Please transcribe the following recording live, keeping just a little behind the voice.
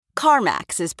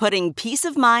CarMax is putting peace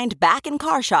of mind back in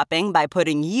car shopping by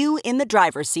putting you in the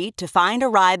driver's seat to find a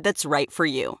ride that's right for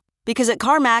you. Because at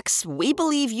CarMax, we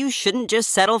believe you shouldn't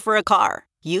just settle for a car.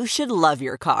 You should love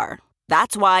your car.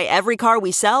 That's why every car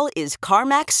we sell is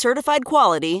CarMax certified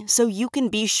quality, so you can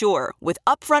be sure with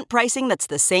upfront pricing that's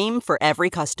the same for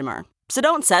every customer. So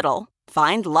don't settle.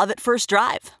 Find love at first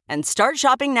drive and start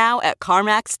shopping now at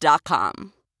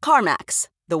CarMax.com. CarMax,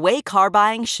 the way car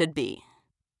buying should be.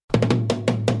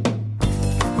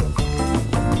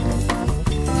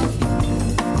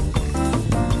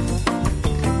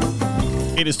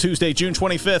 It is Tuesday, June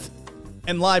 25th,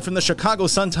 and live from the Chicago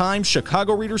Sun-Times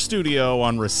Chicago Reader Studio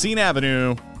on Racine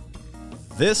Avenue,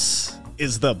 this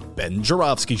is the Ben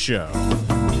Joravsky Show.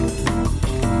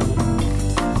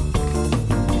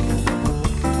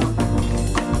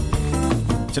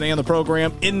 Today on the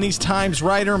program, In These Times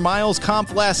writer Miles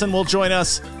Kampf-Lassin will join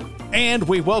us, and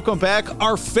we welcome back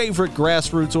our favorite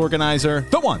grassroots organizer,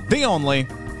 the one, the only,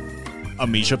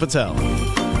 Amisha Patel.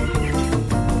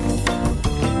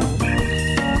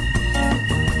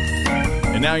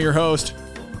 And now your host,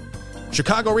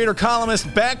 Chicago Reader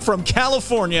columnist back from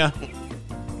California,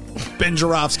 Ben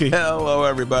Joravsky. Hello,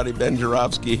 everybody. Ben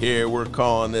Joravsky here. We're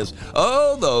calling this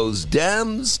Oh, Those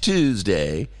Dems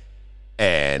Tuesday.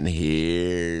 And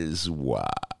here's why.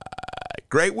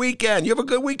 Great weekend. You have a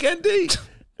good weekend, D?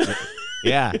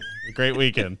 Yeah, great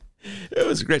weekend. It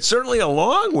was great. Certainly a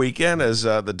long weekend, as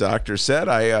the doctor said.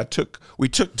 We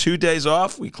took 2 days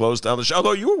off. We closed down the show.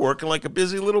 Although you were working like a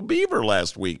busy little beaver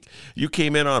last week. You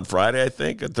came in on Friday, I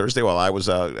think, and Thursday while I was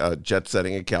jet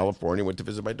setting in California. Went to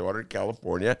visit my daughter in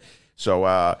California.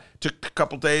 So took a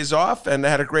couple days off and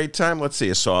had a great time. Let's see.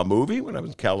 I saw a movie when I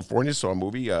was in California. Saw a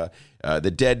movie,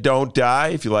 The Dead Don't Die.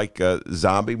 If you like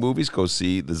zombie movies, go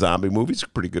see the zombie movies.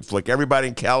 Pretty good flick. Everybody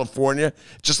in California,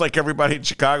 just like everybody in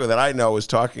Chicago that I know, is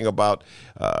talking about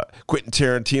Quentin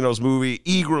Tarantino's movie,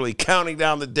 eagerly counting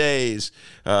down the days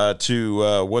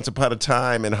to Once Upon a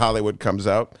Time in Hollywood comes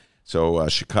out. So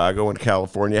Chicago and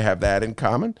California have that in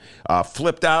common.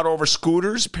 Flipped out over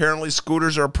scooters. Apparently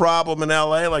scooters are a problem in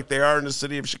L.A. like they are in the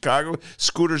city of Chicago.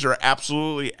 Scooters are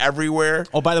absolutely everywhere.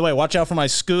 Oh, by the way, watch out for my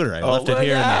scooter. I left it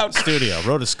here in the studio.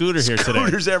 Rode a scooter here today.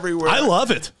 Scooters everywhere. I love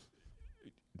it.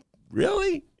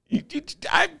 Really?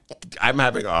 I'm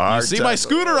having a hard time. You see my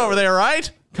scooter over there, right?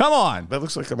 Come on. That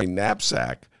looks like a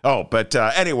knapsack. Oh, but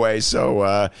anyway,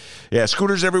 so, yeah,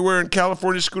 scooters everywhere in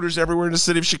California, scooters everywhere in the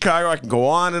city of Chicago. I can go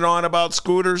on and on about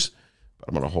scooters, but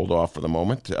I'm going to hold off for the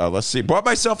moment. Let's see. Bought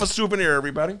myself a souvenir,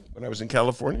 everybody, when I was in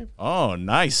California. Oh,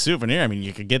 nice souvenir. I mean,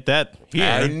 you could get that here.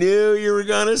 I knew you were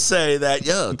going to say that.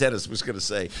 Yo, Dennis was going to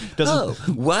say,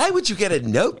 why would you get a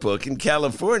notebook in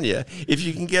California if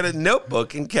you can get a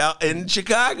notebook in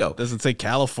Chicago? Doesn't say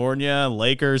California,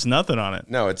 Lakers, nothing on it.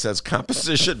 No, it says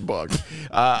composition book.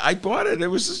 I bought it. It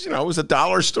was just, it was a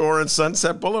dollar store in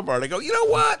Sunset Boulevard. I go, you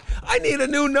know what? I need a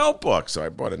new notebook. So I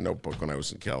bought a notebook when I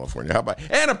was in California. How about,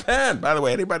 and a pen. By the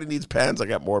way, anybody needs pens? I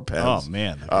got more pens. Oh,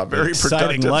 man. Very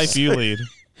exciting life you lead.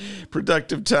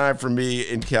 Productive time for me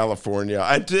in California.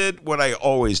 I did what I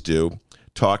always do,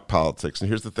 talk politics. And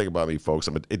here's the thing about me, folks.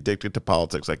 I'm addicted to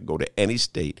politics. I can go to any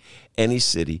state, any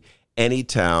city, any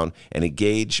town, and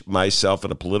engage myself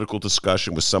in a political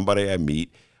discussion with somebody I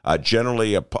meet.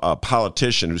 Generally a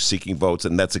politician who's seeking votes,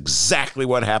 and that's exactly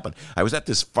what happened. I was at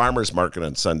this farmer's market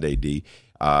on Sunday, D,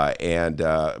 and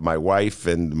my wife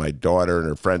and my daughter and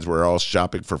her friends were all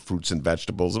shopping for fruits and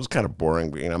vegetables. It was kind of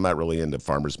boring. I'm not really into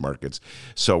farmers markets.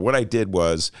 So what I did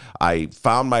was I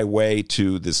found my way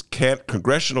to this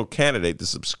congressional candidate,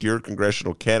 this obscure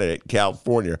congressional candidate in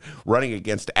California, running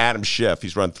against Adam Schiff.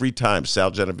 He's run 3 times.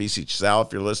 Sal Genovese. Sal,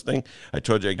 if you're listening, I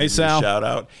told you I'd give you a shout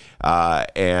out.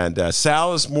 And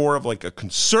Sal is more of like a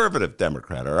conservative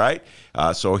Democrat, all right?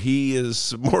 So he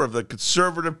is more of the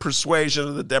conservative persuasion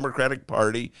of the Democratic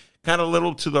Party, kind of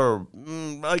little to the,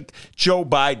 like Joe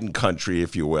Biden country,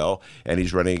 if you will. And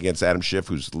he's running against Adam Schiff,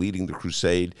 who's leading the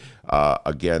crusade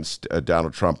against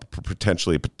Donald Trump,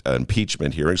 potentially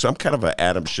impeachment hearing. So I'm kind of an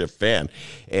Adam Schiff fan.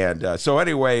 And so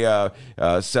anyway,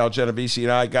 Sal Genovese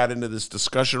and I got into this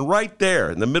discussion right there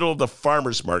in the middle of the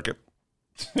farmer's market.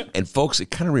 And folks, it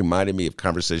kind of reminded me of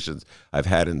conversations I've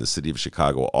had in the city of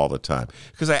Chicago all the time.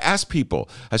 Because I ask people,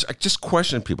 I just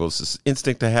question people, it's this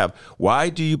instinct to have, why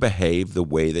do you behave the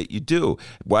way that you do?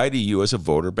 Why do you as a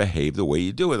voter behave the way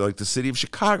you do? And like the city of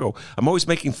Chicago, I'm always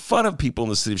making fun of people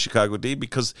in the city of Chicago, Dave,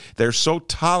 because they're so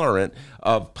tolerant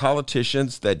of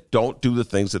politicians that don't do the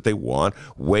things that they want,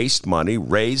 waste money,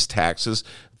 raise taxes,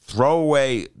 throw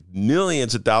away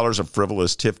millions of dollars of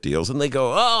frivolous TIF deals, and they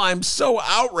go, oh, I'm so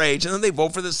outraged, and then they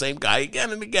vote for the same guy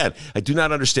again and again. I do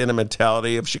not understand the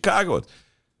mentality of Chicago.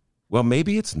 Well,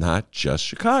 maybe it's not just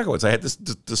Chicagoans. I had this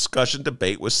discussion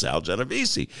debate with Sal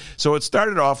Genovese. So it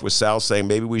started off with Sal saying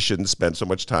maybe we shouldn't spend so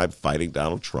much time fighting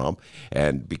Donald Trump,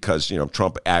 and because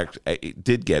Trump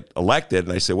did get elected.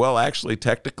 And I said, well, actually,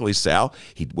 technically, Sal,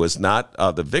 he was not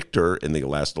the victor in the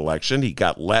last election. He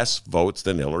got less votes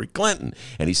than Hillary Clinton.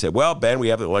 And he said, well, Ben, we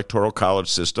have the Electoral College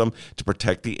system to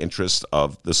protect the interests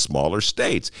of the smaller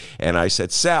states. And I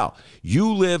said, Sal,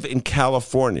 you live in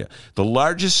California, the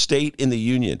largest state in the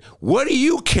union. What do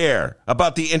you care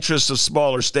about the interests of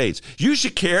smaller states? You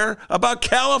should care about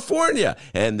California.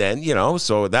 And then,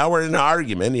 so now we're in an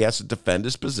argument. He has to defend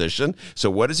his position.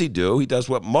 So what does he do? He does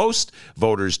what most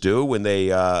voters do when they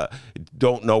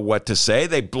don't know what to say.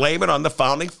 They blame it on the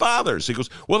Founding Fathers. He goes,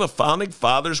 well, the Founding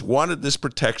Fathers wanted this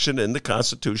protection in the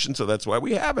Constitution, so that's why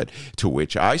we have it. To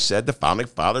which I said the Founding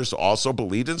Fathers also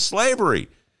believed in slavery.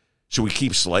 Should we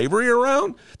keep slavery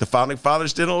around? The Founding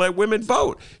Fathers didn't let women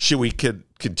vote. Should we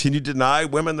continue to deny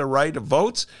women the right of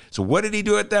votes? So what did he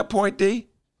do at that point, D?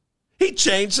 He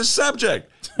changed the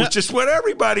subject, which is what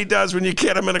everybody does when you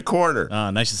get them in a corner.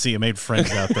 Nice to see you made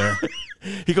friends out there.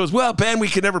 He goes, well, Ben, we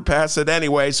can never pass it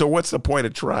anyway, so what's the point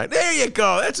of trying? There you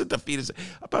go. That's a defeat.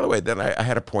 By the way, then I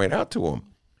had to point out to him,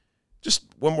 just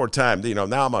one more time,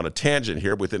 now I'm on a tangent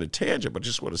here within a tangent, but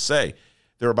just want to say,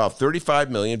 there are about 35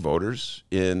 million voters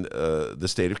in the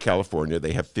state of California.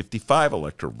 They have 55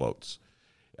 electoral votes.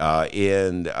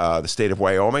 In the state of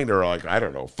Wyoming, there are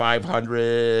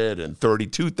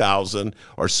 532,000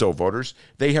 or so voters.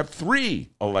 They have 3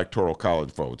 electoral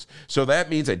college votes. So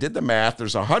that means, I did the math,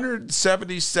 there's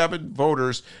 177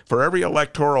 voters for every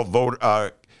electoral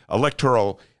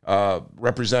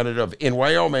representative in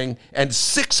Wyoming, and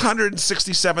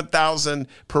 667,000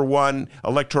 per one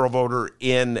electoral voter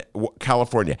in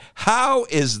California. How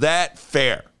is that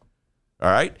fair?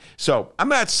 All right. So I'm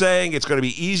not saying it's going to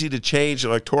be easy to change the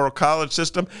electoral college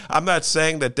system. I'm not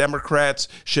saying that Democrats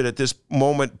should at this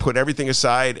moment put everything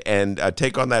aside and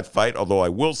take on that fight. Although I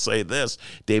will say this,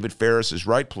 David Ferris is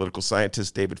right. Political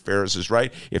scientist David Ferris is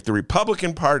right. If the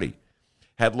Republican Party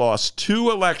had lost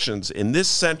 2 elections in this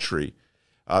century,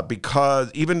 because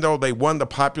even though they won the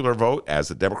popular vote, as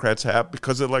the Democrats have,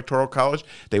 because of the Electoral College,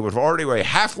 they would have already been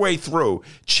halfway through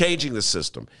changing the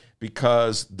system,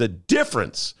 because the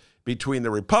difference between the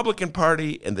Republican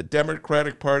Party and the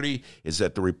Democratic Party is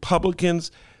that the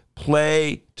Republicans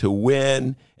play to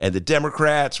win and the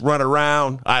Democrats run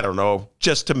around, I don't know,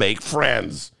 just to make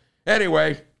friends.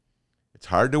 Anyway, it's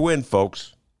hard to win,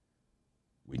 folks,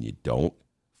 when you don't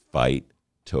fight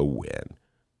to win.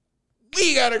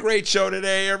 We got a great show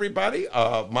today, everybody.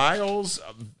 Miles,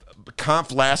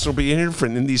 Kampf-Lassin will be in here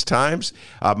in these times.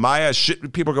 Maya,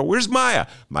 people go, where's Maya?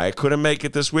 Maya couldn't make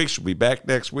it this week. She'll be back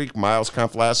next week. Miles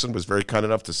Kampf-Lassin was very kind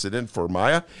enough to sit in for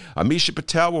Maya. Amisha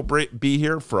Patel will be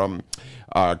here from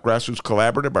Grassroots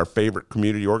Collaborative, our favorite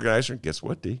community organizer. And guess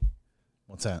what, D?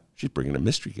 What's that? She's bringing a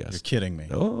mystery guest. You're kidding me.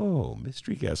 Oh,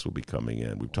 mystery guest will be coming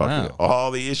in. We've talked about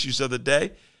all the issues of the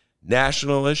day,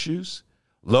 national issues,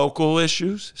 local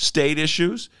issues, state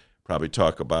issues. Probably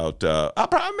talk about,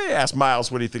 I may ask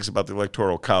Miles what he thinks about the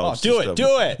Electoral College system.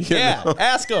 Do it. Yeah,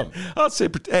 ask him. I'll say,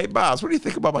 hey, Miles, what do you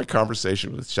think about my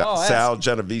conversation with Sal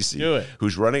Genovese,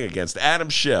 who's running against Adam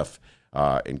Schiff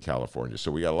in California?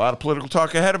 So we got a lot of political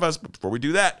talk ahead of us, but before we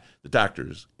do that, the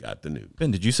doctor's got the news.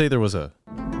 Ben, did you say there was a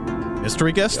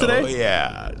mystery guest today? Oh,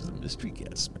 yeah, there's a mystery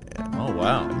guest, man. Oh,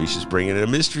 wow. Amisha's bringing in a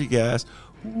mystery guest.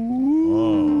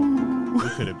 Whoa. Who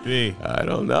could it be? I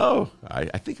don't know.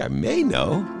 I think I may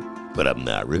know, but I'm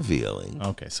not revealing.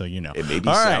 Okay, so you know. It may be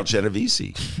Sal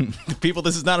Genovese. People,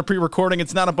 this is not a pre-recording.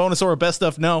 It's not a bonus or a best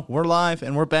stuff. No, we're live,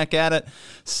 and we're back at it.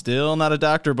 Still not a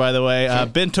doctor, by the way.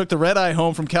 Ben took the red-eye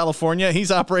home from California. He's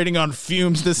operating on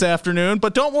fumes this afternoon.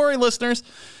 But don't worry, listeners,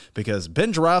 because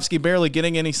Ben Jarofsky barely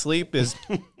getting any sleep is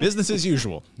business as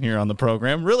usual here on the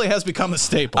program. Really has become a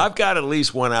staple. I've got at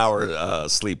least 1 hour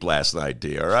sleep last night,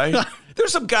 D, all right?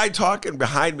 There's some guy talking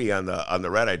behind me on the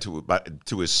red eye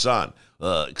to his son,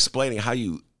 explaining how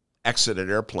you exit an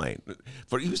airplane.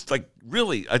 He was like,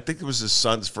 really, I think it was his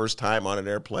son's first time on an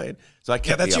airplane. So I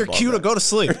kept that's your cue to go to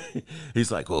sleep.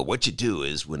 He's like, well, what you do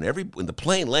is when the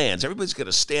plane lands, everybody's going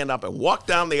to stand up and walk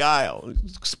down the aisle.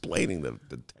 He's explaining the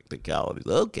technicalities.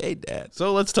 Okay, Dad.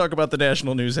 So let's talk about the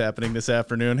national news happening this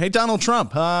afternoon. Hey, Donald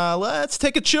Trump, let's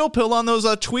take a chill pill on those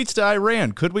tweets to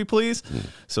Iran. Could we please?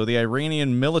 So the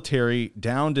Iranian military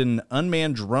downed an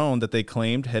unmanned drone that they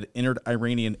claimed had entered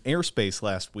Iranian airspace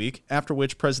last week, after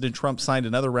which President Trump signed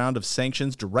another round of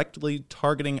sanctions directly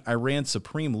targeting Iran's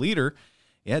supreme leader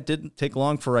Yeah, it didn't take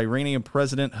long for Iranian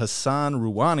President Hassan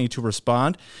Rouhani to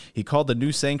respond. He called the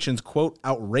new sanctions, quote,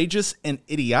 outrageous and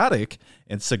idiotic,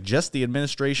 and suggests the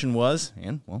administration was,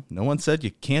 and, well, no one said you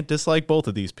can't dislike both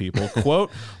of these people, quote,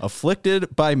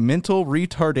 afflicted by mental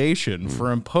retardation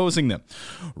for imposing them.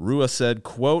 Rouhani said,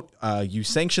 quote, you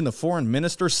sanction the foreign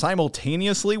minister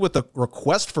simultaneously with the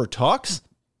request for talks?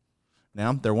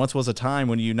 Now, there once was a time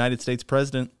when a United States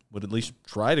president would at least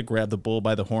try to grab the bull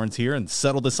by the horns here and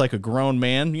settle this like a grown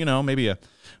man, maybe a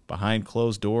behind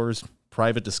closed doors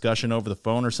private discussion over the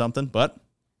phone or something. But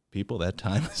people, that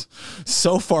time is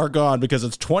so far gone because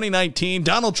it's 2019.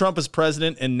 Donald Trump is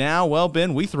president. And now, well,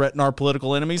 Ben, we threaten our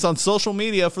political enemies on social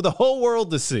media for the whole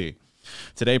world to see.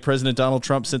 Today, President Donald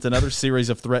Trump sent another series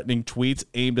of threatening tweets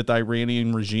aimed at the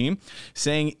Iranian regime,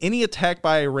 saying any attack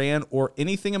by Iran or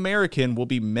anything American will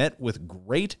be met with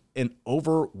great and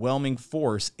overwhelming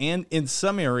force, and in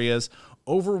some areas,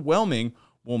 overwhelming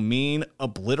will mean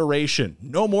obliteration.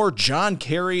 No more John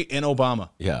Kerry and Obama.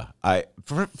 Yeah,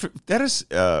 that has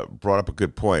brought up a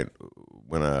good point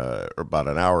when about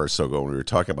an hour or so ago when we were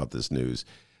talking about this news,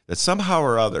 that somehow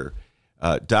or other,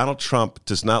 Donald Trump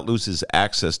does not lose his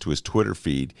access to his Twitter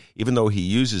feed, even though he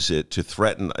uses it to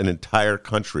threaten an entire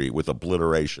country with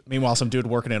obliteration. Meanwhile, some dude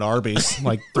working at Arby's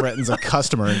threatens a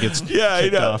customer and gets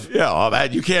kicked off. Yeah, oh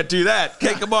man, you can't do that.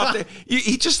 Take him off.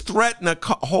 He just threatened a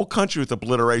whole country with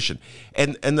obliteration.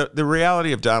 And the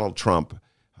reality of Donald Trump,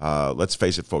 let's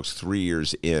face it, folks, 3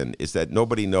 years in, is that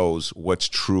nobody knows what's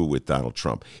true with Donald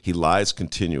Trump. He lies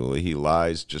continually. He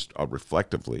lies just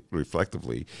reflectively.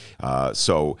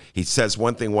 So he says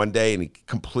one thing one day and he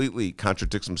completely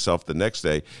contradicts himself the next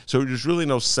day. So there's really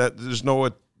no set. There's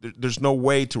no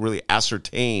way to really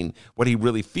ascertain what he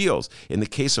really feels. In the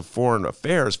case of foreign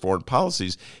affairs, foreign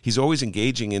policies, he's always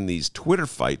engaging in these Twitter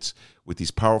fights with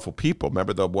these powerful people.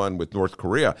 Remember the one with North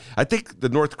Korea? I think the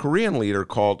North Korean leader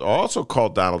also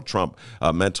called Donald Trump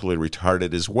mentally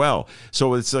retarded as well.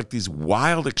 So it's like these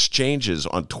wild exchanges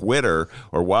on Twitter,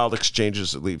 or wild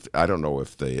exchanges, I don't know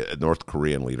if the North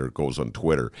Korean leader goes on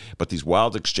Twitter, but these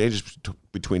wild exchanges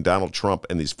between Donald Trump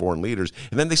and these foreign leaders,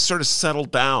 and then they sort of settle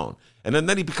down. And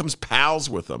then he becomes pals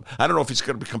with them. I don't know if he's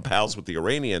going to become pals with the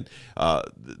Iranian,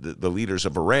 the leaders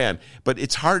of Iran, but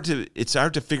it's hard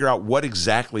to figure out what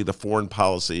exactly the foreign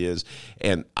policy is.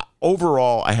 And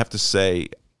overall, I have to say,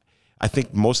 I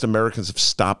think most Americans have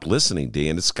stopped listening, D,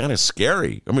 and it's kind of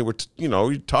scary. I mean,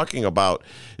 you're talking about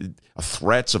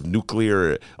threats of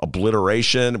nuclear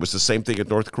obliteration. It was the same thing at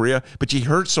North Korea, but you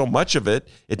heard so much of it,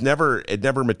 it never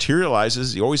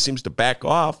materializes. He always seems to back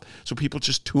off, so people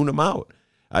just tune him out.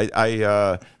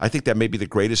 I think that may be the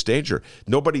greatest danger.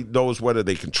 Nobody knows whether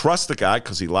they can trust the guy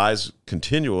because he lies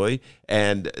continually,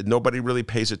 and nobody really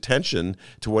pays attention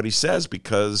to what he says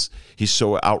because he's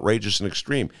so outrageous and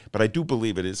extreme. But I do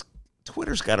believe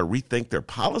Twitter's got to rethink their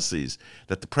policies,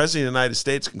 that the President of the United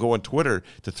States can go on Twitter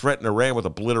to threaten Iran with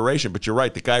obliteration. But you're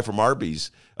right, the guy from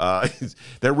Arby's,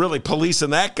 they're really policing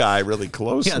that guy really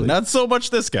closely. Yeah, not so much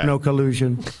this guy. No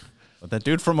collusion. But that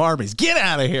dude from Arby's, get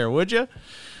out of here, would you?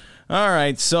 All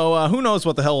right, so who knows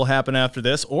what the hell will happen after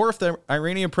this, or if the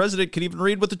Iranian president can even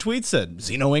read what the tweet said. Does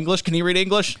he know English? Can he read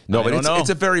English? No, but it's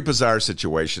a very bizarre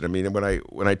situation. I mean,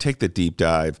 when I take the deep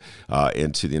dive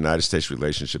into the United States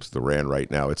relationships with Iran right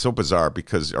now, it's so bizarre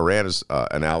because Iran is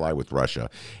an ally with Russia.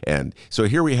 And so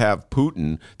here we have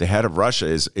Putin, the head of Russia,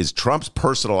 is Trump's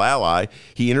personal ally.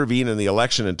 He intervened in the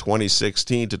election in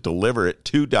 2016 to deliver it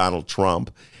to Donald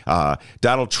Trump.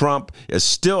 Donald Trump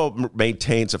still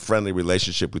maintains a friendly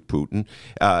relationship with Putin,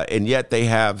 and yet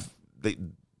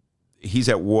he's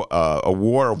at a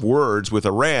war of words with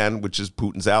Iran, which is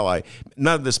Putin's ally.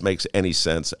 None of this makes any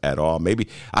sense at all. Maybe,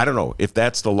 I don't know, if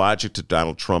that's the logic to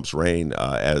Donald Trump's reign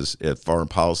as a foreign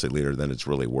policy leader, then it's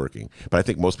really working. But I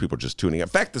think most people are just tuning in. In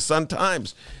fact, the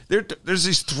Sun-Times, there's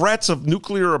these threats of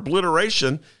nuclear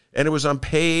obliteration, and it was on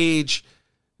page...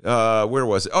 where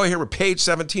was it? Oh, here, page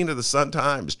 17 of the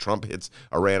Sun-Times. Trump hits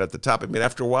Iran at the top. I mean,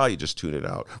 after a while, you just tune it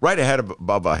out. Right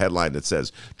above a headline that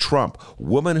says, Trump,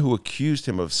 woman who accused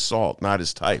him of assault, not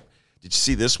his type. Did you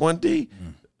see this one, D?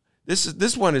 This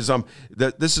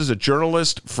is a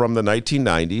journalist from the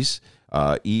 1990s.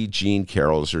 E. Jean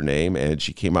Carroll is her name, and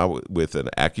she came out with an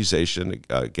accusation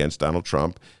against Donald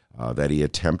Trump that he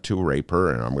attempted to rape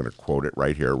her, and I'm going to quote it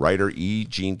right here. Writer E.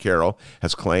 Jean Carroll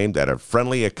has claimed that a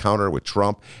friendly encounter with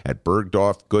Trump at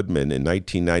Bergdorf Goodman in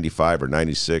 1995 or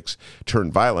 96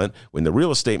 turned violent when the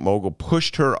real estate mogul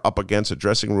pushed her up against a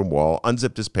dressing room wall,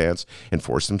 unzipped his pants, and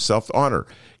forced himself on her.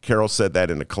 Carroll said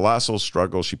that in a colossal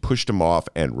struggle, she pushed him off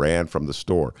and ran from the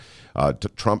store.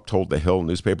 Trump told the Hill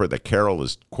newspaper that Carroll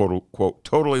is, quote,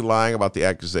 totally lying about the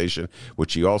accusation,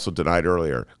 which he also denied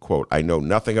earlier. Quote, I know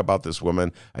nothing about this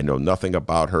woman. I know nothing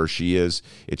about her.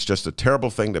 It's just a terrible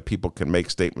thing that people can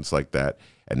make statements like that.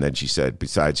 And then she said,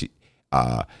 besides,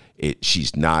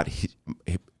 she's not,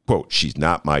 quote, she's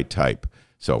not my type.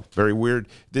 So very weird.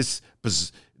 This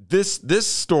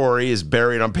story is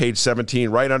buried on page 17,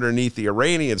 right underneath the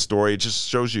Iranian story. It just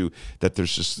shows you that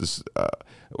there's just this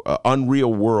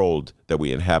unreal world that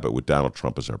we inhabit with Donald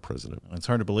Trump as our president. It's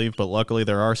hard to believe, but luckily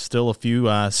there are still a few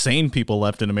sane people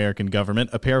left in American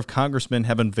government. A pair of congressmen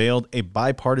have unveiled a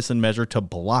bipartisan measure to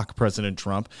block President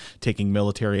Trump taking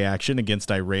military action against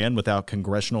Iran without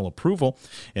congressional approval.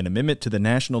 An amendment to the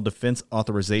National Defense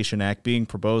Authorization Act being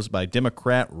proposed by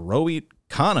Democrat Rohit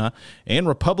Khanna and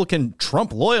Republican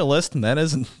Trump loyalist, and that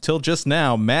is until just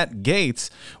now, Matt Gaetz,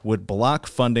 would block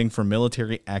funding for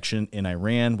military action in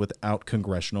Iran without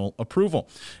congressional approval.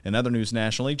 In other news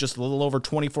nationally, just a little over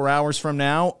 24 hours from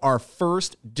now, our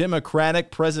first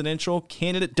Democratic presidential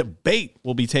candidate debate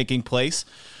will be taking place.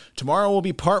 Tomorrow will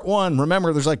be part one.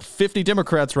 Remember, there's like 50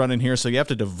 Democrats running here, so you have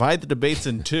to divide the debates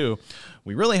in two.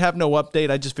 We really have no update.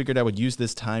 I just figured I would use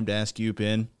this time to ask you,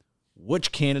 Ben,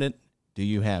 which candidate do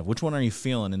you have? Which one are you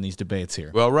feeling in these debates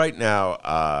here? Well, right now,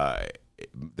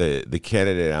 the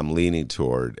candidate I'm leaning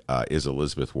toward is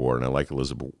Elizabeth Warren. I like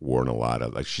Elizabeth Warren a lot.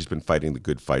 She's been fighting the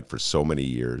good fight for so many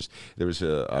years. There was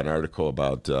an article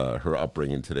about her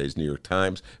upbringing in today's New York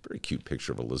Times. Very cute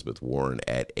picture of Elizabeth Warren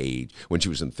at age when she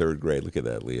was in third grade. Look at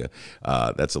that, Leah.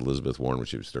 That's Elizabeth Warren when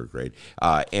she was third grade.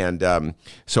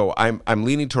 So I'm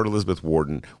leaning toward Elizabeth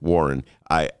Warren.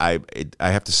 I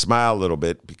have to smile a little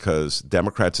bit because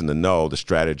Democrats in the know, the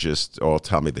strategists all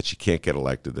tell me that she can't get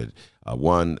elected, that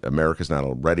one, America's not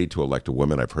ready to elect a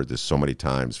woman. I've heard this so many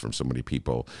times from so many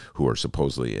people who are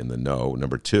supposedly in the know.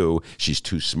 Number two, she's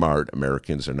too smart.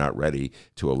 Americans are not ready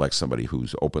to elect somebody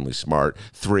who's openly smart.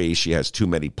 Three, she has too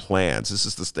many plans. This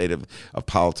is the state of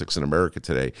politics in America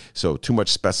today. So too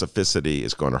much specificity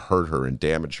is going to hurt her and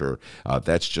damage her.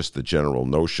 That's just the general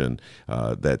notion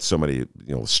that so many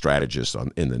strategists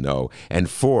in the know. And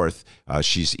fourth,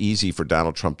 she's easy for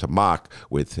Donald Trump to mock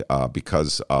with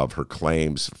because of her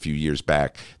claims a few years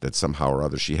back that somehow or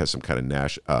other she has some kind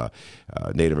of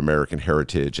Native American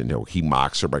heritage, and he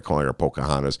mocks her by calling her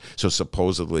Pocahontas. So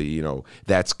supposedly,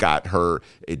 that's got her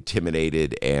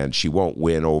intimidated, and she won't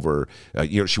win over,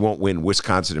 she won't win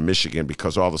Wisconsin and Michigan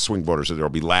because all the swing voters will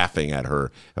be laughing at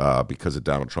her because of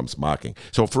Donald Trump's mocking.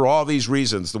 So for all these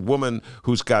reasons, the woman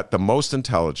who's got the most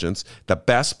intelligence, the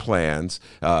best plans,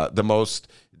 the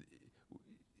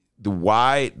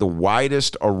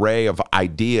widest array of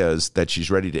ideas that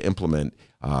she's ready to implement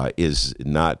is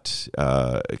not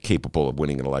capable of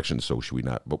winning an election, so we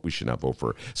should not vote for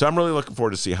her. So I'm really looking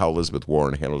forward to see how Elizabeth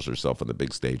Warren handles herself on the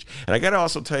big stage. And I got to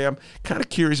also tell you, I'm kind of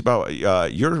curious about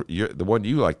the one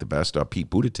you like the best, Pete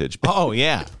Buttigieg. Oh,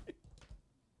 yeah.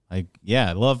 I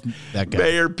love that guy.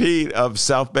 Mayor Pete of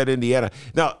South Bend, Indiana.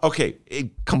 Now, okay, a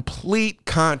complete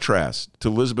contrast to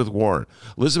Elizabeth Warren.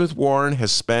 Elizabeth Warren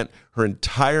has spent her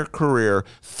entire career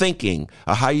thinking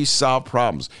of how you solve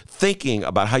problems, thinking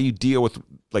about how you deal with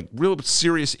real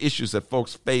serious issues that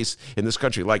folks face in this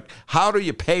country. Like, how do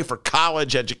you pay for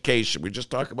college education? We just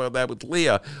talked about that with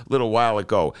Leah a little while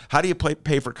ago. How do you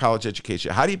pay for college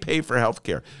education? How do you pay for health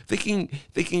care?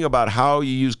 Thinking about how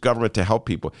you use government to help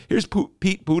people. Here's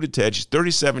Pete Buttigieg. He's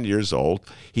 37 years old.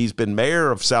 He's been mayor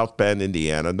of South Bend,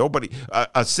 Indiana.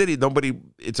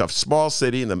 It's a small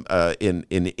city in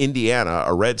Indiana,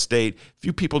 a red state.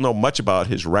 Few people know much about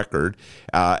his record,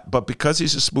 but because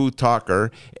he's a smooth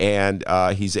talker and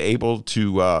he's able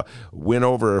to win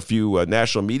over a few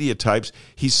national media types,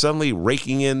 he's suddenly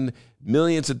raking in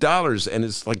millions of dollars, and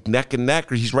it's like neck and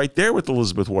neck, or he's right there with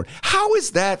Elizabeth Warren. How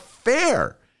is that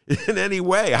fair in any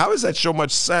way? How does that show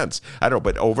much sense? I don't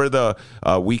know, but over the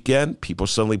weekend, people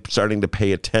suddenly starting to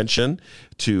pay attention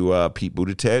to Pete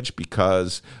Buttigieg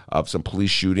because of some police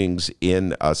shootings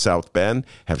in South Bend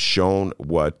have shown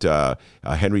what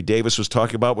Henry Davis was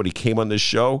talking about when he came on this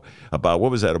show about,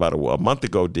 what was that, about a month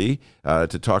ago,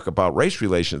 to talk about race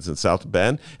relations in South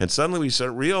Bend. And suddenly we sort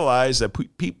of realize that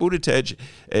Pete Buttigieg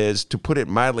is, to put it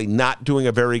mildly, not doing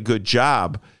a very good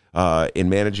job in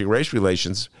managing race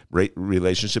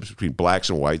relationships between blacks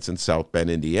and whites in South Bend,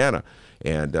 Indiana.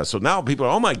 And so now people are,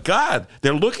 oh, my God,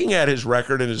 they're looking at his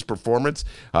record and his performance,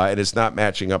 and it's not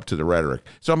matching up to the rhetoric.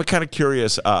 So I'm kind of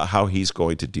curious how he's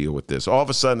going to deal with this. All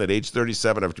of a sudden, at age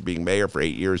 37, after being mayor for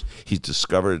 8 years, he's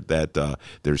discovered that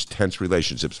there's tense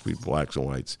relationships between blacks and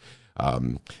whites.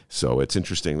 So it's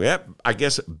interesting. Yeah, I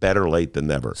guess better late than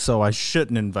never. So I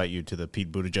shouldn't invite you to the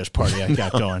Pete Buttigieg party I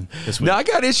got going this week. No, I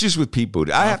got issues with Pete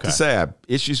Buttigieg. I have to say I have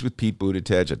issues with Pete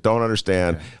Buttigieg. I don't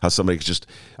understand how somebody could just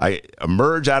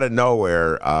emerge out of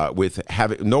nowhere with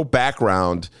having no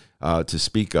background to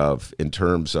speak of in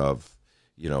terms of,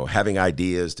 having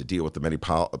ideas to deal with the many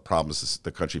problems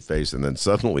the country faces, and then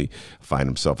suddenly find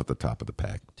himself at the top of the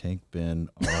pack. Take Ben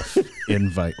off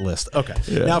invite list. Okay.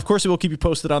 Yeah. Now, of course, we will keep you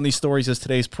posted on these stories as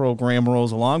today's program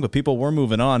rolls along, but people, we're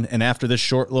moving on. And after this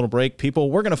short little break, people,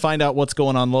 we're going to find out what's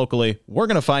going on locally. We're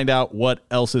going to find out what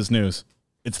else is news.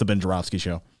 It's the Ben Joravsky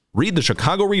Show. Read the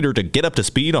Chicago Reader to get up to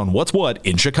speed on what's what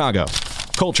in Chicago.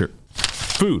 Culture,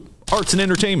 food, arts and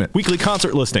entertainment, weekly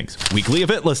concert listings, weekly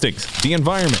event listings, the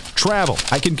environment, travel.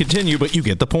 I can continue, but you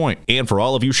get the point. And for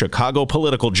all of you Chicago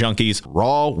political junkies,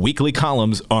 raw weekly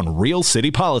columns on real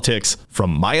city politics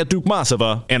from Maya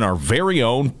Dukmasova and our very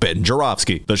own Ben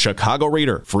Joravsky. The Chicago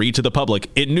Reader, free to the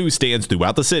public in newsstands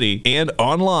throughout the city and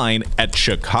online at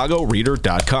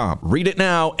chicagoreader.com. Read it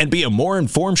now and be a more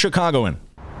informed Chicagoan.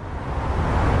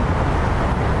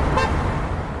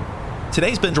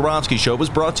 Today's Ben Joravsky Show was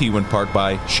brought to you in part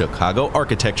by Chicago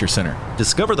Architecture Center.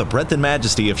 Discover the breadth and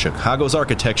majesty of Chicago's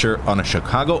architecture on a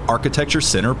Chicago Architecture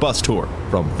Center bus tour.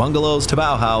 From bungalows to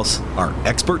Bauhaus, our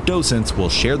expert docents will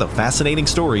share the fascinating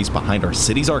stories behind our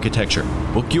city's architecture.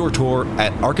 Book your tour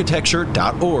at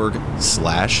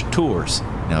architecture.org/tours.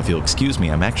 Now, if you'll excuse me,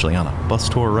 I'm actually on a bus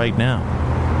tour right now.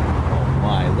 Oh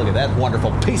my, look at that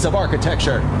wonderful piece of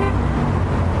architecture.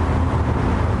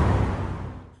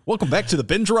 Welcome back to the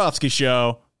Ben Joravsky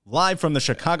Show, live from the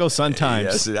Chicago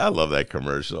Sun-Times. Yes, I love that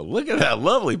commercial. Look at that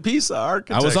lovely piece of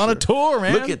architecture. I was on a tour,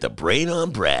 man. Look at the brain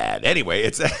on Brad. Anyway,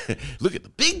 look at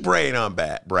the big brain on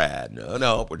Brad.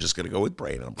 No, we're just going to go with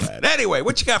brain on Brad. Anyway,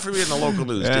 what you got for me in the local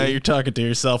news, dude? You're talking to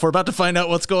yourself. We're about to find out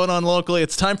what's going on locally.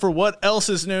 It's time for What Else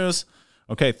is News.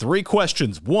 Okay, 3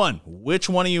 questions. 1, which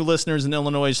one of you listeners in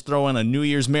Illinois is throwing a New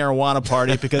Year's marijuana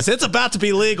party? Because it's about to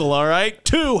be legal, all right?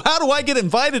 2, how do I get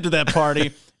invited to that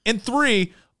party? And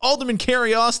 3, Alderman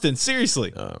Carrie Austin.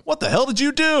 Seriously, what the hell did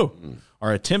you do?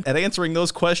 Our attempt at answering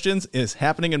those questions is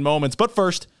happening in moments. But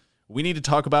first, we need to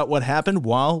talk about what happened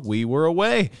while we were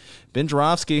away. Ben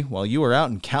Joravsky, while you were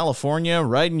out in California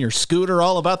riding your scooter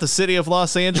all about the city of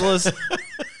Los Angeles.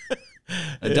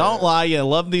 Don't lie, you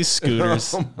love these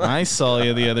scooters. I saw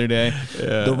you the other day.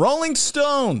 Yeah. The Rolling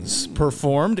Stones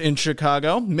performed in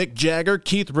Chicago. Mick Jagger,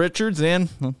 Keith Richards, and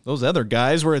those other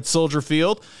guys were at Soldier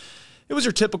Field. It was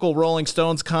your typical Rolling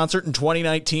Stones concert in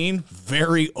 2019.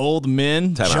 Very old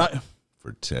men. For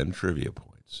 10 trivia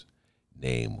points,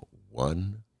 name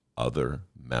one other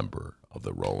member of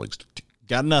the Rolling Stones.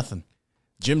 Got nothing.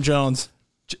 Jim Jones.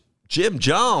 Jim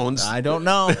Jones? I don't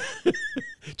know.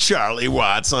 Charlie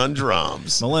Watts on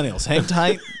drums. Millennials, hang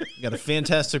tight. Got a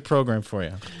fantastic program for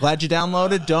you. Glad you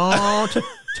downloaded. Don't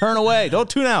turn away. Don't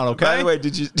tune out, okay? By the way,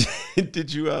 did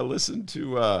you listen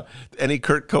to any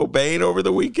Kurt Cobain over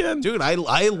the weekend? Dude, I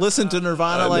listen to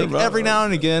Nirvana every now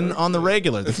and again on the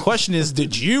regular. The question is,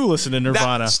 did you listen to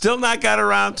Nirvana? Still not got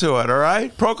around to it, all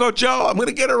right? Proco Joe, I'm going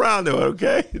to get around to it,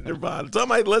 okay? Nirvana. It's on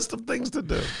my list of things to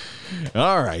do.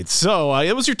 All right. So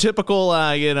it was your typical,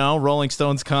 Rolling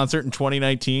Stones concert in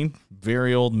 2019.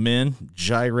 Very old men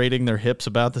gyrating their hips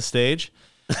about the stage.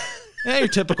 Yeah, your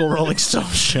typical Rolling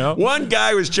Stones show. One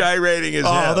guy was gyrating his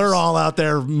hips. Oh, they're all out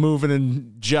there moving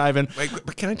and jiving. Wait,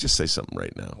 but can I just say something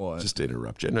right now? What? Just to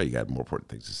interrupt you. I know you got more important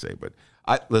things to say, but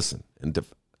listen. And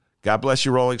God bless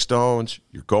you, Rolling Stones.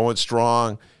 You're going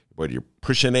strong, but you're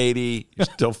pushing 80. You're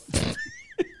still.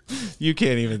 You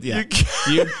can't even. Yeah.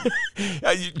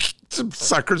 Some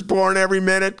suckers born every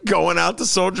minute going out to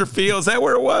Soldier Field. Is that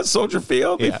where it was? Soldier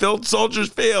Field? Yeah. They filled Soldier's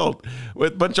Field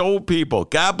with a bunch of old people.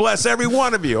 God bless every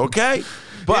one of you, okay?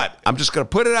 But I'm just going to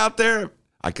put it out there.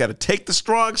 I got to take the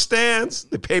strong stance.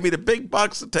 They pay me the big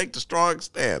bucks to take the strong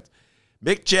stance.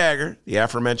 Mick Jagger, the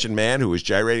aforementioned man who was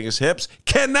gyrating his hips,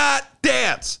 cannot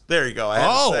dance. There you go. I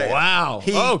had to say wow.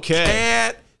 He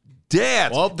can't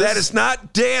dance. Well, that is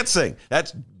not dancing.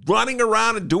 That's running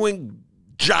around and doing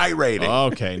gyrating.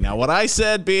 Okay, now what I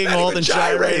said, being old and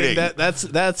gyrating, that's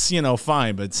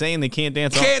fine. But saying they can't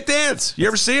dance, can't dance. You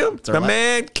ever see him? The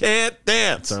man can't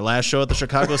dance. It's our last show at the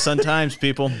Chicago Sun-Times,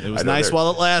 people. It was nice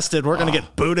while it lasted. We're gonna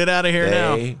get booted out of here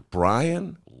now.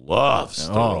 Brian loves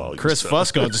the Rolling Chris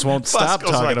Stones. Fusco just won't stop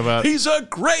talking about it. He's a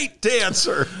great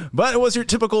dancer. But it was your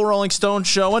typical Rolling Stone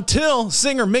show until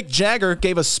singer Mick Jagger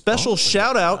gave a special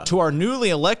shout-out to our newly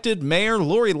elected mayor,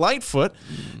 Lori Lightfoot,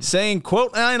 saying,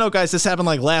 quote, I know, guys, this happened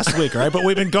like last week, right? But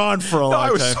we've been gone for a long time.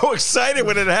 I was so excited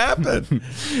when it happened.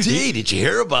 Did you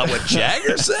hear about what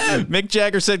Jagger said? Mick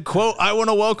Jagger said, quote, I want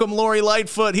to welcome Lori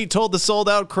Lightfoot. He told the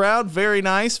sold-out crowd, very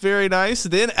nice, very nice.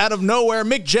 Then, out of nowhere,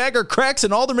 Mick Jagger cracks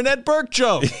an Alderman Ed Burke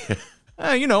joke.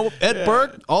 Ed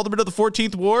Burke, Alderman of the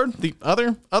 14th Ward, the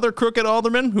other crooked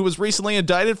alderman who was recently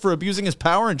indicted for abusing his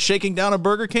power and shaking down a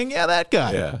Burger King. Yeah, that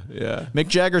guy. Yeah. Mick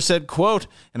Jagger said, quote,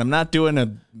 and I'm not doing a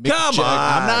Mick Jagger.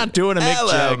 I'm not doing a Mick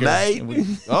Jagger.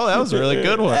 Mate. That was a really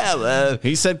good one. Hello.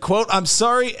 He said, quote, I'm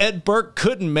sorry Ed Burke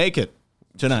couldn't make it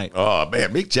tonight. Oh,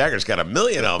 man, Mick Jagger's got a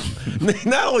million of them.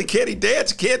 Not only can't he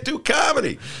dance, he can't do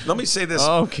comedy. Let me say this.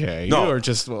 Okay. No, you were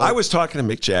just... I was talking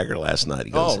to Mick Jagger last night.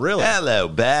 He goes, really? Hello,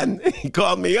 Ben. He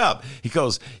called me up. He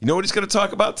goes, you know what he's going to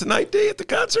talk about tonight, D, at the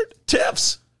concert?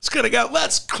 TIFs. It's going to go,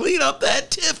 let's clean up that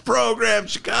TIF program,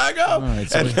 Chicago. All right,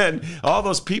 so then all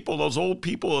those people, those old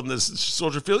people in this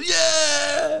Soldier Field,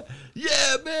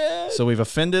 yeah, man. So we've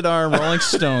offended our Rolling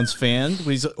Stones fan.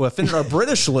 We've offended our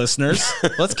British listeners.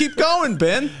 Let's keep going,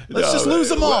 Ben. Let's just lose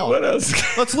them all. What else?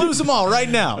 Let's lose them all right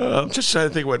now. I'm just trying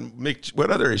to think what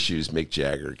other issues Mick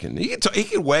Jagger can. He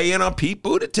can weigh in on Pete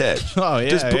Buttigieg. Oh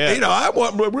yeah.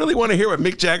 I really want to hear what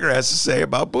Mick Jagger has to say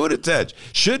about Buttigieg.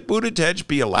 Should Buttigieg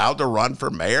be allowed to run for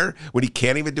mayor when he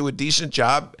can't even do a decent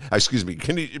job? Excuse me.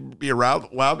 Can he be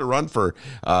allowed to run for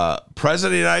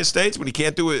president of the United States when he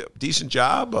can't do a decent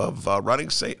job of running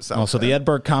South? So the Ed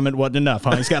Burke comment wasn't enough,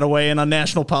 huh? He's got to weigh in on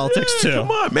national politics too.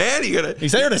 Come on, man.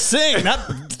 He's there to sing,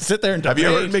 not sit there and debate.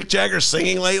 Have you heard Mick Jagger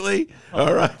singing lately?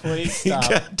 All right. Please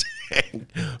stop.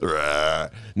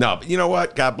 No, but you know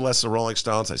what? God bless the Rolling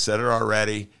Stones. I said it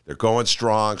already. They're going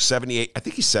strong. 78. I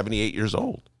think he's 78 years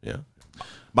old. Yeah.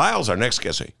 Miles, our next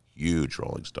guest, a huge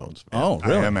Rolling Stones fan. Oh,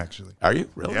 really? I am actually. Are you?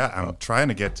 Really? Yeah, I'm trying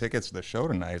to get tickets to the show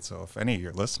tonight, so if any of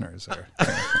your listeners are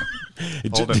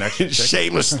holding extra tickets.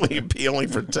 Shamelessly appealing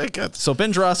for tickets. So,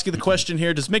 Ben Jarofsky, the question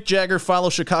here, does Mick Jagger follow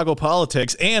Chicago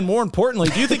politics? And more importantly,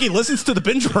 do you think he listens to the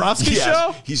Ben Jarofsky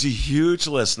show? He's a huge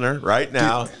listener right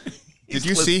now. Did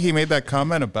you see he made that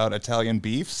comment about Italian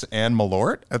beefs and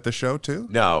Malort at the show, too?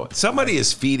 No. Somebody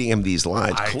is feeding him these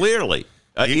lines, clearly.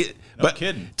 But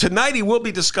kidding. Tonight he will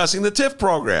be discussing the TIF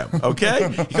program, okay?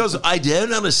 He goes, I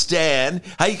don't understand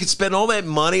how you could spend all that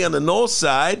money on the north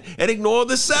side and ignore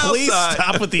the south Please side.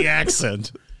 stop with the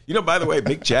accent. By the way,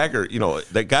 Mick Jagger,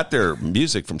 they got their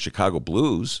music from Chicago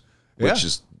Blues, which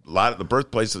is a lot of the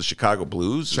birthplace of the Chicago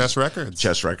Blues. Chess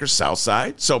Records, South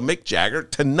Side. So Mick Jagger,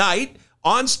 tonight,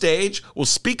 on stage, will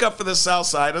speak up for the South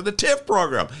Side of the TIF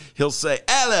program. He'll say,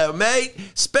 hello, mate,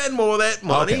 spend more of that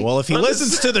money. Okay, well, if he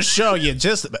listens to the show, you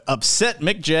just upset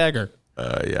Mick Jagger.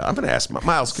 I'm going to ask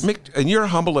Miles, in your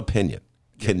humble opinion,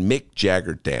 can Mick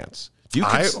Jagger dance?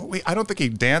 I don't think he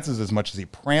dances as much as he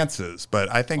prances,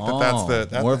 but I think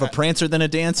that's more of a prancer than a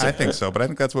dancer. I think so, but I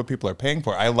think that's what people are paying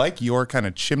for. I like your kind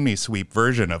of chimney sweep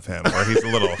version of him, where he's a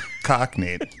little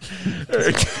cockneyed.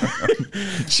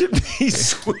 Chimney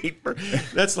sweeper.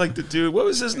 That's like the dude. What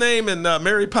was his name in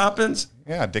Mary Poppins?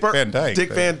 Yeah, Dick Van Dyke.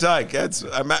 Dick Van Dyke.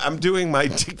 I'm doing my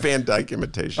Dick Van Dyke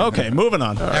imitation. Okay, moving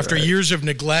on. After years of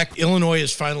neglect, Illinois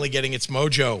is finally getting its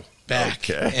mojo back,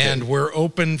 and we're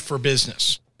open for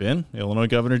business. Ben, Illinois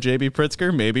Governor J.B.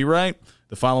 Pritzker may be right.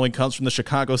 The following comes from the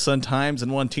Chicago Sun-Times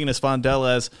and one Tina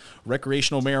Sfondeles.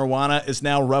 Recreational marijuana is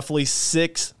now roughly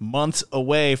 6 months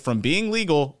away from being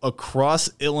legal across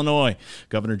Illinois.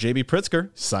 Governor J.B. Pritzker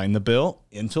signed the bill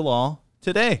into law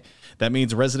today. That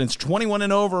means residents 21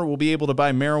 and over will be able to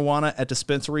buy marijuana at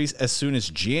dispensaries as soon as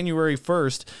January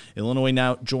 1st. Illinois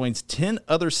now joins 10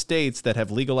 other states that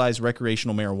have legalized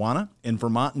recreational marijuana. In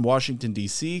Vermont and Washington,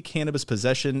 D.C., cannabis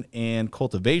possession and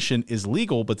cultivation is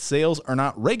legal, but sales are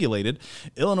not regulated.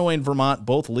 Illinois and Vermont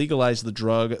both legalized the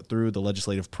drug through the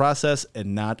legislative process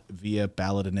and not via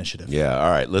ballot initiative. Yeah,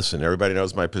 all right. Listen, everybody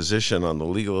knows my position on the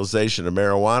legalization of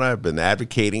marijuana. I've been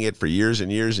advocating it for years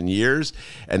and years and years,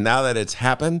 and now that it's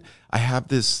happened, I have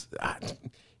this,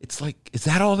 it's like, is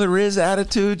that all there is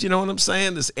attitude? You know what I'm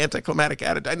saying? This anticlimactic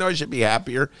attitude. I know I should be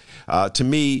happier. To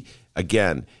me,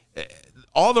 again,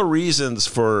 all the reasons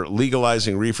for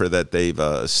legalizing reefer that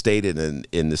they've stated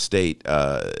in the state,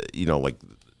 like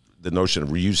the notion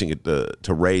of using it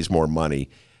to raise more money,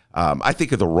 I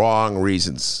think are the wrong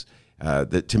reasons.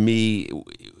 That to me,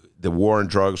 the war on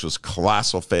drugs was a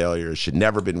colossal failure. It should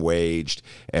never have been waged,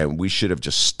 and we should have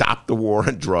just stopped the war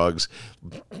on drugs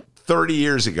 30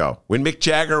 years ago when Mick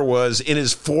Jagger was in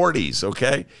his 40s,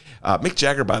 okay? Mick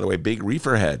Jagger, by the way, big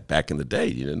reefer head back in the day.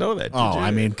 You didn't know that, did you?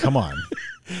 I mean, come on.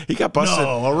 He got busted.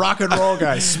 No, a rock and roll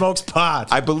guy smokes pot.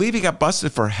 I believe he got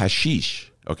busted for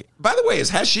hashish. Okay. By the way, is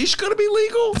hashish going to be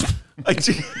legal?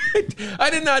 I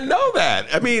did not know that.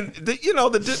 I mean,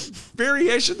 the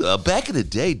variation. Back in the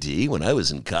day, D, when I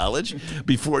was in college,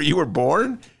 before you were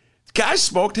born, guys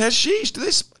smoked hashish. Do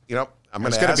they? I'm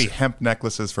going to There's going to be hemp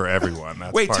necklaces for everyone.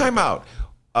 That's Wait, time out.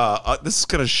 This is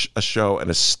going to show an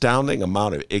astounding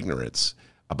amount of ignorance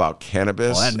about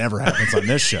cannabis. Well, that never happens on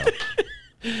this show.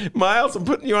 Miles, I'm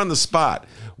putting you on the spot.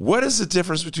 What is the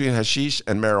difference between hashish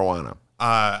and marijuana?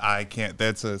 I can't.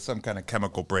 That's some kind of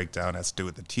chemical breakdown has to do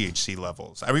with the THC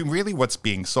levels. I mean, really, what's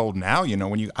being sold now?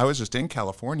 I was just in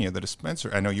California, the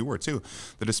dispensary. I know you were too.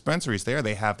 The dispensaries there,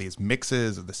 they have these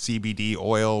mixes of the CBD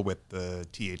oil with the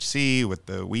THC with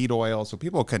the weed oil, so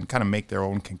people can kind of make their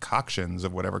own concoctions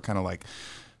of whatever kind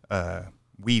of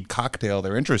weed cocktail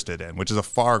they're interested in, which is a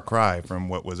far cry from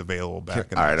what was available back in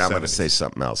the 70s. All right, I'm going to say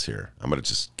something else here. I'm going to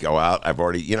just go out. I've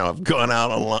already, I've gone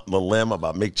out on the limb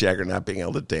about Mick Jagger not being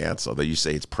able to dance, although you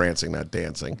say it's prancing, not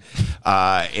dancing.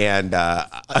 A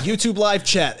YouTube live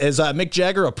chat. Is Mick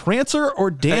Jagger a prancer or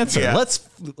dancer? Yeah.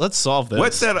 Let's solve this.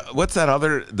 What's that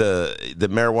other, the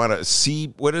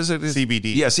marijuana, what is it?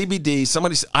 CBD. Yeah, CBD.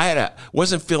 Somebody,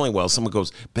 wasn't feeling well. Someone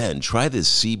goes, Ben, try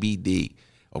this CBD.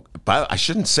 Oh, I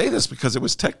shouldn't say this because it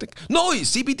was technical. No,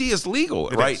 CBD is legal,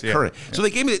 right? Is, yeah. Correct. Yeah. So they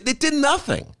gave me it did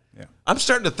nothing. Yeah. I'm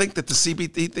starting to think that the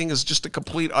CBD thing is just a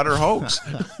complete utter hoax.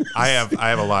 I have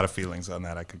a lot of feelings on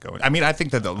that. I could go. I mean, I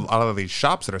think that a lot of these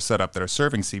shops that are set up that are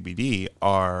serving CBD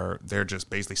they're just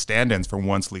basically stand-ins for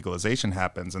once legalization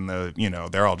happens, and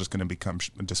they're all just going to become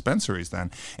dispensaries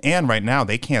then. And right now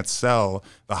they can't sell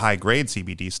the high-grade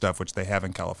CBD stuff which they have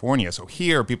in California. So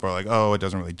here people are like, oh, it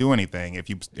doesn't really do anything. If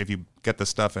you get the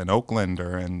stuff in Oakland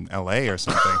or in LA or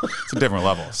something, it's a different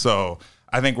level. So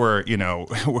I think we're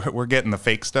getting the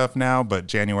fake stuff now, but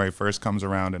January 1st comes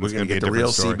around and We're it's going going to to be get a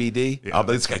the different real story. CBD. Yeah.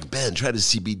 But it's like, Ben, try the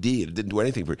CBD. It didn't do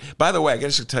anything for you. By the way, I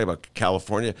got to tell you about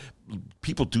California.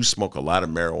 People do smoke a lot of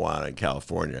marijuana in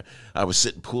California. I was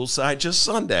sitting poolside just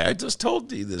Sunday. I just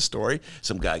told you this story.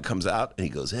 Some guy comes out and he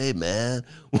goes, hey, man,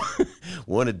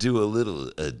 want to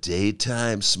do a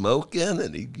daytime smoking?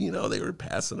 And they were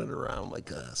passing it around. I'm like,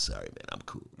 sorry, man, I'm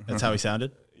cool. That's how he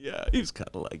sounded? Yeah, he was kind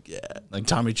of like, yeah. Like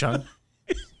Tommy Chung?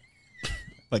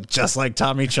 Just like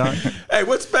Tommy Chung? Hey,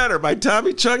 what's better, my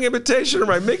Tommy Chung imitation or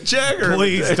my Mick Jagger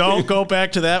Please imitation? don't go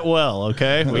back to that well,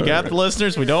 okay? We got the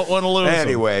listeners. We don't want to lose them.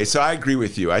 Anyway, so I agree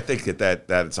with you. I think that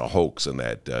it's a hoax in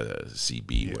that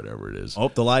CB, whatever it is. Oh,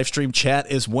 the live stream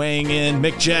chat is weighing in.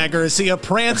 Mick Jagger, is he a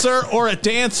prancer or a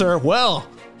dancer? Well,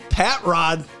 Pat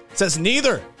Rod says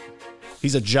neither.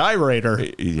 He's a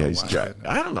gyrator. Yeah,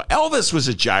 I don't know. Elvis was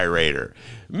a gyrator.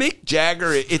 Mick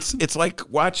Jagger, it's like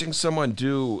watching someone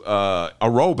do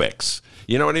aerobics.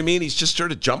 You know what I mean? He's just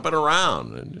sort of jumping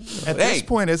around. At this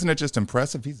point, isn't it just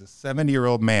impressive? He's a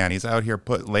 70-year-old man. He's out here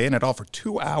laying it all for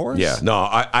 2 hours. Yeah, no,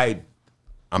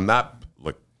 I'm not.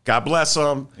 Look, God bless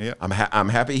him. Yeah. I'm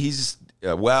happy he's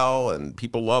well and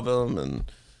people love him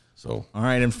and. So, all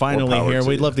right, and finally here,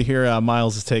 we'd love to hear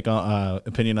Miles' take on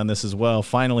opinion on this as well.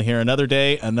 Finally here, another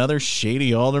day, another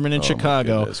shady alderman in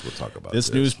Chicago. We'll talk about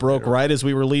this news broke right as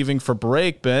we were leaving for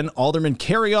break, Ben. Alderman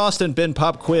Carrie Austin, Ben,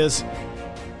 pop quiz.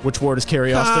 Which ward is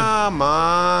Carrie Austin? Come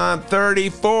on,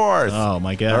 34th. Oh,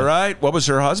 my God. All right. What was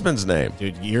her husband's name?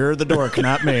 Dude, you're the dork,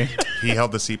 not me. He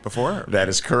held the seat before her. That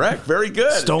is correct. Very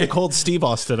good. Stone Cold Steve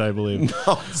Austin, I believe.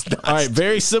 No, it's not. All right,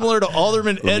 very similar to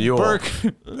Alderman Ed Mule. Burke.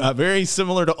 Very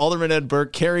similar to Alderman Ed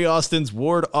Burke, Carrie Austin's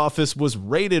ward office was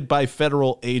raided by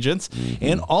federal agents. Mm-hmm.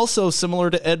 And also similar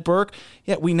to Ed Burke,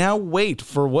 yet we now wait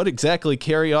for what exactly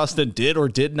Carrie Austin did or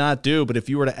did not do. But if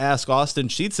you were to ask Austin,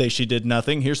 she'd say she did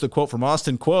nothing. Here's the quote from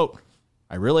Austin, quote,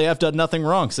 I really have done nothing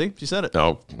wrong. See, she said it.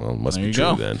 Oh, well, it must there be you true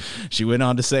go. then. She went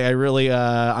on to say,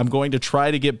 I'm going to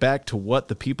try to get back to what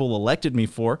the people elected me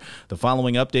for. The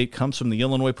following update comes from the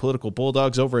Illinois Political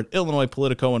Bulldogs over at Illinois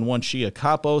Politico and one Shia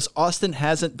Kapos. Austin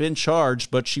hasn't been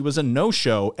charged, but she was a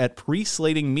no-show at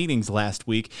pre-slating meetings last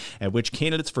week at which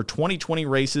candidates for 2020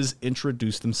 races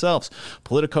introduced themselves.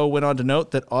 Politico went on to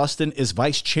note that Austin is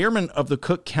vice chairman of the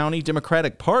Cook County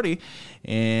Democratic Party,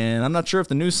 and I'm not sure if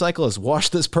the news cycle has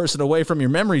washed this person away from your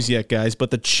memories yet, guys, but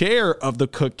the chair of the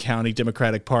Cook County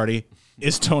Democratic Party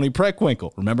is Toni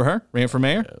Preckwinkle. Remember her? Ran for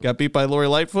mayor, got beat by Lori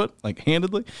Lightfoot, like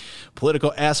handedly.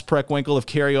 Politico asked Preckwinkle if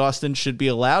Carrie Austin should be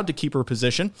allowed to keep her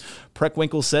position.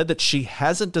 Preckwinkle said that she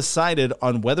hasn't decided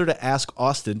on whether to ask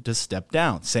Austin to step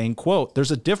down, saying, quote,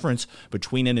 there's a difference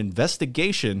between an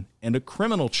investigation and a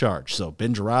criminal charge. So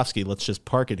Ben Jarofsky, let's just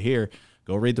park it here.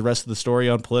 Go read the rest of the story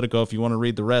on Politico if you want to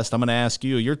read the rest. I'm going to ask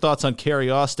you your thoughts on Carrie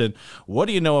Austin. What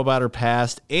do you know about her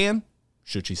past, and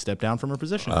should she step down from her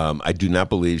position? I do not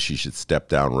believe she should step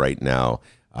down right now.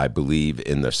 I believe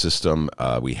in the system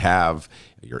we have.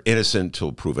 You're innocent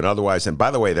till proven otherwise. And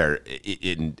by the way,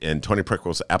 and Tony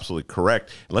Prickle is absolutely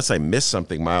correct. Unless I missed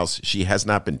something, Miles, she has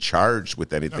not been charged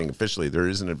with anything officially. There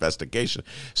is an investigation.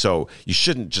 So you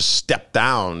shouldn't just step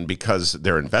down because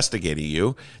they're investigating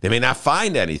you. They may not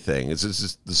find anything. It's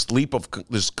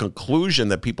this conclusion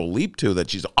that people leap to that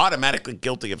she's automatically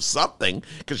guilty of something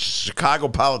because she's a Chicago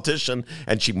politician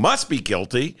and she must be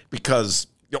guilty because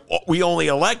we only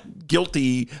elect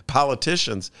guilty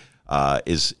politicians.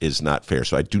 Is not fair.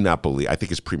 So I do not believe. I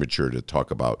think it's premature to talk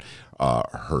about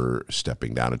her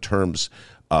stepping down. In terms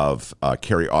of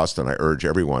Carrie Austin, I urge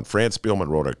everyone. Fran Spielman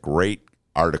wrote a great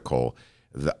article,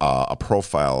 a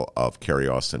profile of Carrie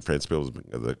Austin. Fran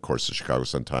Spielman, of course, the Chicago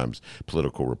Sun-Times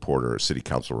political reporter, city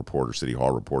council reporter, city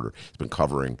hall reporter. He's been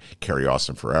covering Carrie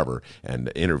Austin forever and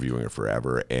interviewing her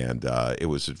forever. And it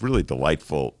was really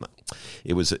delightful.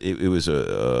 It was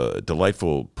a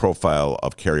delightful profile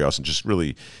of Carrie Austin. Just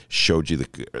really showed you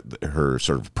her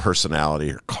sort of personality,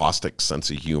 her caustic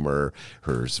sense of humor,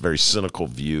 her very cynical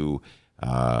view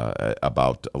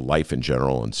about life in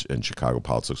general and Chicago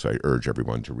politics. So I urge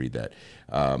everyone to read that.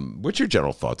 What's your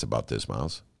general thoughts about this,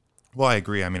 Miles? Well, I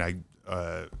agree. I mean,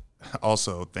 I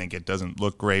also think it doesn't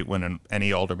look great when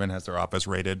any alderman has their office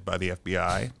raided by the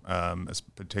FBI,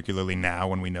 particularly now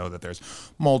when we know that there's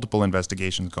multiple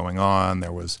investigations going on.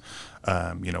 There was,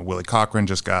 Willie Cochran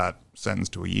just got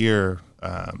sentenced to a year.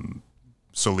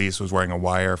 Solis was wearing a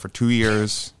wire for 2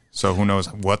 years. So who knows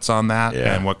what's on that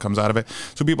and what comes out of it.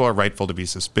 So people are rightful to be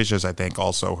suspicious. I think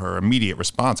also her immediate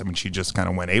response, I mean, she just kind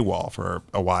of went AWOL for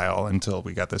a while until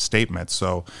we got this statement.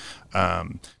 So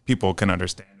people can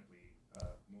understand.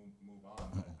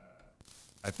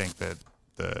 I think that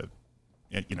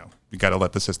you got to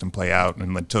let the system play out,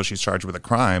 and until she's charged with a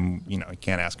crime, you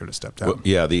can't ask her to step down.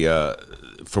 Well,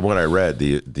 from what I read,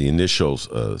 the initial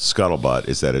scuttlebutt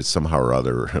is that it's somehow or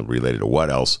other related to what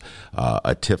else,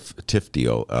 a TIF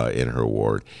deal in her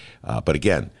ward. But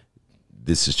again,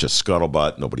 this is just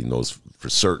scuttlebutt. Nobody knows for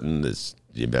certain. It's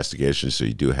the investigation, so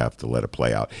you do have to let it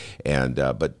play out. And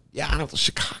but I don't know,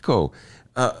 Chicago.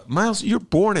 Miles, you're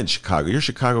born in Chicago. You're a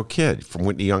Chicago kid from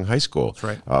Whitney Young High School.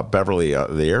 That's right. Beverly,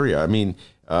 the area. I mean,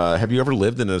 have you ever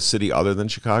lived in a city other than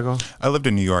Chicago? I lived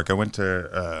in New York. I went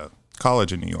to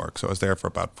college in New York, so I was there for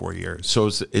about 4 years. So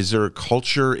is there a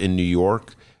culture in New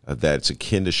York that's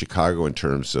akin to Chicago in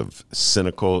terms of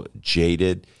cynical,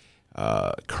 jaded,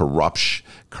 corrupt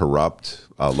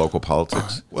local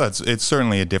politics? Well, it's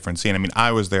certainly a different scene. I mean,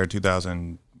 I was there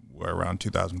around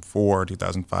 2004,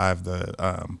 2005, the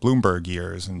Bloomberg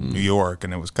years in New York,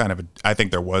 and it was kind of I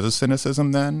think there was a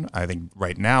cynicism then. I think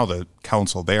right now the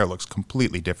council there looks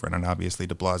completely different, and obviously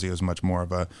de Blasio is much more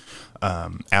of a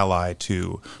ally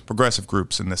to progressive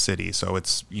groups in the city. So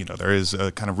it's, there is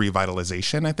a kind of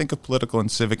revitalization, I think, of political and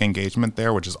civic engagement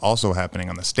there, which is also happening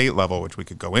on the state level, which we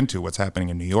could go into. What's happening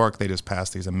in New York, they just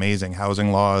passed these amazing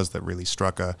housing laws that really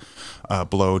struck a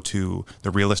blow to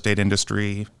the real estate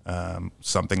industry,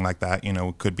 something like that,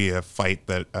 could be a fight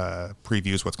that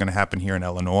previews what's going to happen here in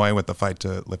Illinois with the fight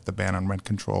to lift the ban on rent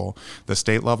control, the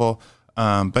state level.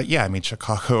 But yeah, I mean,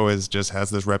 Chicago has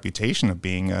this reputation of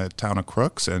being a town of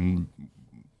crooks, and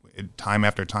time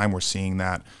after time we're seeing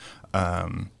that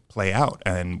play out.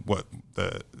 And what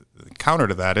the counter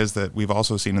to that is that we've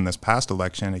also seen in this past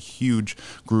election a huge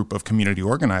group of community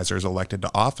organizers elected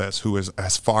to office who is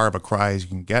as far of a cry as you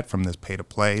can get from this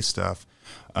pay-to-play stuff.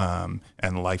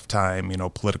 And lifetime,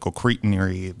 political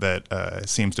cretinary that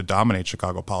seems to dominate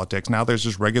Chicago politics. Now there's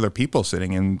just regular people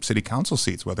sitting in city council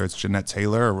seats, whether it's Jeanette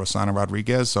Taylor or Rossana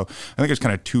Rodriguez. So I think there's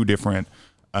kind of two different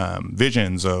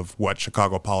visions of what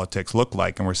Chicago politics look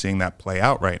like, and we're seeing that play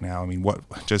out right now. I mean, what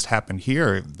just happened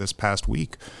here this past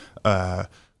week,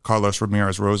 Carlos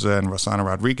Ramirez Rosa and Rossana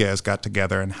Rodriguez got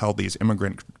together and held these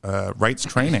immigrant rights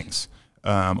trainings.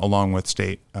 Along with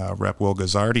State Rep. Will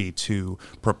Guzzardi, to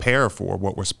prepare for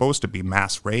what were supposed to be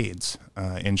mass raids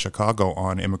in Chicago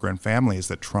on immigrant families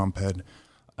that Trump had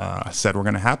said were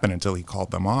going to happen until he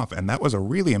called them off. And that was a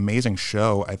really amazing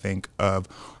show, I think, of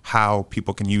how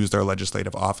people can use their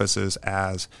legislative offices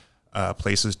as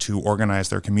places to organize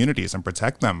their communities and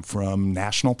protect them from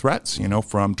national threats,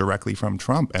 directly from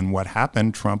Trump. And what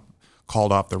happened, Trump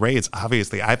called off the raids.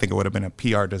 Obviously, I think it would have been a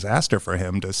PR disaster for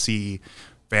him to see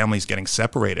families getting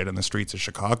separated in the streets of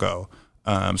Chicago.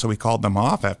 So we called them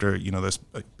off after,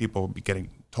 people getting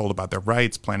told about their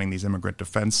rights, planning these immigrant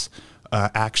defense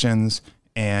actions.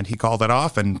 And he called it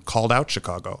off and called out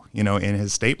Chicago, in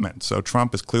his statement. So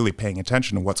Trump is clearly paying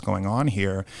attention to what's going on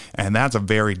here. And that's a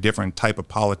very different type of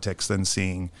politics than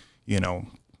seeing,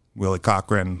 Willie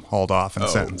Cochran hauled off in a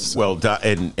sentence. Well,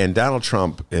 and Donald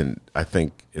Trump, and I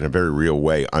think in a very real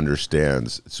way,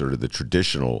 understands sort of the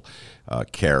traditional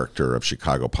character of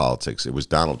Chicago politics. It was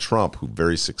Donald Trump who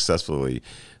very successfully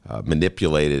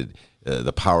manipulated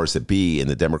the powers that be in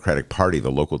the Democratic Party,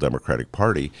 the local Democratic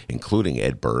Party, including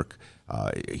Ed Burke.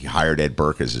 He hired Ed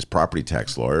Burke as his property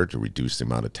tax lawyer to reduce the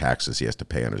amount of taxes he has to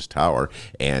pay on his tower.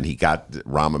 And he got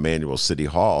Rahm Emanuel City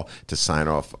Hall to sign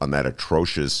off on that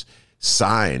atrocious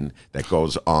sign that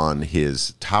goes on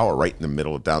his tower right in the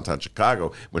middle of downtown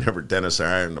Chicago. Whenever Dennis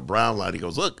are in the Brown line, he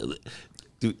goes, look,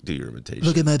 do your imitation.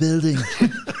 Look at my building.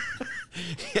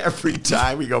 Every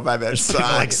time we go by that sign.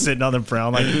 Like sitting on the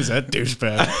Brown line, who's that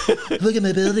douchebag? Look at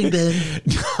my building, Ben.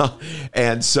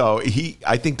 And so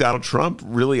I think Donald Trump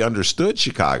really understood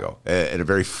Chicago in a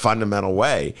very fundamental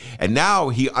way. And now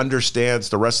he understands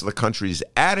the rest of the country's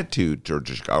attitude toward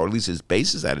Chicago, or at least his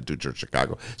base's attitude toward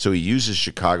Chicago. So he uses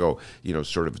Chicago,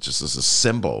 sort of just as a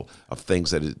symbol of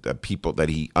things that people that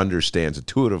he understands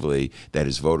intuitively that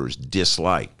his voters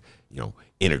dislike,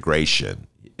 integration,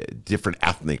 different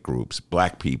ethnic groups,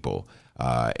 black people,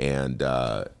 and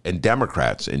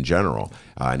Democrats in general,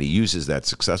 and he uses that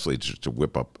successfully to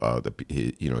whip up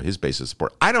his base of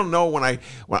support. I don't know when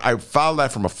I followed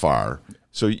that from afar.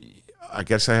 So I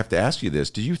guess I have to ask you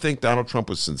this: do you think Donald Trump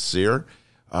was sincere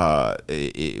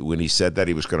when he said that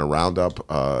he was going to round up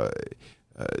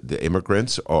the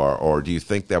immigrants, or do you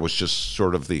think that was just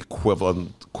sort of the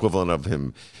equivalent of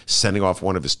him sending off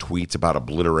one of his tweets about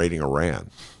obliterating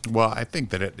Iran? Well, I think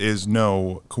that it is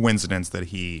no coincidence that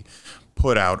he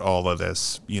put out all of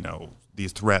this,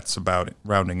 these threats about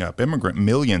rounding up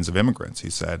millions of immigrants, he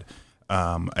said,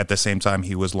 at the same time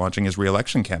he was launching his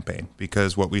reelection campaign.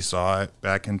 Because what we saw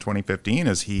back in 2015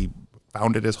 is he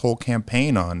founded his whole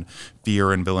campaign on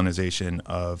fear and villainization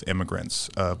of immigrants,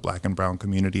 black and brown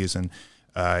communities, and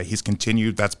he's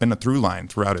continued. That's been a through line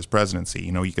throughout his presidency.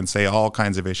 You can say all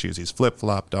kinds of issues he's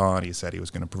flip-flopped on. He said he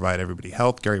was going to provide everybody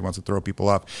health care. He wants to throw people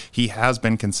off. He has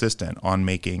been consistent on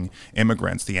making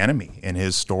immigrants the enemy in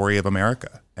his story of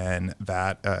America. And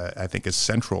that, I think, is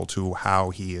central to how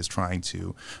he is trying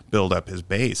to build up his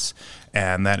base.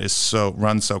 And that is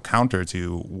runs so counter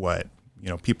to what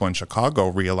people in Chicago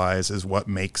realize is what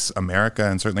makes America,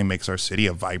 and certainly makes our city,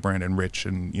 a vibrant and rich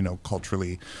and,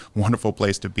 culturally wonderful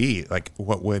place to be. Like,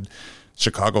 what would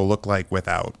Chicago look like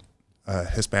without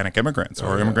Hispanic immigrants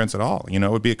or immigrants at all? It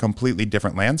would be a completely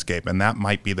different landscape. And that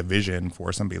might be the vision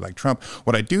for somebody like Trump.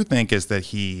 What I do think is that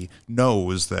he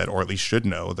knows that, or at least should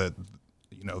know that,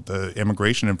 the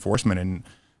immigration enforcement in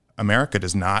America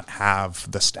does not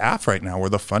have the staff right now or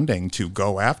the funding to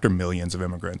go after millions of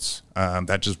immigrants.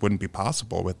 That just wouldn't be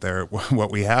possible with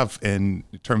what we have in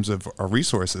terms of our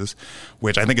resources,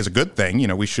 which I think is a good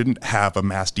thing. We shouldn't have a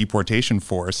mass deportation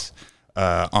force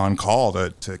on call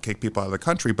to kick people out of the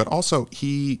country, but also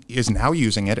he is now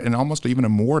using it in almost even a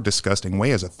more disgusting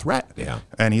way as a threat. Yeah.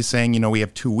 And he's saying, we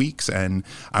have 2 weeks and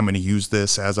I'm going to use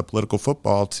this as a political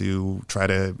football to try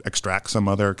to extract some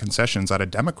other concessions out of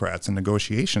Democrats in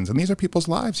negotiations. And these are people's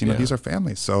lives, these are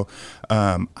families. So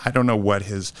I don't know what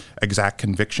his exact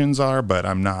convictions are, but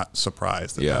I'm not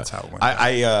surprised that that's how it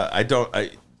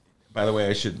went. By the way,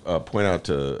 I should point out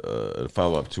to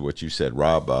follow up to what you said.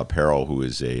 Rob Perrell, who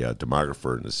is a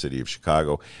demographer in the city of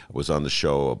Chicago, was on the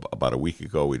show about a week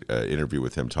ago. We interviewed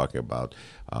with him talking about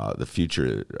the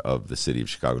future of the city of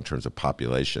Chicago in terms of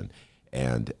population.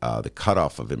 And the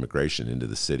cutoff of immigration into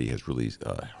the city has really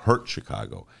hurt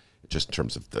Chicago, just in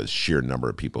terms of the sheer number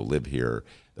of people who live here,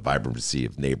 the vibrancy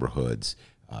of neighborhoods,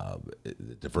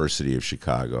 the diversity of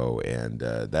Chicago, and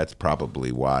that's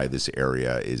probably why this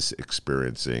area is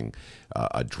experiencing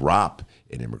a drop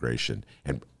in immigration.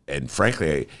 And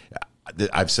frankly,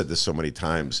 I've said this so many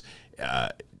times,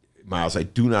 Miles, I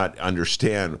do not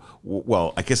understand.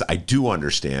 Well, I guess I do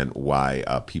understand why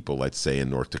people, let's say in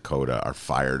North Dakota, are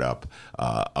fired up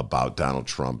about Donald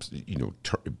Trump,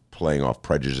 playing off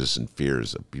prejudice and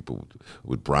fears of people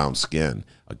with brown skin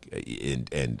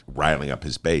and riling up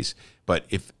his base. But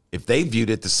if they viewed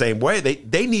it the same way,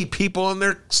 they need people in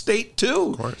their state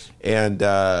too. Of course. And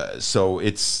so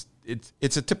it's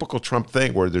a typical Trump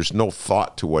thing where there's no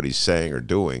thought to what he's saying or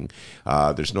doing.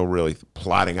 There's no really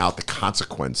plotting out the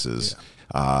consequences.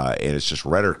 And it's just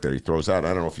rhetoric that he throws out.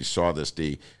 I don't know if you saw this,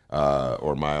 D.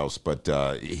 or Miles, but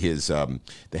the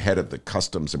head of the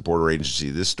Customs and Border Agency,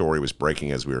 this story was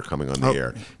breaking as we were coming on the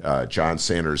air. John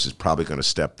Sanders is probably going to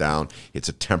step down. It's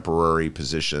a temporary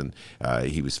position.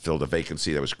 He was filled a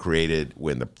vacancy that was created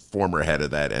when the former head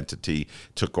of that entity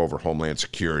took over Homeland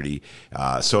Security.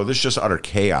 So there's just utter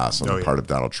chaos on the part of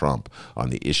Donald Trump on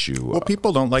the issue. Well,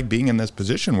 people don't like being in this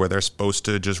position where they're supposed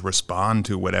to just respond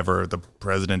to whatever the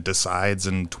president decides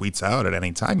and tweets out at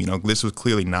any time. This was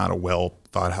clearly not a well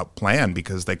thought out plan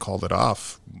because they called it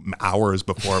off hours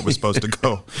before it was supposed to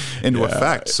go into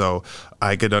effect. So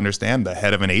I could understand the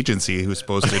head of an agency who's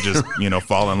supposed to just,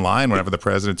 fall in line whenever the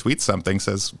president tweets something,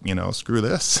 says, screw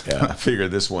this. Yeah, figure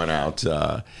this one out.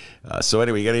 So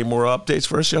anyway, you got any more updates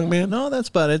for us, young man? No, that's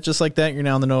about it. Just like that, you're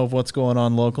now in the know of what's going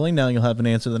on locally. Now you'll have an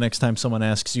answer the next time someone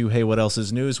asks you, hey, what else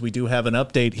is news? We do have an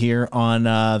update here on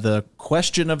the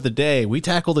question of the day. We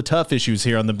tackle the tough issues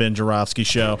here on the Ben Joravsky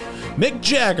Show. Mick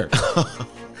Jagger.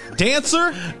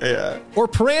 Dancer or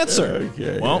Prancer?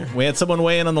 Okay, well, we had someone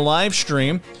weigh in on the live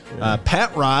stream.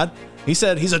 Pat Rod, he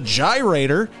said he's a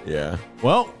gyrator. Yeah.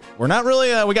 Well, we're not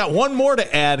really, we got one more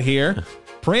to add here.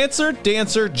 Prancer,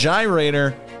 Dancer,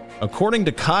 gyrator. According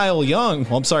to Kyle Young,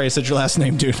 well, I'm sorry I said your last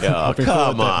name, dude. Oh,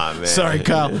 come on, man. Sorry,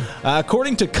 Kyle.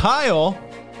 According to Kyle,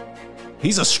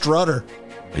 he's a strutter.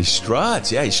 He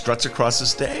struts. Yeah, he struts across the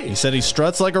stage. He said he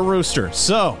struts like a rooster.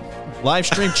 So, live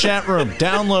stream chat room,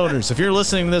 downloaders, if you're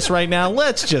listening to this right now,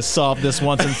 let's just solve this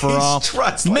once and for all.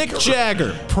 Struts Mick like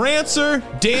Jagger, Prancer,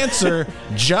 Dancer,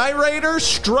 gyrator,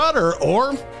 strutter,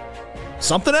 or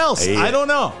something else. I don't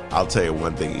know. I'll tell you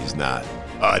one thing he's not.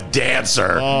 A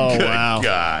dancer. Oh, Good wow.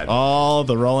 God. Oh,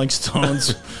 the Rolling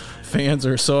Stones fans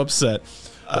are so upset.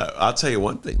 I'll tell you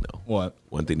one thing, though. What?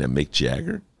 One thing that Mick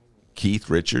Jagger,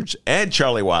 Keith Richards, and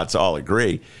Charlie Watts all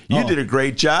agree. You did a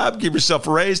great job. Give yourself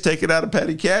a raise. Take it out of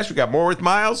petty cash. We got more with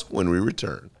Miles when we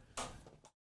return.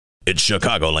 It's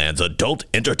Chicagoland's adult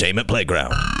entertainment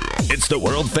playground. It's the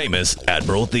world-famous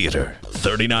Admiral Theater,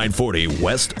 3940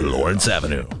 West Lawrence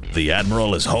Avenue. The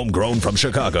Admiral is homegrown from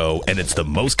Chicago, and it's the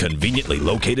most conveniently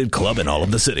located club in all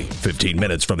of the city. 15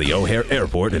 minutes from the O'Hare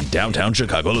Airport in downtown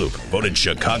Chicago Loop. Voted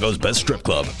Chicago's best strip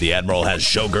club, the Admiral has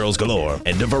showgirls galore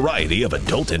and a variety of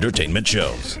adult entertainment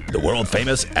shows. The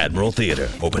world-famous Admiral Theater,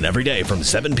 open every day from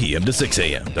 7 p.m. to 6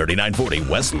 a.m., 3940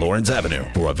 West Lawrence Avenue.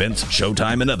 For events,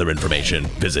 showtime, and other information,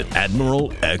 visit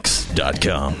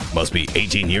AdmiralX.com. Must be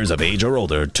 18 years of age or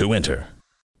older to enter.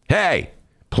 Hey,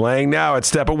 playing now at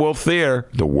Steppenwolf Theater,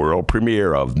 the world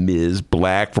premiere of Ms.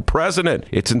 Black for President.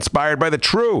 It's inspired by the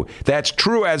true, that's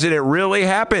true as in it really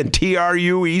happened,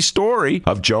 TRUE story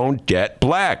of Joan Jett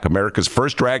Black, America's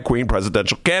first drag queen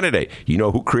presidential candidate. You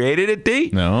know who created it, D?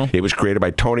 No. It was created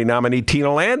by Tony nominee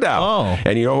Tina Landau. Oh.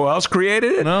 And you know who else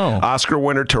created it? No. Oscar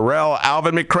winner Terrell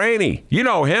Alvin McCraney. You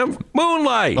know him,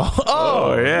 Moonlight.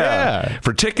 Oh, yeah.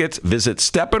 For tickets, visit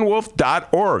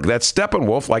steppenwolf.org. That's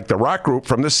Steppenwolf, like the rock group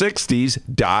from the 60s,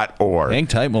 .org. Hang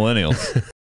tight, millennials.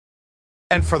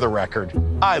 And for the record,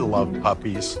 I love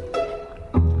puppies.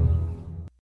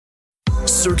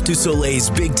 Cirque du Soleil's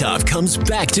Big Top comes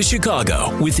back to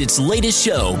Chicago with its latest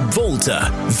show, Volta.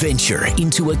 Venture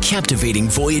into a captivating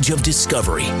voyage of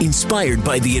discovery inspired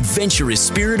by the adventurous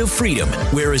spirit of freedom,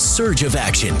 where a surge of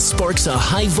action sparks a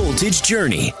high-voltage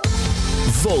journey.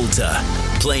 Volta.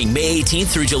 Playing May 18th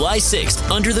through July 6th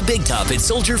under the Big Top at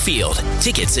Soldier Field.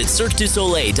 Tickets at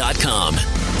CirqueDuSoleil.com.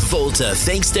 Volta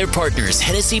thanks their partners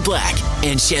Hennessy Black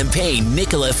and Champagne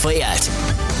Nicolas Fayette.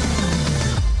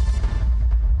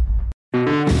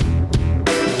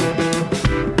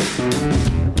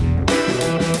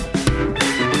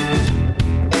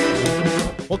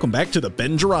 Welcome back to the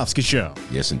Ben Joravsky Show.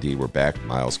 Yes, indeed. We're back.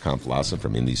 Miles Kampf-Lassin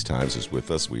from In These Times is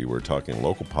with us. We were talking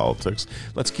local politics.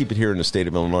 Let's keep it here in the state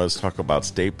of Illinois. Let's talk about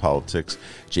state politics.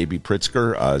 J.B.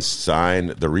 Pritzker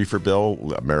signed the reefer bill.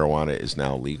 Marijuana is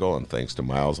now legal, and thanks to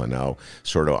Miles, I now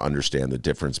sort of understand the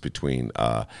difference between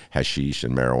hashish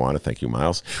and marijuana. Thank you,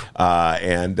 Miles.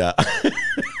 And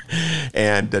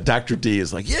Dr. D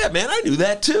is like, yeah, man, I knew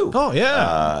that too. Oh,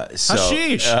 yeah.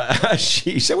 Hashish.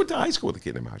 Hashish. I went to high school with a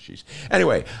kid named Hashish.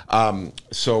 Anyway,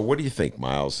 so what do you think,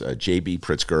 Miles? J.B.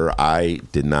 Pritzker, I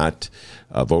did not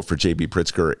vote for J.B.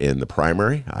 Pritzker in the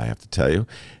primary, I have to tell you.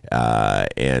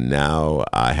 And now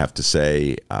I have to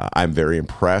say I'm very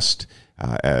impressed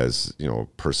as a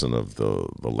person of the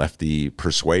lefty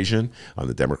persuasion on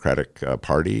the Democratic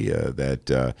Party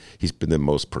that he's been the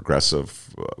most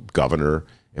progressive governor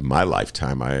in my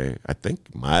lifetime. I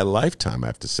think my lifetime, I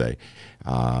have to say.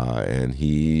 And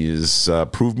he's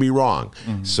proved me wrong.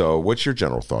 Mm-hmm. So what's your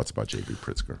general thoughts about J.B.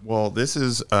 Pritzker? Well, this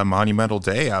is a monumental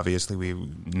day. Obviously, we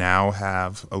now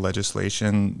have a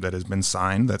legislation that has been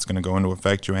signed that's going to go into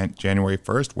effect January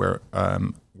 1st, where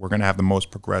we're going to have the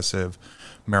most progressive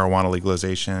marijuana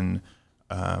legalization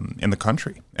in the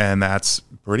country. And that's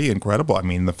pretty incredible. I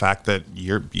mean, the fact that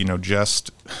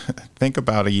just think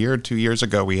about a year, 2 years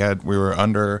ago, we were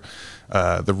under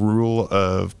the rule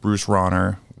of Bruce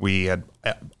Rauner. We had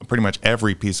pretty much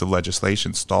every piece of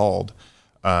legislation stalled.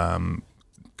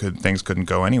 Things couldn't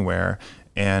go anywhere.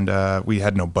 And we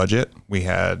had no budget. We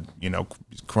had,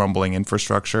 crumbling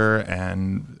infrastructure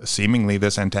and seemingly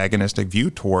this antagonistic view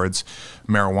towards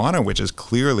marijuana, which is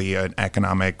clearly an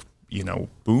economic,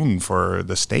 boon for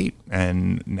the state.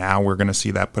 And now we're going to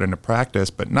see that put into practice.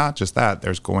 But not just that,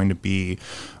 there's going to be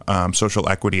social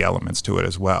equity elements to it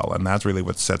as well. And that's really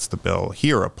what sets the bill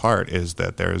here apart, is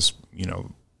that there's,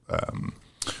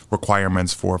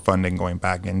 requirements for funding going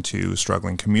back into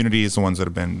struggling communities,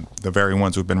 the very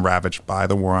ones who've been ravaged by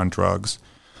the war on drugs.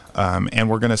 And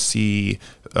we're going to see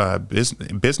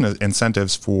business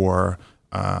incentives for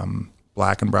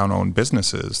black and brown-owned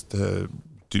businesses to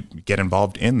get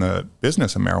involved in the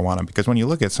business of marijuana. Because when you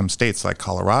look at some states like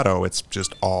Colorado, it's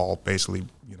just all basically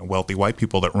wealthy white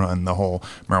people that run the whole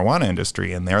marijuana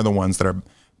industry, and they're the ones that are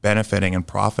benefiting and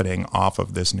profiting off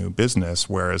of this new business,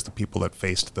 whereas the people that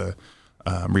faced the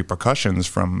repercussions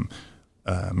from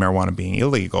marijuana being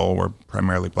illegal were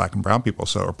primarily black and brown people,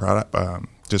 so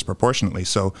disproportionately.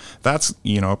 So that's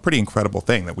a pretty incredible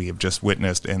thing that we have just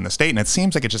witnessed in the state, and it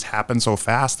seems like it just happened so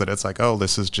fast that it's like, oh,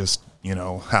 this is just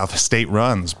how the state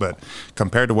runs. But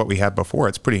compared to what we had before,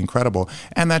 it's pretty incredible,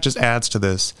 and that just adds to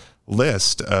this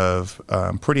list of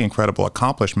pretty incredible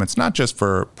accomplishments, not just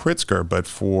for Pritzker, but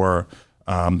for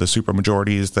the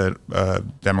supermajorities that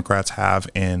Democrats have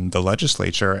in the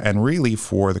legislature, and really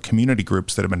for the community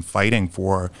groups that have been fighting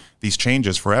for these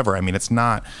changes forever. I mean, it's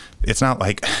not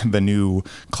like the new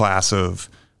class of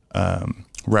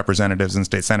representatives and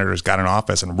state senators got in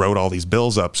office and wrote all these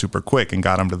bills up super quick and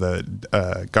got them to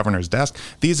the governor's desk.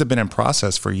 These have been in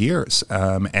process for years,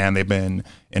 and they've been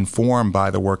informed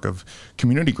by the work of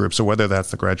community groups. So whether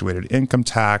that's the graduated income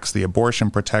tax, the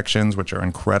abortion protections, which are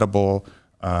incredible,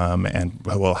 and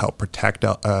will help protect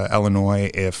Illinois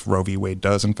if Roe v. Wade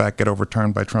does, in fact, get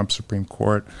overturned by Trump's Supreme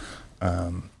Court.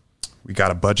 We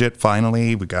got a budget,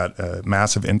 finally. We got a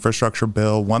massive infrastructure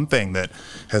bill. One thing that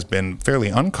has been fairly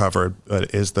uncovered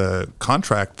is the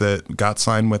contract that got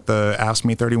signed with the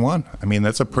AFSCME 31. I mean,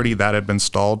 that had been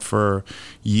stalled for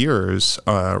years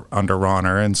under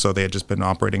Rauner, and so they had just been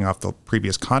operating off the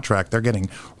previous contract. They're getting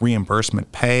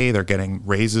reimbursement pay. They're getting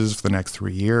raises for the next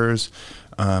 3 years.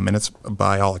 And it's,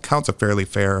 by all accounts, a fairly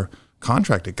fair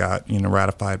contract. It got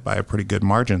ratified by a pretty good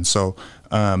margin. So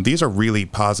these are really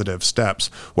positive steps.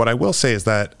 What I will say is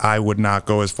that I would not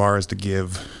go as far as to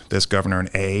give this governor an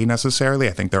A necessarily.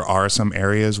 I think there are some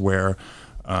areas where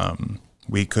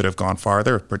we could have gone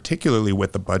farther, particularly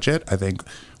with the budget. I think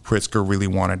Pritzker really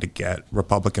wanted to get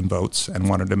Republican votes and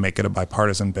wanted to make it a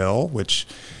bipartisan bill, which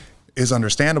is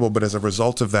understandable. But as a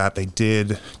result of that, they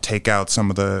did take out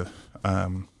some of the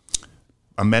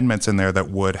amendments in there that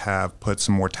would have put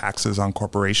some more taxes on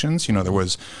corporations. There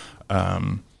was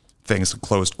things that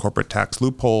closed corporate tax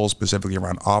loopholes, specifically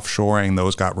around offshoring.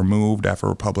 Those got removed after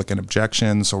Republican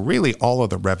objections. So really all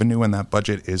of the revenue in that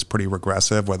budget is pretty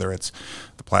regressive, whether it's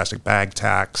the plastic bag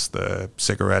tax, the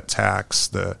cigarette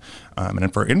tax,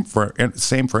 and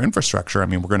same for infrastructure. I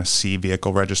mean, we're going to see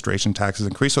vehicle registration taxes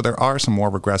increase. So there are some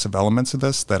more regressive elements of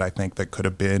this that I think that could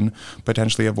have been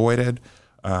potentially avoided.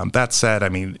 That said, I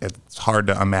mean, it's hard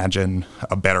to imagine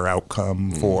a better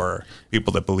outcome for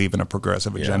people that believe in a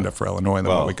progressive agenda for Illinois than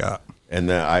what we got. And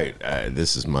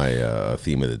this is my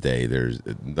theme of the day. There's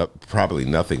probably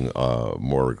nothing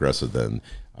more regressive than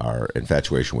our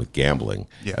infatuation with gambling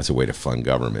as a way to fund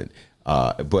government.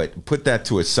 But put that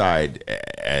to a side.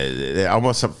 I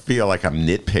almost feel like I'm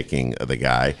nitpicking the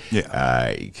guy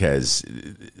because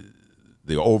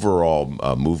the overall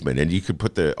movement, and you could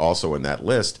put also in that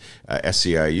list,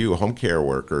 SEIU, home care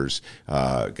workers,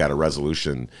 got a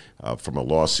resolution from a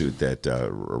lawsuit that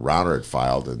Rauner had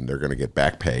filed, and they're going to get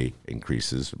back pay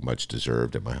increases, much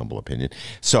deserved in my humble opinion.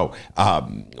 So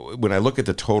when I look at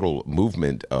the total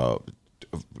movement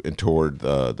toward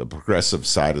the progressive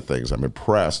side of things, I'm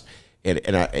impressed. And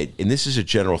this is a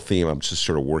general theme I'm just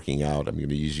sort of working out. I'm going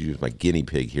to use you as my guinea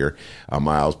pig here.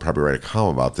 Miles probably write a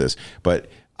column about this, but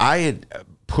I had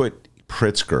put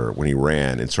Pritzker, when he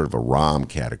ran, in sort of a ROM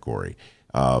category.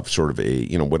 sort of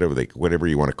a, whatever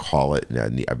you want to call it.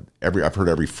 I've heard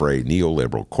every phrase: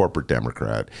 neoliberal, corporate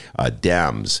Democrat,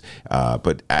 Dems.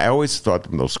 But I always thought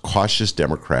them those cautious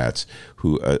Democrats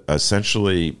who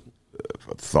essentially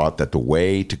thought that the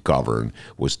way to govern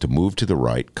was to move to the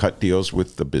right, cut deals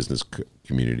with the business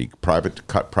community,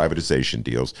 cut privatization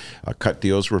deals, cut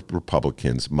deals with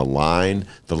Republicans, malign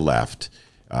the left,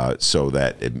 so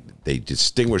that they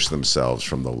distinguish themselves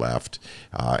from the left,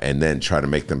 and then try to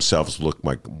make themselves look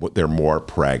like they're more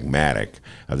pragmatic.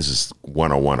 This is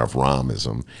 101 of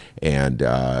Rahmism, and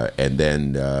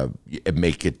then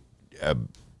make it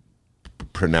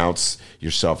pronounce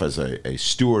yourself as a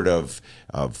steward of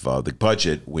the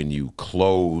budget when you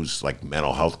close like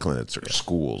mental health clinics or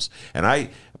schools. And I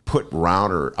put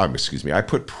Pritzker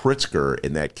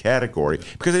in that category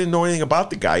because I didn't know anything about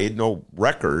the guy. He had no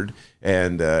record.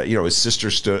 And, his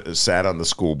sister sat on the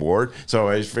school board. So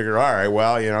I just figured, all right,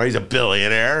 well, he's a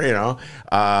billionaire,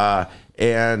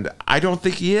 and I don't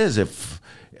think he is. If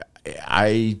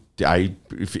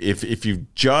you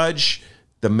judge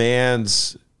the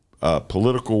man's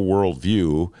political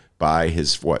worldview by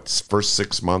his first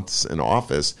 6 months in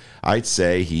office, I'd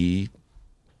say he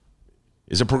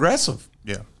is a progressive.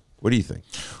 Yeah. What do you think?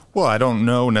 Well, I don't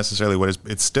know necessarily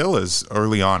it still is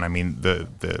early on. I mean,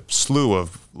 the slew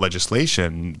of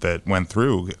legislation that went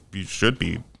through should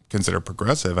be considered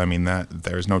progressive. I mean, that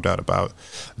there's no doubt about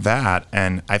that.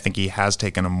 And I think he has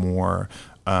taken a more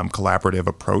collaborative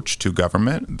approach to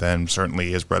government than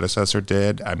certainly his predecessor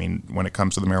did. I mean, when it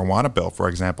comes to the marijuana bill, for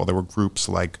example, there were groups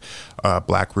like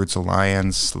Grassroots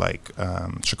Alliance, like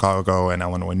Chicago and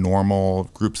Illinois Normal,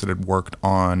 groups that had worked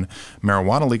on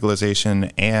marijuana legalization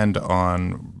and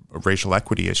on racial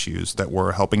equity issues that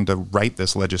were helping to write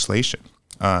this legislation.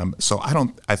 So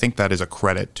I think that is a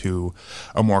credit to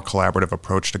a more collaborative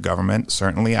approach to government.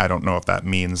 Certainly, I don't know if that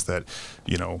means that,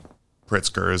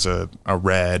 Pritzker is a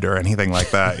red or anything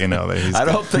like that. That I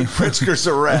don't think Pritzker's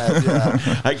a red.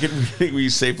 Yeah. We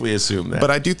safely assume that.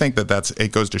 But I do think that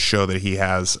it goes to show that he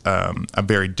has a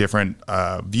very different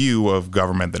view of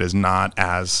government that is not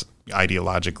as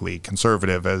ideologically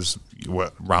conservative as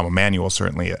what Rahm Emanuel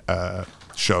certainly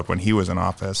showed when he was in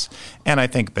office. And I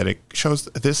think that it shows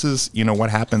this is, what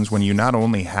happens when you not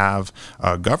only have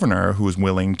a governor who is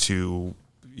willing to,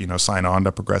 sign on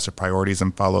to progressive priorities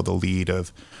and follow the lead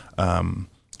of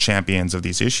champions of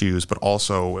these issues, but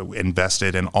also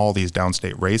invested in all these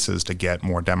downstate races to get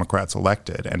more Democrats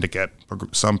elected and to get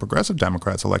some progressive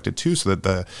Democrats elected too, so that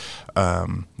the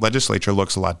legislature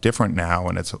looks a lot different now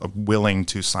and it's willing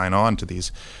to sign on to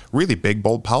these really big,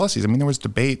 bold policies. I mean, there was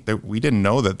debate that we didn't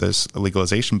know that this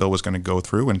legalization bill was going to go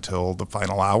through until the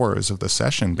final hours of the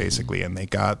session, basically, and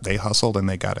they hustled and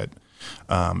they got it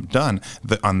done.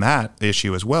 On that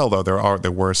issue as well, though,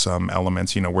 there were some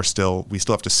elements. We still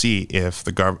have to see if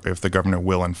the governor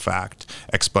will in fact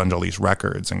expunge all these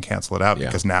records and cancel it out,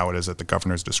 because now it is at the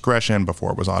governor's discretion.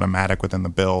 Before it was automatic within the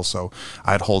bill, so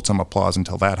I'd hold some applause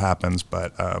until that happens.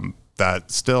 But that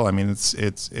still, I mean,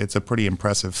 it's a pretty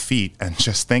impressive feat. And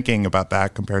just thinking about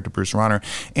that compared to Bruce Rauner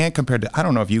and compared to, I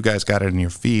don't know if you guys got it in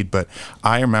your feed, but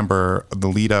I remember the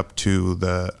lead up to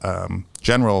the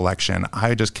general election,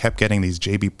 I just kept getting these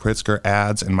JB Pritzker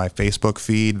ads in my Facebook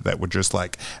feed that were just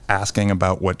like asking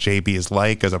about what JB is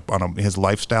like on his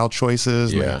lifestyle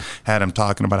choices. Yeah. They had him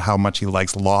talking about how much he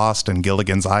likes Lost and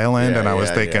Gilligan's Island. And I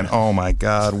was thinking, oh my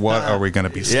God, what are we going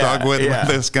to be stuck with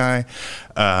this guy?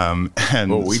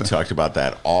 We talked about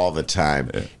that all the time.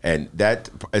 And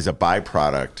that is a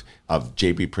byproduct of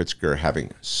JB Pritzker having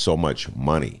so much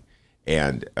money.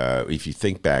 And if you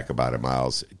think back about it,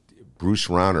 Miles, Bruce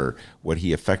Rauner, what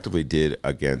he effectively did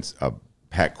against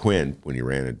Pat Quinn when he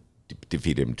ran and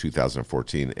defeated him in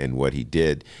 2014, and what he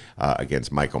did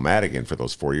against Michael Madigan for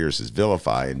those 4 years is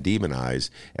vilify and demonize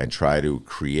and try to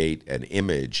create an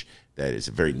image that is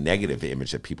a very negative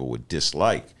image that people would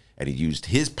dislike. And he used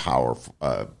his power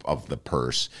of the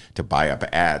purse to buy up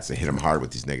ads to hit him hard with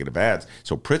these negative ads.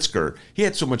 So Pritzker, he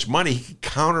had so much money, he could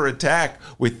counterattack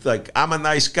with like, I'm a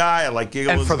nice guy, I like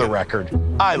giggles. And for the record,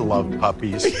 I love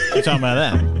puppies. You're talking about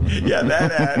that? Yeah,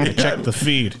 that ad. Check the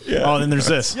feed. Yeah. Oh, and then there's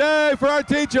this. Yay for our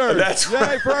teachers! That's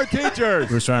right. Yay for our teachers!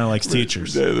 Bruce Rauner likes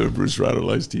teachers. Bruce Rauner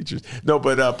likes teachers. No,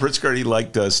 but Pritzker, he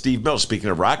liked Steve Miller. Speaking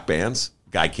of rock bands,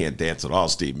 guy can't dance at all,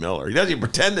 Steve Miller. He doesn't even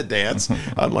pretend to dance,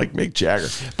 unlike Mick Jagger.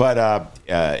 But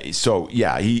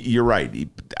you're right.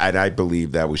 And I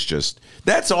believe that was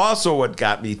that's also what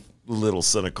got me a little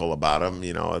cynical about him.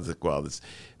 I was like,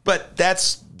 but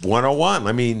that's 101.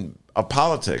 I mean, of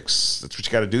politics. That's what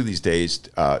you got to do these days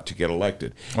to get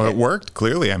elected. Well, it worked,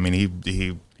 clearly. I mean,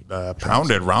 he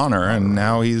pounded Rauner, and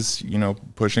now he's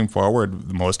pushing forward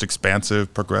the most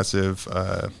expansive progressive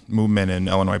movement in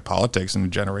Illinois politics in a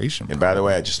generation. And by the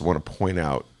way, I just want to point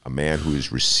out a man who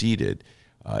is receded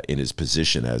in his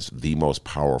position as the most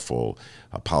powerful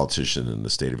politician in the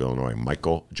state of Illinois,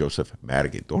 Michael Joseph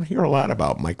Madigan. Don't hear a lot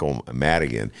about Michael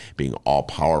Madigan being all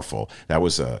powerful. That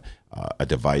was a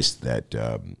device that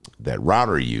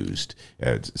Rauner used,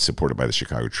 supported by the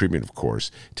Chicago Tribune, of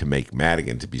course, to make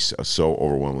Madigan to be so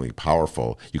overwhelmingly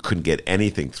powerful. You couldn't get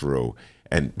anything through,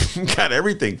 and got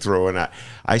everything through. And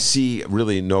I see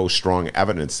really no strong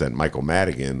evidence that Michael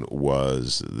Madigan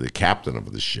was the captain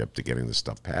of the ship to getting this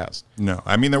stuff passed. No,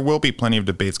 I mean, there will be plenty of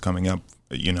debates coming up,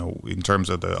 in terms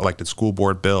of the elected school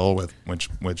board bill, with which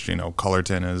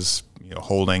Cullerton is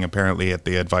holding, apparently at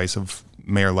the advice of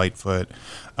Mayor Lightfoot.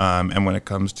 And when it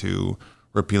comes to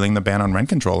repealing the ban on rent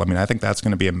control, I mean, I think that's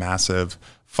going to be a massive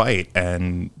fight,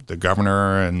 and the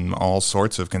governor and all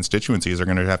sorts of constituencies are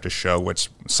going to have to show which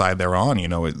side they're on.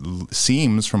 It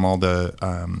seems from all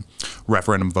the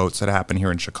referendum votes that happened here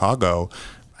in Chicago,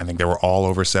 I think they were all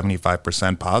over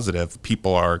 75% positive.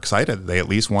 People are excited. They at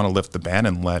least want to lift the ban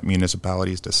and let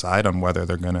municipalities decide on whether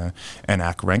they're going to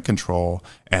enact rent control.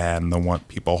 And the one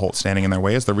people standing in their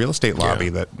way is the real estate lobby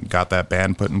that got that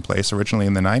ban put in place originally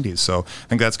in the 90s. So I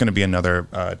think that's going to be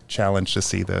another challenge to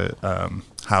see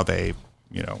how they,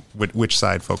 which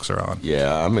side folks are on.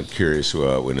 Yeah, I'm curious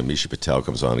when Amisha Patel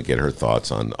comes on to get her thoughts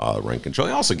on rent control.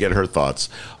 I also get her thoughts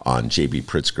on J.B.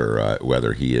 Pritzker,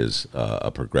 whether he is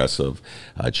a progressive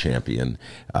champion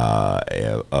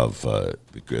of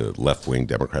left-wing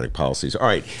Democratic policies. All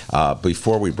right,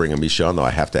 before we bring Amisha on, though,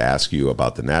 I have to ask you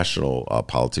about the national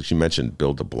politics. You mentioned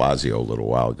Bill de Blasio a little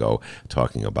while ago,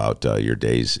 talking about your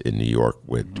days in New York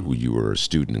with who you were a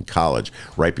student in college,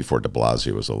 right before de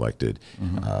Blasio was elected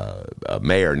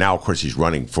mayor. Now, of course, he's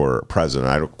running for president.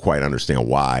 I don't quite understand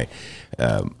why,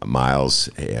 Miles,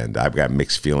 and I've got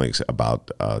mixed feelings about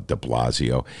de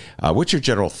Blasio. What's your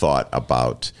general thought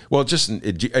about,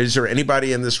 is there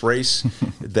anybody in this race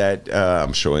that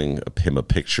I'm showing him a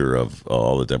picture of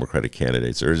all the Democratic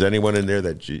candidates, or is anyone in there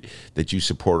that you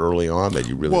support early on that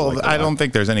you really like? Well, I don't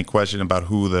think there's any question about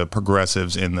who the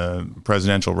progressives in the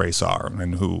presidential race are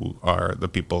and who are the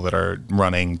people that are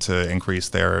running to increase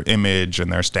their image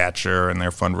and their stature and their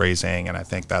fundraising, and I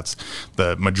think that's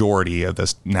the majority of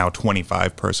this now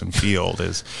 25-person field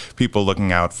is people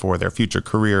looking out for their future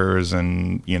careers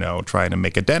and, trying to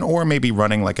make a dent, or maybe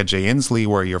running like a Jay Inslee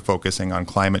where you're focusing on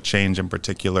climate change in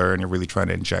particular and you're really trying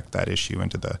to inject that issue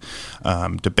into the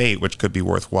debate, which could be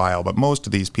worthwhile. But most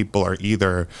of these people are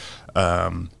either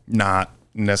not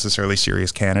necessarily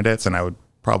serious candidates, and I would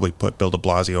probably put Bill de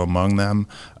Blasio among them.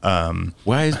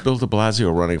 Why is Bill de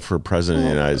Blasio running for president of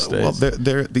the United States?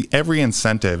 Well, every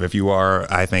incentive, if you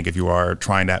are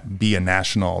trying to be a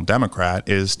national Democrat,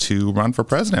 is to run for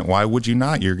president. Why would you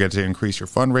not? You get to increase your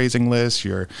fundraising list,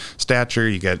 your stature,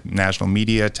 you get national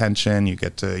media attention, you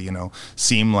get to,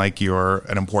 seem like you're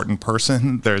an important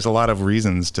person. There's a lot of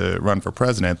reasons to run for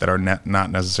president that are not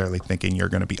necessarily thinking you're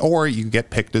going to be, or you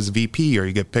get picked as VP, or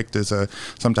you get picked as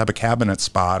some type of cabinet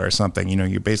spot or something.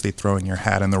 You're basically throwing your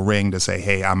hat in the ring to say,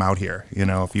 hey, I'm out here,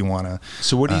 if you want to.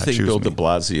 So what do you think Bill de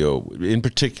Blasio, in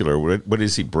particular, what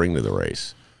does he bring to the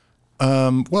race?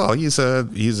 Well, he's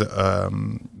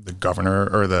the governor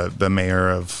or the mayor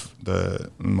of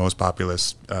the most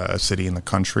populous city in the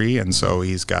country, and so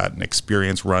he's got an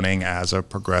experience running as a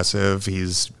progressive.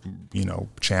 He's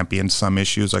championed some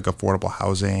issues like affordable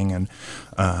housing and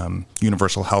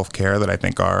universal health care that I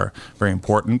think are very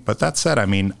important. But that said,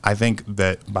 I think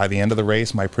that by the end of the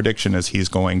race, my prediction is he's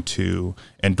going to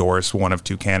endorse one of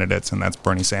two candidates, and that's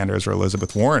Bernie Sanders or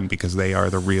Elizabeth Warren, because they are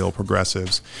the real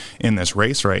progressives in this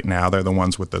race right now. They're the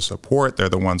ones with the support. They're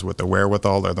the ones with the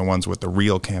wherewithal. They're the ones with the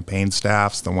real campaign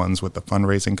staffs, the ones with the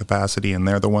fundraising capacity, and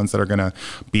they're the ones that are going to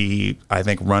be, I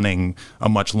think, running a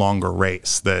much longer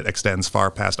race that extends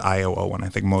far past Iowa, when I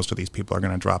think most of these people are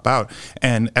going to drop out.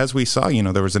 And as we saw,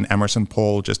 there was an Emerson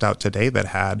poll just out today that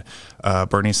had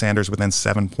Bernie Sanders within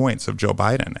 7 points of Joe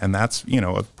Biden, and that's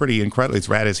a pretty incredible. It's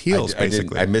right at his heels,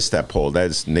 basically. I missed that poll. That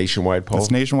is nationwide poll. It's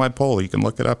a nationwide poll. You can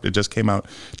look it up. It just came out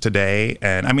today,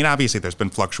 and obviously there's been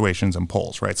fluctuations in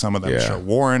polls, right? Some of them show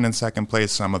Warren in second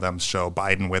place. Some of them show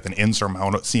Biden with an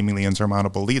seemingly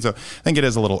insurmountable lead. So I think it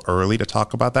is a little early to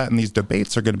talk about that, and these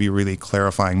debates are going to be really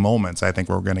clarifying moments. I think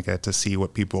we're going to get to see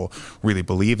what people really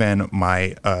believe in.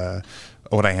 My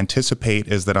what I anticipate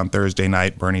is that on Thursday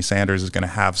night, Bernie Sanders is going to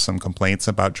have some complaints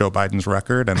about Joe Biden's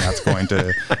record, and that's going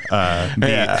to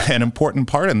be an important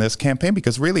part in this campaign,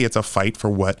 because really it's a fight for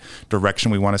what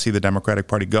direction we want to see the Democratic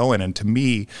Party go in. And to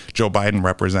me, Joe Biden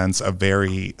represents a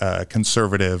very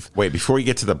conservative. Wait, before you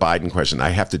get to the Biden question,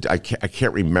 I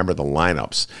can't remember the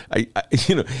lineups.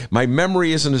 My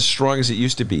memory isn't as strong as it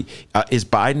used to be. Is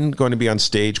Biden going to be on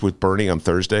stage with Bernie on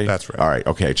Thursday? That's right. All right.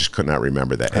 Okay. I just could not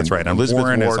remember that. That's right. And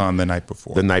Warren is on the night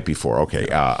before. The night before. Okay.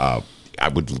 I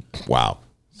would. Wow.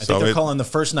 I think they're calling the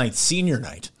first night senior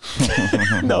night.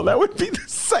 No, that would be the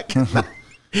second night.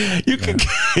 You can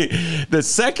the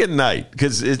second night,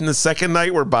 because isn't the second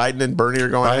night where Biden and Bernie are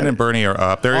going? Biden and Bernie are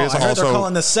up. There is I heard also they're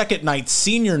calling the second night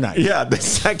senior night. Yeah, the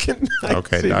second night.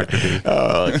 Okay, Dr. D.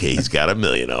 Okay, he's got a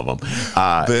million of them.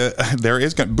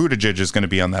 Buttigieg is going to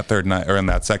be on that third night or on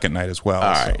that second night as well.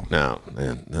 All right, now,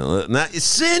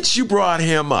 since you brought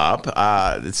him up,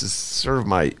 this is sort of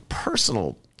my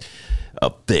personal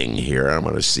thing here. I'm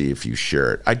going to see if you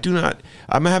share it.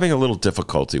 I'm having a little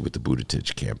difficulty with the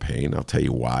Buttigieg campaign. I'll tell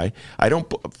you why.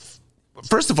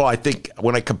 First of all, I think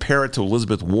when I compare it to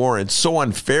Elizabeth Warren, it's so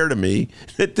unfair to me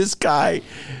that this guy,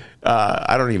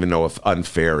 I don't even know if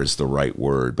unfair is the right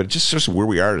word, but it's just where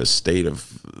we are in a state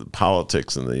of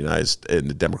politics in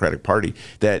the Democratic Party,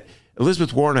 that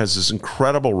Elizabeth Warren has this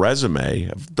incredible resume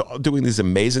of doing these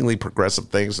amazingly progressive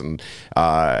things and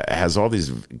has all these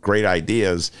great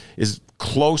ideas, is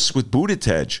close with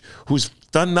Buttigieg, who's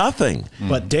done nothing.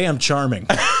 But damn charming.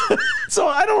 So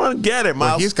I don't get it,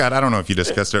 Miles. Well, he's got, I don't know if you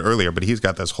discussed it earlier, but he's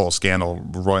got this whole scandal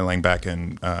roiling back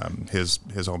in his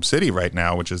home city right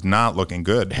now, which is not looking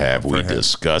good. Have we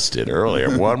discussed it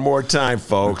earlier? One more time,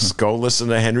 folks. Go listen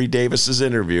to Henry Davis's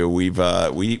interview. We've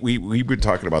been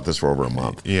talking about this for over a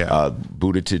month. Yeah.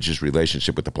 Buttigieg's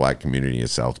relationship with the black community in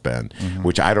South Bend,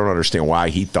 which I don't understand why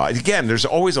he thought. Again, there's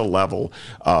always a level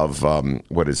of,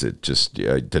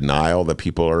 denial that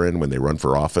people are in when they run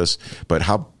for office. But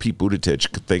how Pete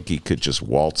Buttigieg could think he could just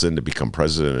waltz in to become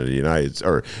president of the United States,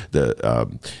 or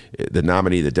the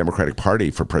nominee of the Democratic Party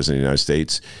for president of the United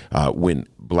States, when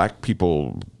black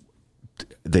people,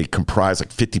 they comprise like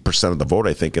 50% of the vote,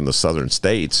 I think, in the southern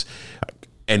states.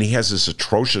 And he has this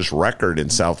atrocious record in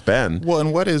South Bend. Well,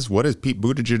 and what is Pete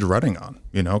Buttigieg running on?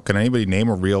 Can anybody name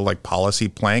a real policy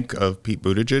plank of Pete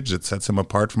Buttigieg that sets him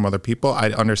apart from other people?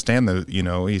 I understand that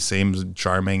he seems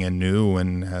charming and new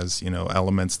and has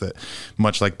elements that,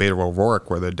 much like Beto O'Rourke,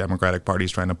 where the Democratic Party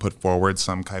is trying to put forward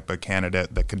some type of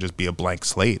candidate that can just be a blank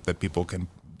slate that people can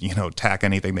tack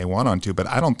anything they want onto. But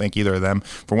I don't think either of them,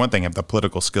 for one thing, have the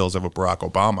political skills of a Barack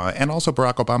Obama. And also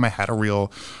Barack Obama had a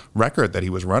real record that he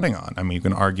was running on. I mean, you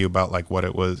can argue about what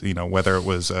it was, whether it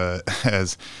was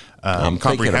as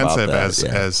comprehensive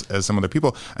as some other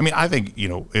people. I mean, I think,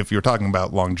 if you're talking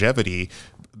about longevity,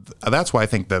 that's why I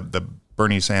think the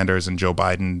Bernie Sanders and Joe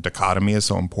Biden dichotomy is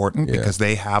so important, because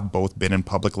they have both been in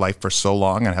public life for so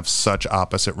long and have such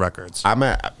opposite records. I'm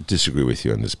going to disagree with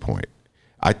you on this point.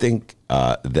 I think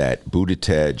that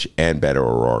Buttigieg and Beto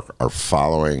O'Rourke are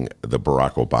following the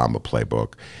Barack Obama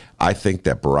playbook. I think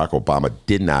that Barack Obama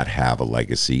did not have a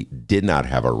legacy, did not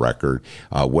have a record.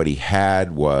 What he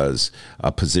had was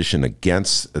a position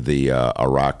against the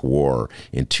Iraq War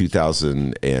in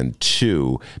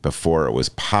 2002, before it was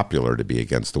popular to be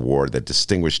against the war, that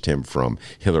distinguished him from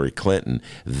Hillary Clinton.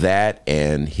 That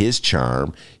and his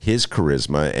charm, his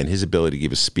charisma, and his ability to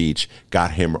give a speech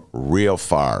got him real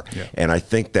far. Yeah. And I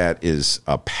think that is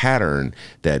a pattern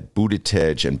that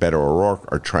Buttigieg and Beto O'Rourke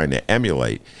are trying to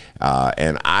emulate.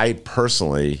 And I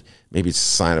personally, maybe it's a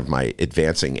sign of my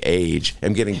advancing age,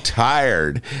 am getting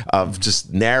tired of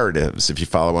just narratives, if you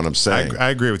follow what I'm saying. I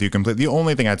agree with you completely. The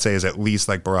only thing I'd say is, at least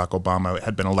like Barack Obama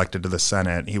had been elected to the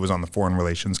Senate, he was on the Foreign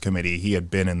Relations Committee, he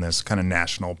had been in this kind of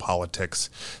national politics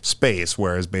space,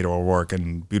 whereas Beto O'Rourke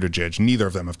and Buttigieg, neither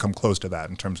of them have come close to that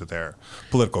in terms of their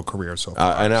political career so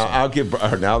far. And I'll give,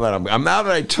 now that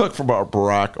I took from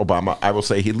Barack Obama, I will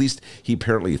say he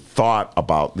apparently thought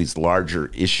about these larger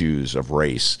issues of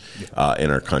race in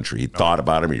our country. He thought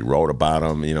about him. He wrote about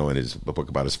him, in his book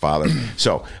about his father.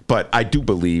 But I do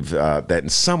believe that in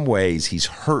some ways he's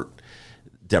hurt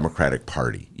Democratic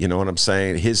Party. You know what I'm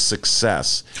saying? His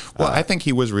success. Well, I think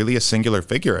he was really a singular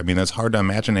figure. I mean, it's hard to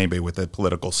imagine anybody with the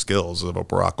political skills of a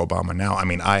Barack Obama now. I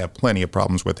mean, I have plenty of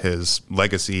problems with his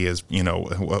legacy, as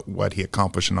what he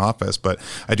accomplished in office. But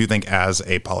I do think as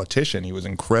a politician, he was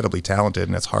incredibly talented,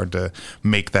 and it's hard to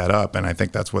make that up. And I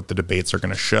think that's what the debates are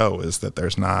going to show, is that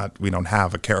we don't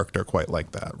have a character quite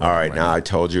like that. All right. Now, I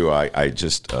told you I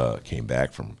just came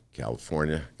back from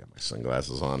California. Got my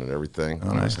sunglasses on and everything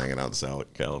when I was hanging out in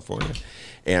California.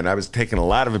 And I was taking a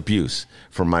lot of abuse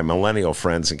from my millennial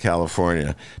friends in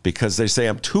California because they say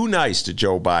I'm too nice to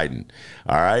Joe Biden.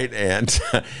 All right? And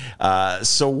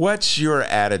so what's your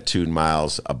attitude,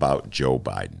 Miles, about Joe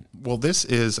Biden? Well, this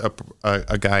is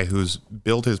a guy who's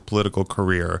built his political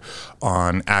career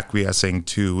on acquiescing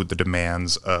to the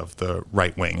demands of the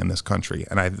right wing in this country.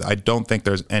 And I don't think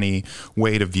there's any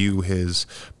way to view his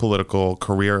political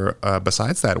career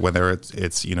besides that, whether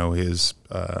it's his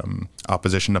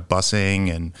opposition to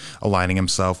busing and aligning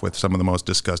himself with some of the most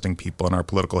disgusting people in our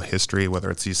political history,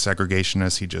 whether it's these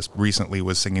segregationists he just recently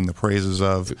was singing the praises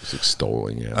of.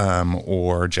 Extolling,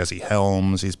 or Jesse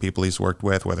Helms, these people he's worked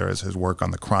with, whether it's his work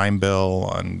on the crime bill,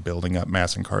 on building up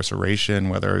mass incarceration,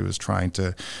 whether he was trying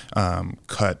to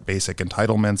cut basic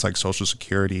entitlements like Social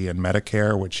Security and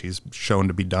Medicare, which he's shown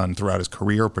to be done throughout his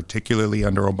career, particularly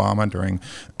under Obama during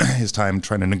his time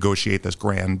trying to negotiate this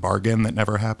grand bargain that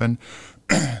never happened.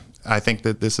 I think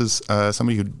that this is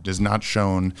somebody who has not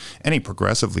shown any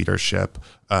progressive leadership,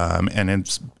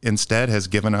 and instead has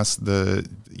given us the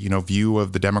view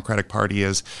of the Democratic Party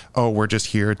as, oh, we're just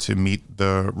here to meet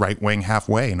the right wing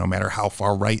halfway. No matter how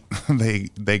far right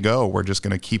they go, we're just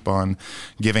going to keep on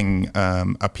giving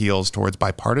appeals towards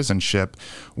bipartisanship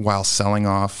while selling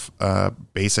off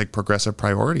basic progressive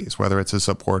priorities. Whether it's his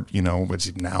support, which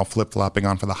he's now flip flopping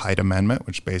on for the Hyde Amendment,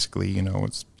 which basically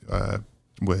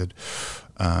would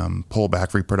pull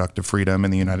back reproductive freedom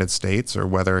in the United States, or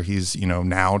whether he's,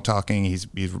 now talking, he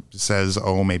says,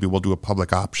 oh, maybe we'll do a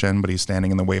public option, but he's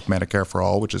standing in the way of Medicare for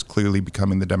all, which is clearly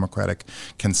becoming the Democratic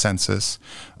consensus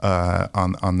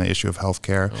on the issue of health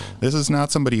care. Oh. This is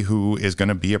not somebody who is going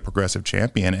to be a progressive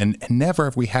champion, and never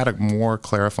have we had a more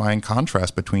clarifying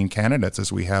contrast between candidates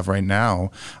as we have right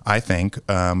now, I think,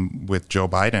 with Joe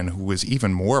Biden, who is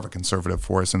even more of a conservative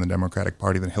force in the Democratic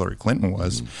Party than Hillary Clinton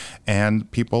was, and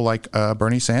people like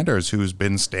Bernie Sanders, who's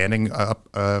been standing up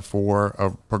for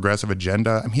a progressive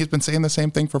agenda. I mean, he's been saying the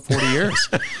same thing for 40 years.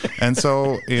 And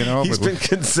so, he's been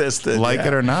consistent. Like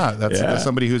it or not, that's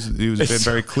somebody who's been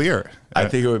very clear. I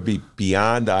think it would be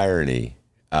beyond irony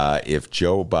if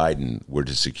Joe Biden were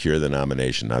to secure the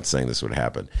nomination. Not saying this would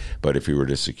happen, but if he were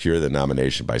to secure the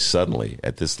nomination by suddenly,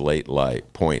 at this late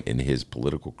point in his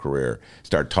political career,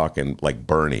 start talking like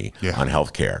Bernie on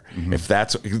health care. Mm-hmm. If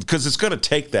that's because it's going to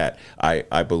take that,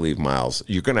 I believe, Miles.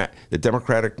 The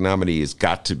Democratic nominee has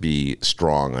got to be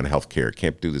strong on health care.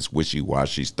 Can't do this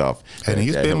wishy-washy stuff. And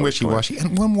he's been wishy-washy.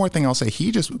 And one more thing I'll say,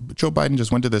 Joe Biden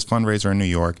just went to this fundraiser in New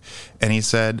York, and he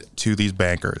said to these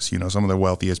bankers, some of the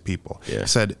wealthiest people,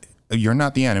 said, you're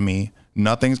not the enemy.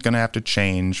 Nothing's going to have to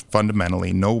change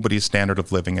fundamentally. Nobody's standard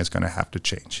of living is going to have to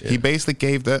change. Yeah. He basically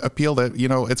gave the appeal that,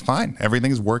 it's fine.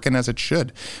 Everything's working as it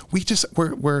should.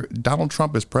 Where Donald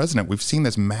Trump is president, we've seen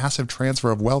this massive transfer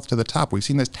of wealth to the top. We've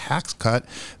seen this tax cut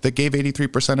that gave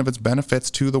 83% of its benefits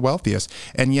to the wealthiest.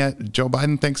 And yet Joe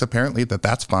Biden thinks apparently that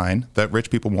that's fine, that rich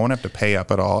people won't have to pay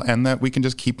up at all, and that we can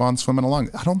just keep on swimming along.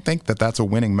 I don't think that that's a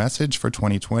winning message for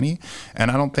 2020.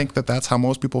 And I don't think that that's how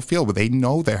most people feel. But they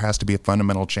know there has to be a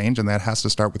fundamental change, and that has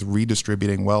to start with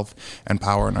redistributing wealth and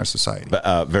power in our society.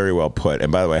 Very well put.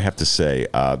 And by the way, I have to say,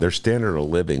 their standard of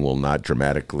living will not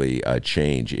dramatically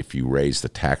change if you raise the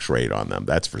tax rate on them.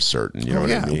 That's for certain. You know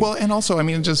what I mean? Well, and also,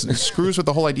 it just screws with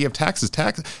the whole idea of taxes.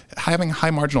 Having high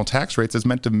marginal tax rates is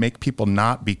meant to make people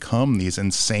not become these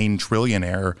insane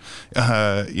trillionaire,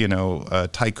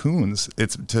 tycoons.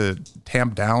 It's to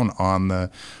tamp down on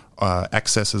the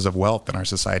excesses of wealth in our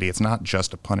society. It's not just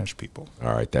to punish people.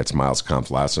 All right, that's Miles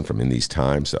Kampf-Lassin from In These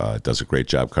Times. Does a great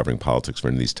job covering politics for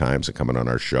In These Times, and coming on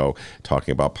our show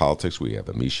talking about politics, we have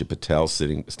Amisha Patel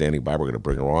standing by. We're going to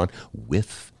bring her on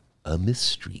with a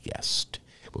mystery guest.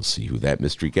 We'll see who that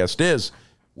mystery guest is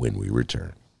when we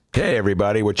return. Hey,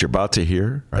 everybody, what you're about to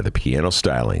hear are the piano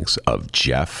stylings of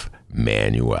Jeff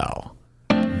Manuel.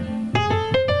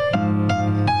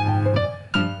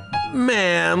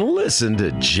 Man, listen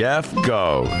to Jeff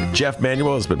go. Jeff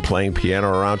Manuel has been playing piano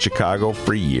around Chicago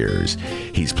for years.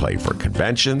 He's played for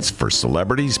conventions, for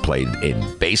celebrities, played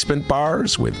in basement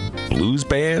bars with blues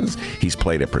bands. He's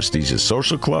played at prestigious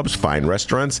social clubs, fine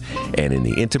restaurants, and in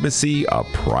the intimacy of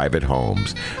private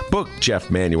homes. Book Jeff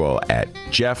Manuel at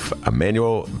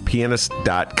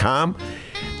jeffemanuelpianist.com.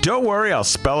 Don't worry, I'll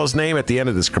spell his name at the end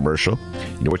of this commercial.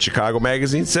 You know what Chicago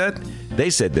Magazine said? They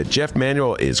said that Jeff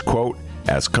Manuel is, quote,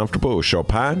 as comfortable with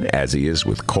Chopin as he is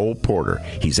with Cole Porter.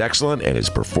 He's excellent, and his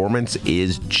performance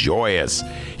is joyous.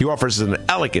 He offers an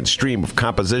elegant stream of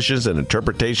compositions and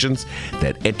interpretations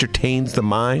that entertains the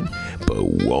mind but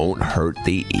won't hurt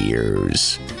the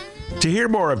ears. To hear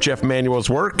more of Jeff Manuel's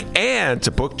work and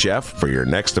to book Jeff for your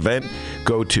next event,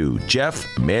 go to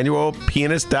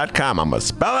jeffmanuelpianist.com. I'm going to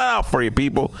spell it out for you,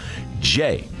 people.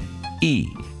 J-E-F-F,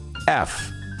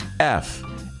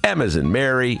 M as in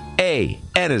Mary, A,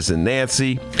 N as in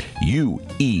Nancy,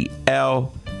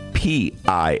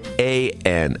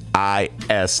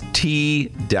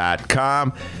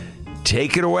 UELPIANIST.com.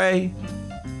 Take it away,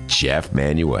 Jeff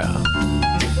Manuel.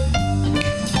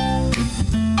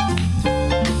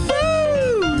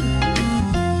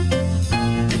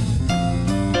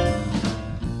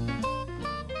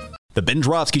 The Ben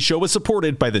Joravsky Show is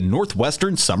supported by the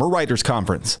Northwestern Summer Writers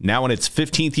Conference. Now in its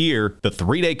 15th year, the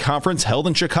 3-day conference held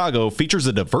in Chicago features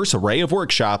a diverse array of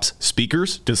workshops,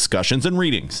 speakers, discussions, and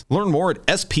readings. Learn more at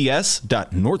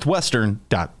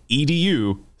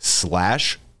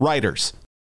sps.northwestern.edu/writers.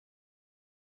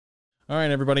 All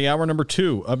right, everybody, hour number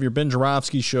 2 of your Ben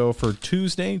Joravsky Show for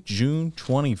Tuesday, June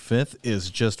 25th is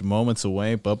just moments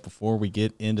away. But before we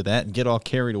get into that and get all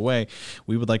carried away,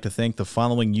 we would like to thank the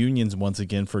following unions once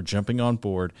again for jumping on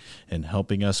board and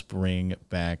helping us bring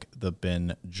back the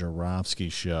Ben Joravsky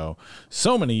Show.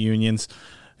 So many unions,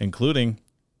 including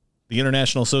the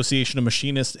International Association of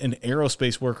Machinists and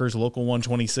Aerospace Workers, Local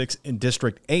 126 in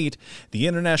District 8, the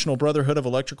International Brotherhood of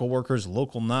Electrical Workers,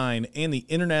 Local 9, and the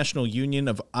International Union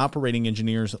of Operating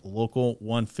Engineers, Local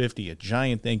 150. A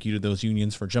giant thank you to those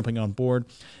unions for jumping on board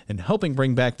and helping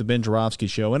bring back the Ben Joravsky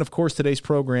Show. And, of course, today's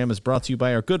program is brought to you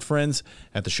by our good friends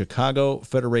at the Chicago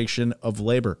Federation of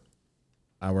Labor.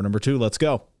 Hour number 2, let's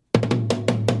go.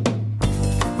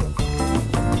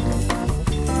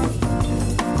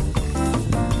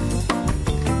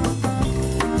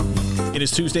 It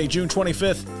is Tuesday, June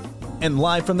 25th, and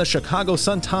live from the Chicago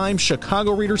Sun-Times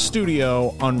Chicago Reader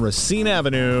Studio on Racine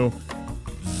Avenue,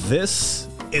 this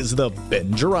is the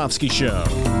Ben Joravsky Show.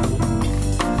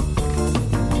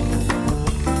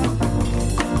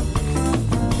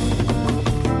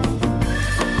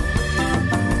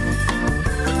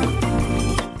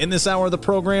 In this hour of the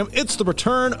program, it's the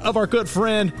return of our good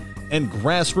friend and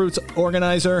Grassroots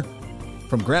organizer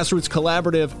from Grassroots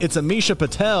Collaborative. It's Amisha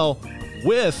Patel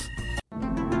with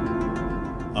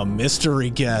a mystery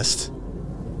guest.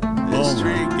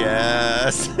 Mystery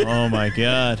guest. Oh, my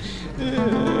God.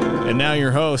 And now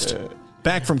your host,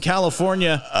 back from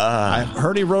California. I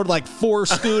heard he rode like 4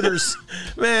 scooters.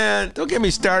 Man, don't get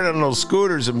me started on those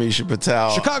scooters, Amisha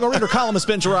Patel. Chicago Reader columnist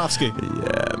Ben Joravsky. Yeah,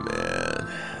 man.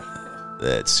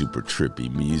 That super trippy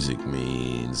music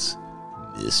means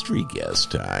mystery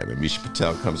guest time. Amisha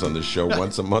Patel comes on the show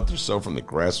once a month or so from the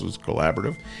Grassroots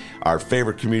Collaborative, our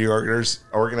favorite community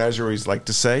organizer, we like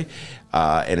to say.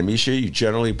 And Amisha, you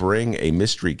generally bring a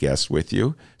mystery guest with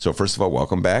you. So first of all,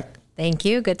 welcome back. Thank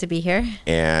you. Good to be here.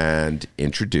 And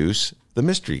introduce the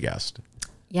mystery guest.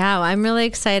 Yeah, well, I'm really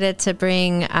excited to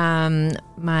bring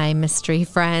my mystery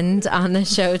friend on the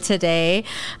show today.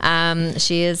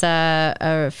 She is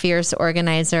a fierce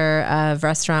organizer of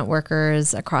restaurant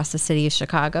workers across the city of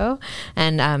Chicago,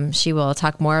 and she will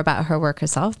talk more about her work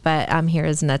herself. But here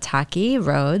is Nataki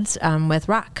Rhodes with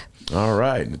Rock. All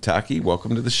right, Nataki,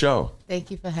 welcome to the show.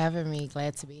 Thank you for having me.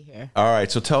 Glad to be here. All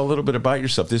right, so tell a little bit about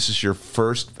yourself. This is your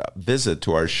first visit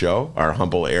to our show, our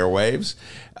humble airwaves.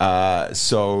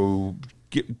 So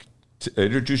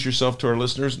introduce yourself to our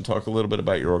listeners and talk a little bit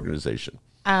about your organization.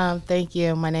 Thank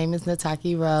you. My name is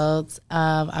Nataki Rhodes.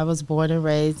 I was born and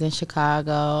raised in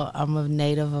Chicago. I'm a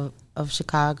native of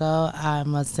Chicago.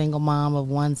 I'm a single mom of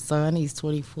 1 son. He's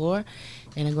 24,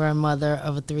 and a grandmother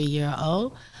of a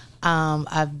 3-year-old.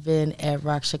 I've been at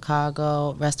Rock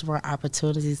Chicago Restaurant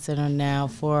Opportunity Center now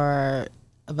for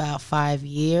about 5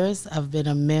 years. I've been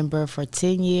a member for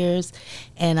 10 years,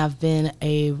 and I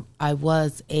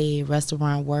was a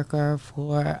restaurant worker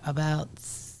for about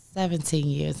 17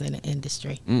 years in the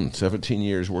industry. 17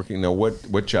 years working. Now,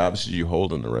 what jobs did you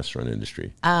hold in the restaurant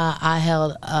industry? I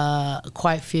held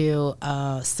quite a few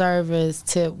service,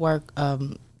 tip work,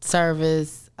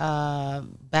 service,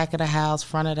 back of the house,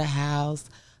 front of the house,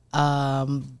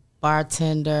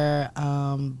 bartender,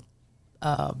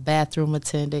 bathroom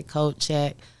attendant, coat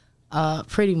check,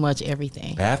 pretty much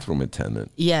everything. Bathroom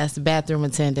attendant? Yes, bathroom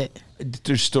attendant.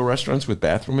 There's still restaurants with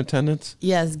bathroom attendants?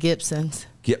 Yes, Gibson's.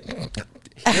 You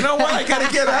know what? I got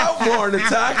to get out more,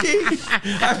 Nataki.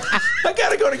 I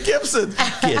got to go to Gibson's.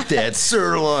 Get that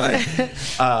sirloin.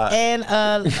 And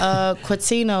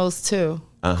Quatino's, too.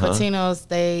 Quatino's,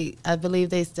 I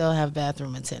believe they still have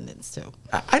bathroom attendants, too.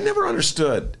 I never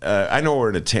understood. I know we're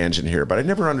in a tangent here, but I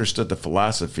never understood the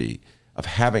philosophy of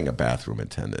having a bathroom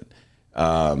attendant.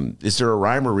 Is there a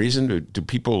rhyme or reason? Do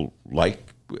people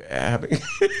like having?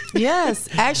 Yes,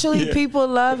 actually, people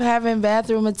love having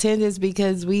bathroom attendants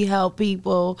because we help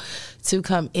people to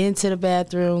come into the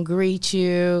bathroom, greet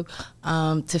you,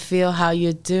 to feel how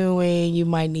you're doing. You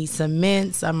might need some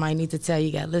mints. I might need to tell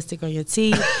you got lipstick on your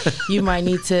teeth. You might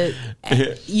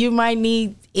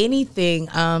need anything.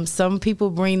 Some people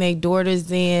bring their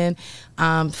daughters in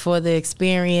for the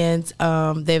experience.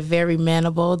 They're very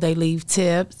amenable. They leave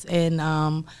tips,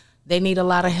 and they need a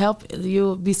lot of help.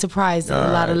 You'll be surprised.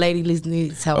 A lot of ladies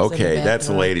need help. Okay, that's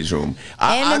the ladies' room.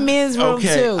 And the men's room,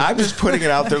 too. I'm just putting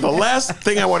it out there. The last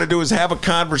thing I want to do is have a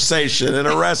conversation in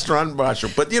a restaurant,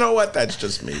 Marshall. But you know what? That's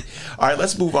just me. All right,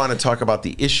 let's move on and talk about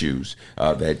the issues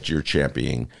that you're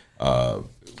championing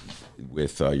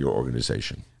with your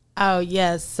organization. Oh,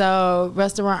 yes. So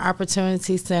Restaurant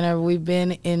Opportunity Center, we've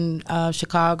been in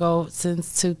Chicago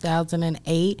since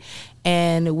 2008,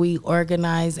 and we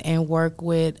organize and work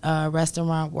with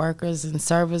restaurant workers and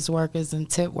service workers and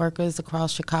tip workers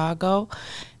across Chicago.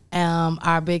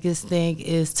 Our biggest thing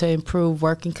is to improve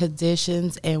working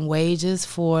conditions and wages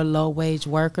for low-wage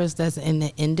workers that's in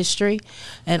the industry.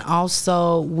 And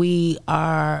also we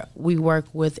work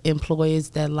with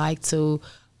employees that like to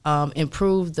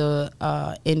improve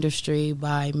the industry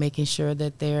by making sure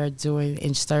that they're doing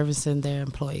and servicing their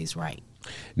employees right.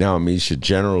 Now, Amisha,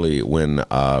 generally when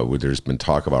there's been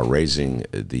talk about raising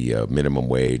the minimum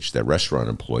wage that restaurant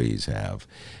employees have,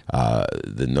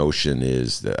 the notion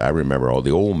is that I remember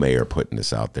the old mayor putting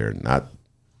this out there, not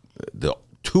the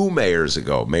 2 mayors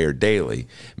ago. Mayor Daley,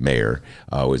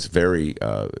 was very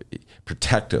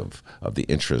protective of the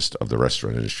interest of the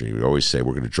restaurant industry. We always say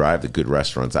we're going to drive the good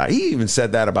restaurants out. He even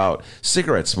said that about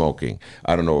cigarette smoking.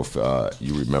 I don't know if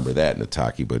you remember that,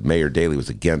 Nataki, but Mayor Daley was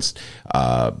against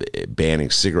banning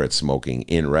cigarette smoking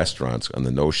in restaurants on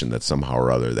the notion that somehow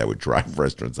or other that would drive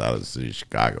restaurants out of the city of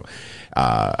Chicago.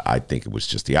 I think it was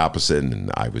just the opposite, and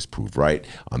I was proved right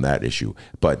on that issue.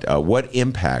 But what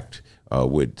impact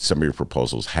would some of your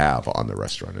proposals have on the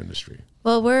restaurant industry?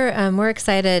 Well, we're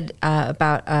excited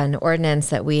about an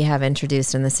ordinance that we have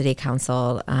introduced in the City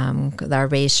Council, our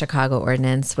Raise Chicago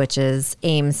ordinance, which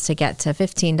aims to get to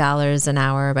 $15 an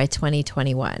hour by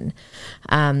 2021,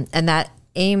 and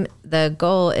the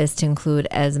goal is to include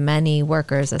as many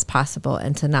workers as possible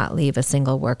and to not leave a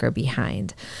single worker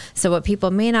behind. So what people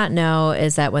may not know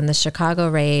is that when the Chicago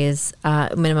Raise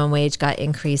minimum wage got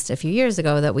increased a few years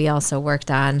ago, that we also worked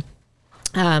on.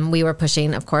 We were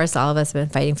pushing, of course, all of us have been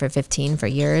fighting for 15 for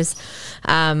years.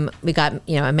 We got,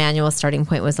 a manual starting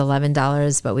point was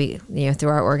 $11, but we, through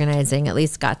our organizing, at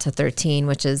least got to 13,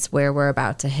 which is where we're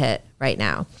about to hit right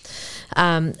now.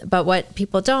 But what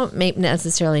people don't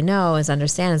necessarily know is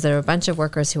understand is there are a bunch of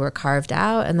workers who were carved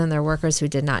out, and then there are workers who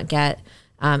did not get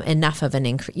enough of an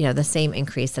increase, the same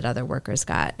increase that other workers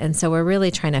got. And so we're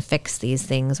really trying to fix these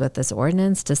things with this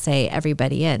ordinance to say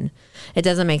everybody in. It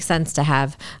doesn't make sense to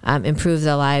have improve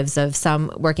the lives of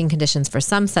some working conditions for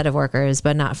some set of workers,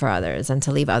 but not for others, and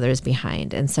to leave others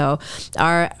behind. And so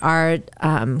our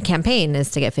campaign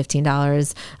is to get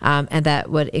 $15, and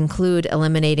that would include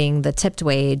eliminating the tipped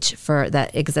wage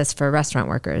that exists for restaurant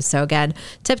workers. So again,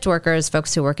 tipped workers,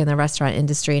 folks who work in the restaurant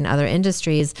industry and other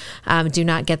industries, do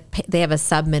not get they have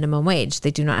a sub-minimum wage. They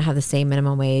do not have the same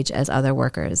minimum wage as other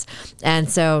workers.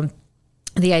 And so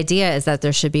the idea is that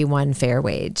there should be one fair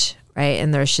wage, right?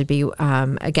 And there should be,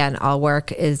 again, all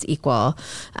work is equal.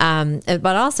 But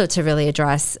also to really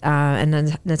address, and then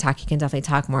Nataki can definitely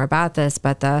talk more about this,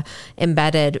 but the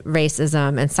embedded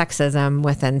racism and sexism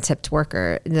within tipped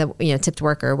worker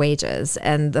wages,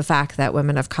 and the fact that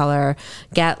women of color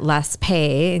get less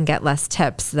pay and get less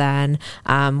tips than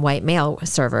white male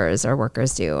servers or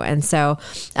workers do. And so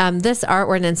our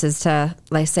ordinance is to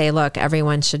say, look,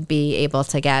 everyone should be able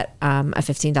to get a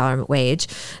 $15 wage.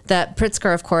 The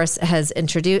Pritzker, of course, has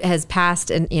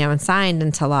passed and signed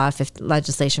into law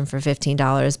legislation for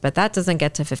 $15, but that doesn't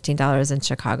get to $15 in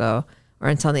Chicago or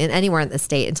anywhere in the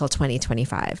state until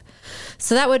 2025.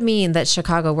 So that would mean that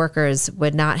Chicago workers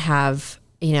would not have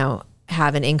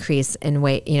an increase in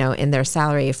in their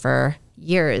salary for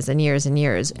years and years and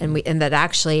years, and that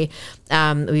actually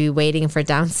we'd be waiting for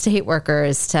downstate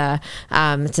workers to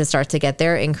start to get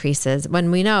their increases when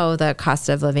we know the cost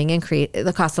of living in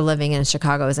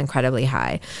Chicago is incredibly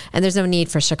high, and there's no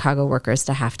need for Chicago workers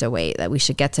to have to wait. That we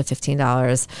should get to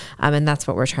 $15, and that's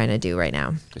what we're trying to do right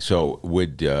now. So,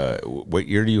 what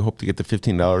year do you hope to get the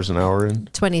 $15 an hour in?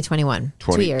 2021.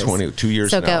 2 years. 2 years.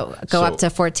 So go up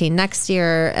to 14 next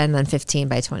year, and then 15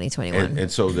 by 2021. And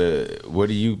so what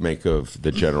do you make of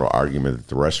the general argument that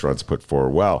the restaurants put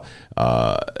forward? Well,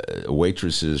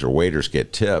 waitresses or waiters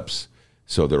get tips,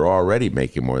 So they're already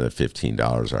making more than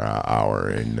 $15 an hour,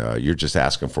 and you're just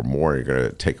asking for more. You're going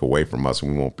to take away from us,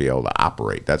 and we won't be able to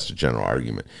operate. That's the general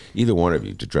argument. Either one of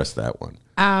you to address that one.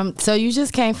 So you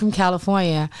just came from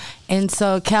California, and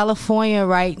so California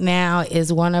right now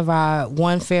is one of our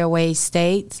one fair wage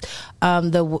states.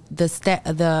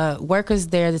 The workers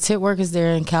there, the tip workers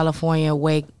there in California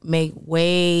make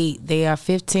way. They are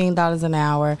 $15 an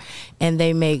hour, and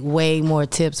they make way more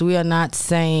tips. We are not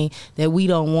saying that we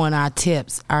don't want our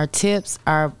tips. Our tips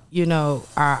are,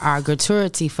 our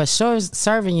gratuity for sure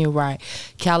serving you right.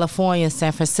 California,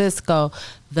 San Francisco.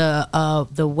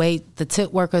 The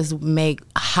tip workers make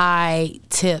high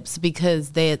tips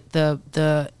because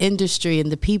the industry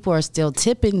and the people are still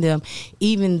tipping them,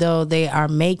 even though they are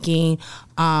making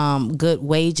good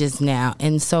wages now.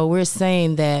 And so we're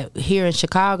saying that here in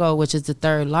Chicago, which is the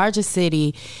third largest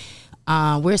city,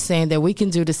 we're saying that we can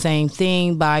do the same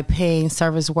thing by paying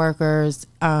service workers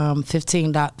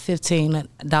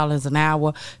 $15 an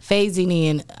hour, phasing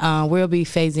in. We'll be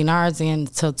phasing ours in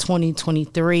till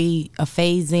 2023, a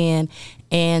phase in,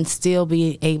 and still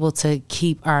be able to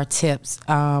keep our tips.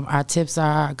 Our tips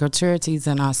are our gratuities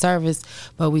and our service,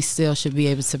 but we still should be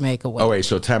able to make a wage. Oh, wait,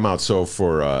 so time out. So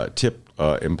for tip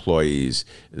employees,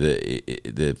 the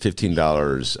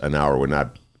 $15 an hour would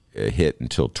not hit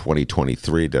until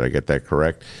 2023. Did I get that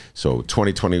correct? So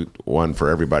 2021 for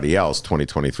everybody else,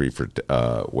 2023 for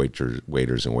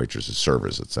waiters and waitresses,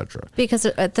 servers, etc. Because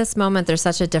at this moment there's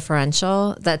such a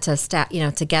differential that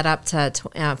to get up to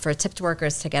for tipped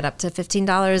workers to get up to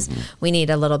 $15, we need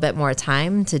a little bit more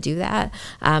time to do that.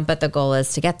 But the goal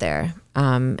is to get there.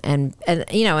 And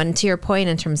to your point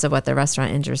in terms of what the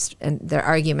restaurant industry and their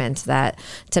argument that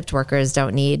tipped workers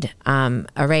don't need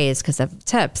a raise because of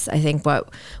tips, I think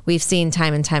what we've seen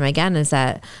time and time again is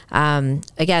that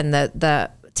again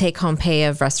the take-home pay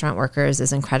of restaurant workers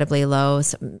is incredibly low.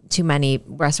 Too many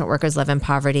restaurant workers live in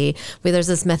poverty. There's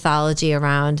this mythology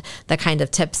around the kind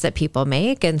of tips that people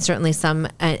make, and certainly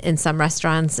in some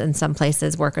restaurants and some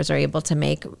places, workers are able to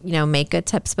make good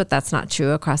tips, but that's not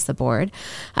true across the board.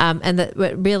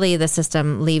 Really, the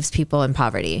system leaves people in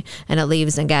poverty, and it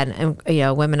leaves again,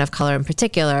 women of color in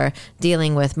particular,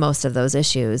 dealing with most of those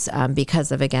issues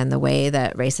because of again the way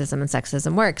that racism and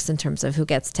sexism works in terms of who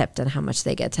gets tipped and how much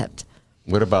they get tipped.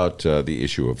 What about the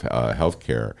issue of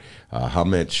healthcare? How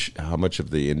much of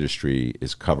the industry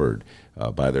is covered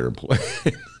by their employees?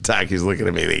 Taki's looking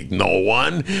at me like, no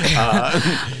one.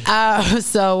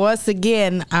 So once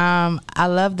again, I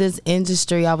love this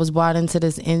industry. I was brought into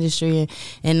this industry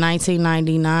in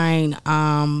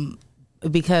 1999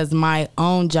 because my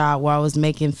own job, where I was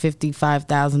making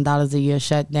 $55,000 a year,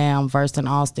 shut down. Versus an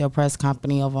all-steel press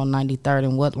company over on 93rd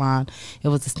and Woodlawn. It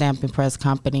was a stamping press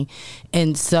company,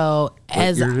 and so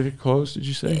what year did it close? Did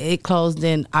you say it closed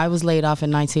in? I was laid off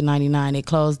in 1999. It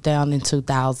closed down in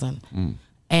 2000.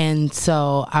 And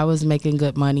so I was making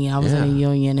good money. I was in a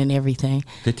union and everything.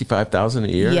 $55,000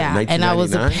 a year. Yeah, and I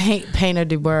was a painter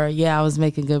de boer. Yeah, I was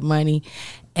making good money.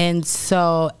 And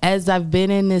so as I've been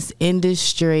in this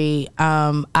industry,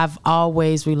 I've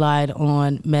always relied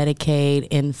on Medicaid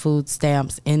and food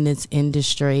stamps in this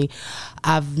industry.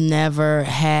 I've never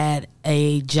had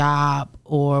a job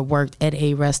or worked at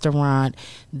a restaurant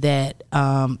that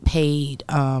paid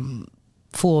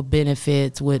full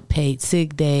benefits with paid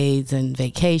sick days and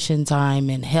vacation time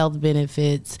and health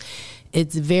benefits.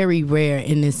 It's very rare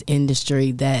in this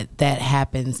industry that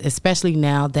happens, especially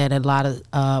now that a lot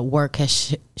of work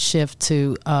has shifted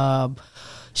to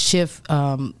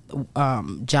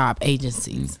job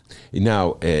agencies.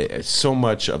 Now, so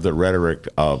much of the rhetoric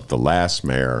of the last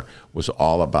mayor was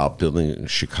all about building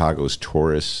Chicago's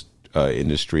tourist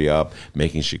industry up,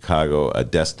 making Chicago a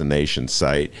destination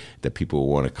site that people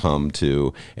want to come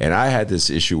to. And I had this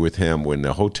issue with him when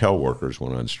the hotel workers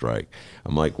went on strike.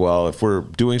 I'm like, well, if we're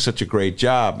doing such a great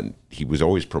job, and he was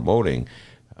always promoting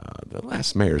the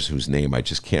last mayor's whose name I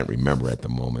just can't remember at the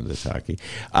moment, Lataki.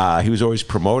 He was always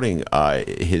promoting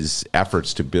his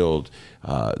efforts to build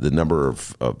the number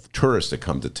of tourists that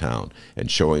come to town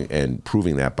and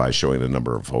proving that by showing the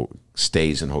number of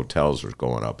stays in hotels are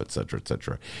going up, et cetera, et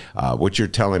cetera. What you're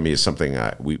telling me is something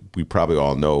we probably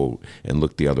all know and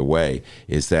look the other way,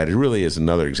 is that it really is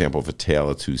another example of a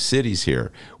tale of two cities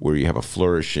here, where you have a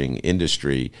flourishing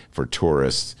industry for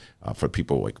tourists, for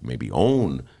people like maybe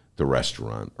own the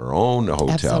restaurant or own the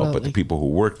hotel, Absolutely. but the people who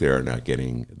work there are not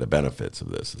getting the benefits of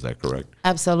this. Is that correct?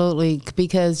 Absolutely,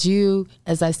 because you,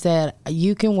 as I said,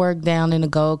 you can work down in the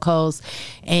Gold Coast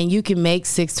and you can make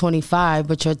 $625,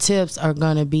 but your tips are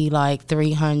going to be like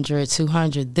 $300,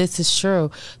 $200. This is true.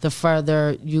 The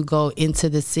further you go into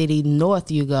the city,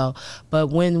 north you go. But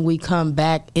when we come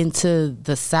back into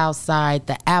the South Side,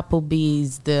 the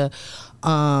Applebee's, the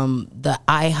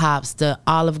IHOPs, the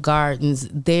Olive Gardens,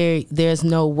 there's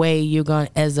no way you're going,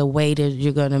 as a waiter,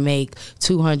 you're going to make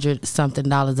 $200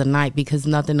 something a night, because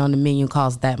nothing on the menu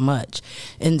costs that much.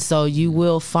 And so you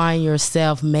will find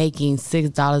yourself making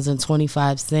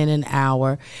 $6.25 an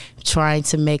hour, trying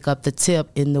to make up the tip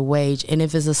in the wage. And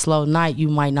if it's a slow night, you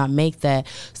might not make that.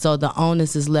 So the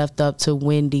onus is left up to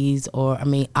Wendy's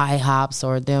IHOPs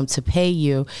or them to pay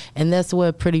you. And that's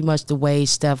where pretty much the wage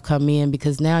stuff come in,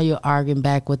 because now you're arguing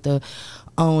back with the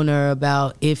owner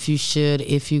about if you should,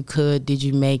 if you could, did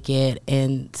you make it?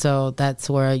 And so that's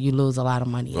where you lose a lot of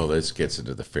money. Well, this gets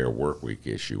into the Fair Work Week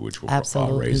issue, which will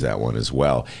Absolutely. raise that one as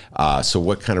well. So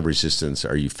what kind of resistance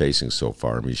are you facing so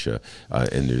far, Amisha,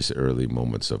 in these early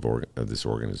moments of this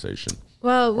organization?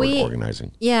 Well,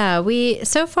 organizing. Yeah, we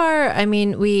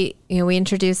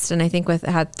introduced, and I think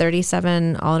had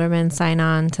 37 aldermen sign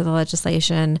on to the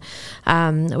legislation,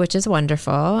 which is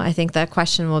wonderful. I think the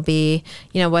question will be,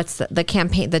 what's the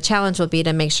campaign? The challenge will be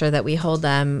to make sure that we hold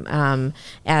them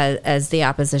as the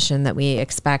opposition that we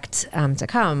expect to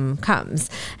comes,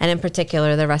 and in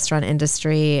particular, the restaurant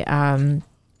industry.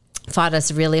 Fought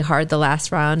us really hard the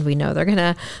last round. We know they're going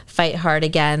to fight hard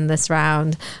again this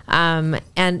round. And,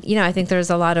 I think there's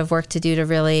a lot of work to do to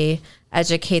really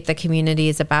educate the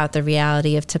communities about the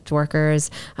reality of tipped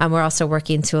workers. We're also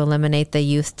working to eliminate the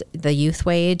youth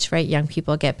wage, right? Young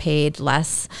people get paid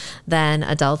less than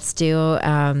adults do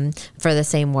for the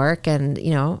same work. And,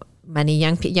 many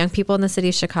young people in the city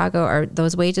of Chicago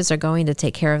those wages are going to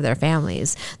take care of their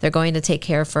families. They're going to take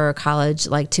care for college,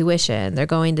 like tuition. They're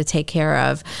going to take care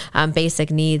of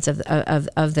basic needs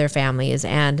of their families.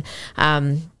 And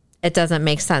it doesn't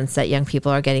make sense that young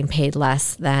people are getting paid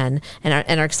less than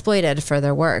and are exploited for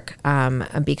their work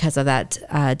because of that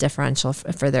differential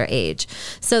for their age.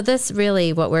 So this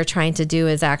really, what we're trying to do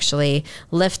is actually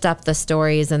lift up the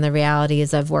stories and the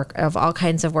realities of work of all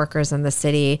kinds of workers in the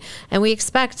city. And we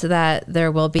expect that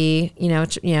there will be,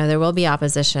 there will be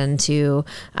opposition to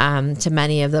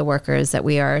many of the workers that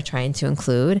we are trying to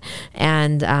include,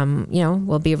 and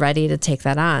we'll be ready to take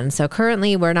that on. So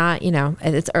currently, we're not,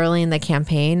 it's early in the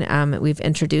campaign. We've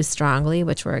introduced strongly,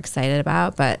 which we're excited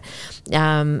about, but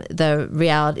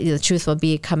the truth will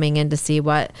be coming in to see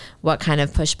what kind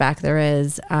of pushback there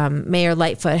is. Mayor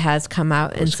Lightfoot has come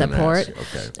out in support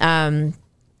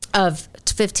of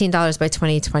 $15 by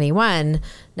 2021.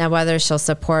 Now, whether she'll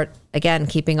support, again,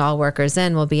 keeping all workers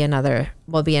in will be another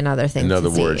thing. In other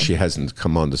words, she hasn't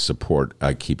come on to support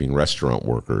keeping restaurant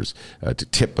workers, to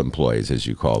tip employees, as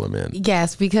you call them, in.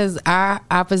 Yes, because our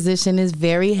opposition is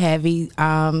very heavy.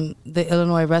 The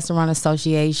Illinois Restaurant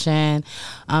Association,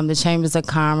 the Chambers of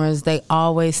Commerce, they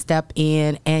always step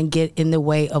in and get in the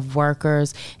way of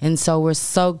workers. And so we're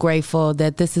so grateful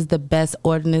that this is the best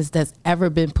ordinance that's ever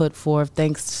been put forth,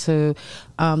 thanks to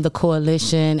the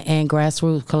coalition and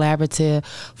Grassroots Collaborative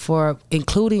for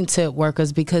including tip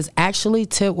workers, because actually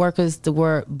tip workers, the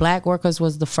word black workers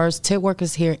was the first tip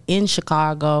workers here in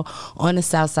Chicago, on the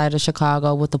south side of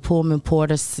Chicago, with the Pullman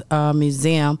Porter's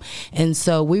Museum. And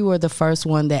so we were the first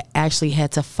one that actually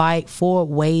had to fight for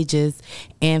wages,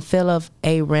 and Philip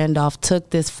A. Randolph took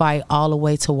this fight all the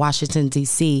way to Washington,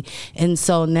 D.C. And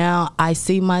so now I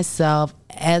see myself,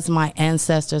 as my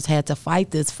ancestors had to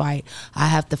fight this fight, I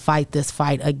have to fight this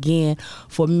fight again.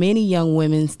 For many young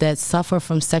women that suffer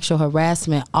from sexual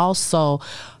harassment also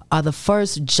are the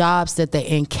first jobs that they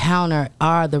encounter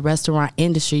are the restaurant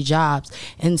industry jobs.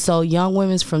 And so young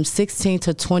women from 16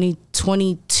 to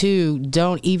 22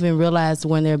 don't even realize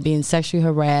when they're being sexually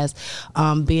harassed,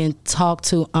 being talked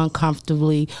to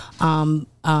uncomfortably,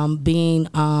 being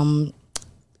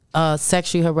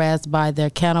sexually harassed by their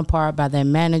counterpart, by their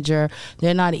manager.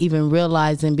 They're not even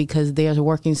realizing, because they're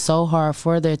working so hard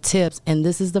for their tips. And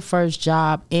this is the first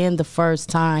job and the first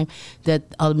time that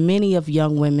many of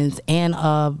young women's and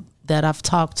that I've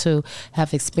talked to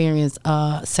have experienced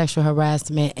sexual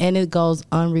harassment, and it goes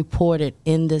unreported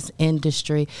in this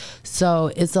industry.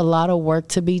 So it's a lot of work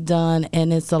to be done,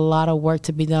 and it's a lot of work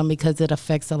to be done because it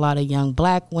affects a lot of young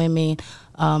black women,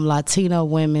 Latino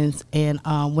women and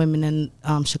women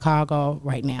in Chicago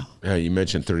right now. You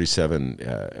mentioned 37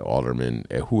 aldermen.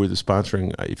 Who are the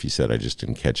sponsoring? If you said, I just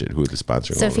didn't catch it. Who are the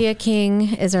sponsoring? Sophia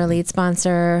King is our lead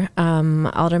sponsor.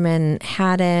 Alderman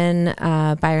Haddon,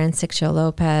 Byron Sixto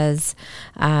Lopez,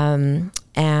 and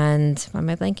what am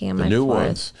I blanking on? The my new fourth?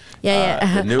 ones.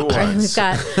 Yeah. The new ones. We've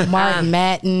got Mark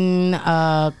Matten,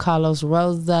 Carlos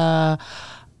Rosa,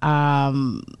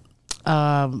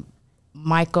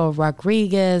 Michael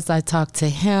Rodriguez. I talked to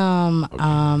him,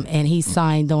 and he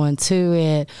signed on to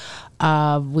it.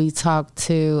 We talked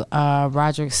to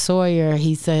Roderick Sawyer.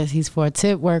 He says he's for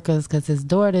tip workers because his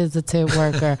daughter is a tip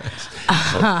worker.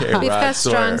 We've got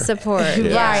strong support.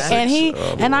 Right.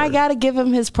 And I got to give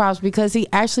him his props because he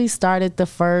actually started the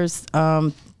first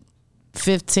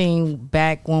 15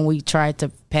 back when we tried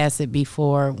to pass it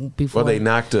before. Well, they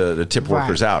knocked the tip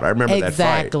workers out. I remember that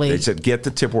fight. Exactly. They said, get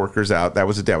the tip workers out. That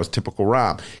was typical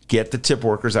Rahm. Get the tip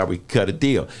workers out. We cut a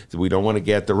deal. We don't want to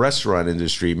get the restaurant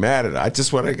industry mad at it. I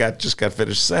just got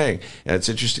finished saying. And it's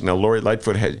interesting. Now, Lori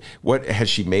Lightfoot, has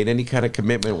she made any kind of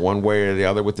commitment one way or the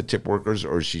other with the tip workers,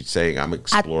 or is she saying, I'm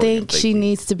exploring? I think she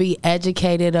needs to be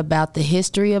educated about the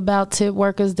history about tip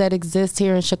workers that exist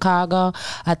here in Chicago.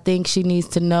 I think she needs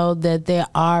to know that there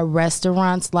are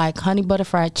restaurants like Honey Butter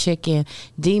Fried Chicken,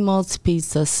 Demo's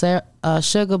Pizza,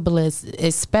 Sugar Bliss,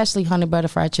 especially Honey Butter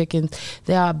Fried Chicken.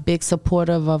 They are a big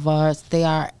supporter of us. They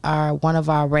are one of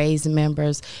our raised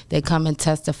members. They come and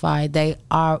testify. There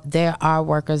are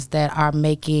workers that are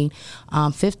making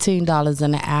 $15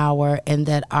 an hour and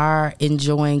that are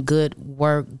enjoying good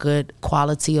work, good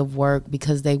quality of work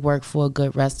because they work for a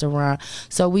good restaurant.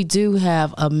 So we do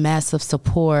have a massive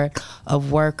support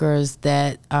of workers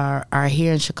that are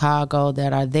here in Chicago,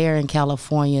 that are there in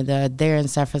California, that are there in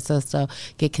San Francisco,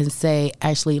 can say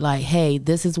actually like, hey,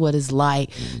 this is what it's like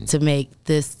to make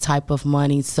this type of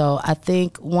money. So I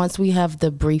think once we have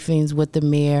the briefings with the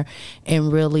mayor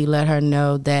and really let her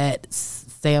know that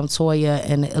Sam Toya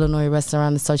and the Illinois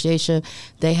Restaurant Association,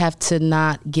 they have to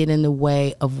not get in the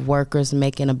way of workers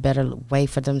making a better way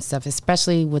for themselves,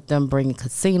 especially with them bringing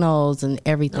casinos and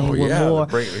everything. More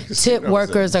tip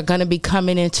workers are going to be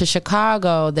coming into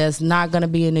Chicago that's not going to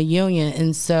be in the union.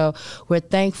 And so we're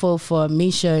thankful for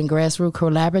Amisha and Grassroots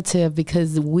Collaborative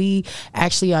because we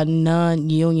actually are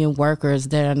non-union workers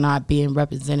that are not being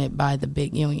represented by the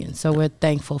big union. So we're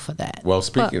thankful for that. Well,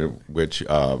 speaking of which,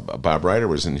 Bob Ryder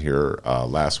was in here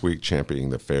last week championing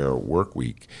the Fair Work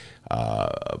Week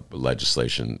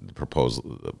legislation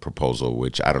proposal,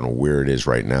 which I don't know where it is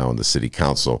right now in the city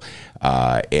council.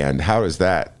 And how does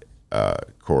that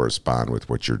correspond with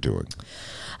what you're doing?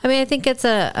 I mean, I think it's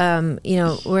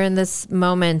we're in this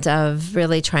moment of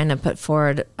really trying to put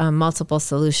forward multiple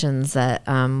solutions that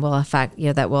will affect,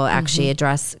 that will actually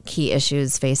address key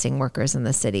issues facing workers in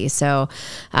the city. So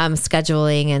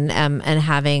scheduling and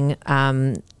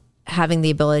having the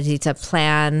ability to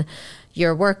plan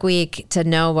your work week, to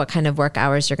know what kind of work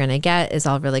hours you're going to get is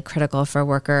all really critical for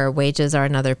worker. Wages are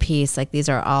another piece. Like these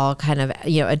are all kind of,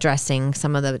 addressing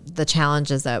some of the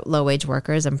challenges that low wage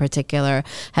workers in particular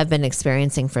have been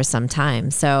experiencing for some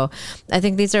time. So I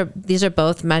think these are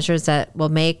both measures that will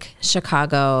make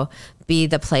Chicago be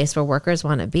the place where workers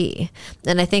want to be.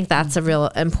 And I think that's a real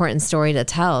important story to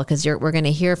tell because we're going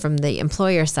to hear from the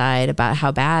employer side about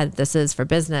how bad this is for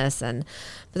business.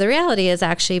 But the reality is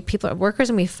actually workers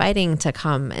are going to be fighting to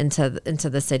come into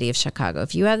the city of Chicago.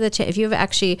 If you have if you have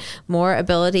actually more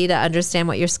ability to understand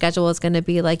what your schedule is going to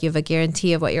be like, you have a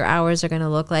guarantee of what your hours are going to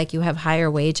look like, you have higher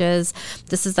wages.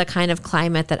 This is the kind of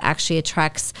climate that actually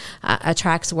attracts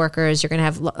workers. You're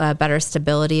going to have better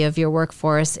stability of your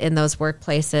workforce in those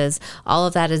workplaces. All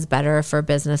of that is better for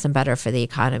business and better for the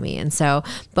economy. And so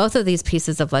both of these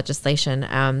pieces of legislation,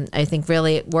 I think,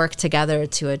 really work together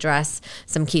to address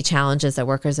some key challenges that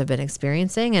workers have been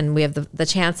experiencing. And we have the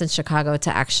chance in Chicago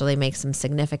to actually make some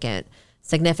significant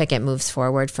moves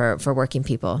forward for working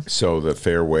people. So the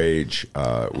fair wage,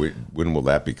 when will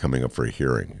that be coming up for a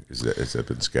hearing? Has that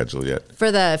been scheduled yet?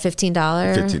 For the $15?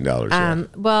 $15, yeah.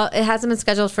 Well, it hasn't been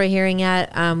scheduled for a hearing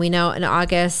yet. We know in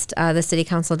August, the city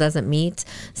council doesn't meet.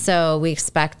 So we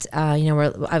expect,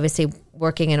 we're obviously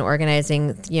working and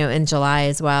organizing, in July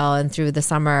as well and through the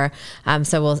summer.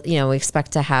 So we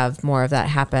expect to have more of that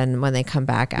happen when they come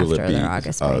back after their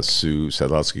August break. Sue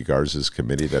Sadlowski-Garza's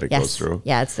committee that it goes through?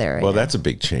 Yeah, it's there. Well, that's a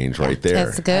big change right there.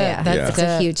 That's good. That's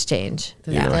a huge change.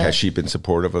 Has she been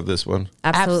supportive of this one?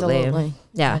 Absolutely.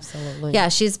 Yeah. Absolutely. Yeah,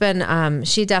 she's been,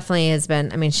 she definitely has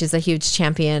been, she's a huge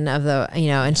champion of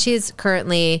and she's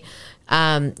currently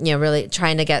really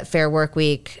trying to get Fair Work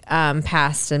Week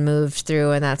passed and moved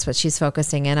through, and that's what she's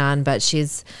focusing in on. But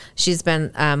she's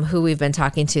been who we've been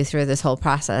talking to through this whole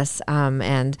process,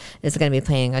 and is going to be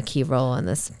playing a key role in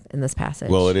this passage.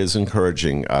 Well, it is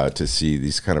encouraging to see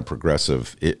these kind of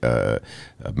progressive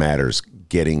matters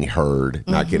getting heard,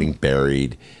 not getting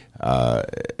buried.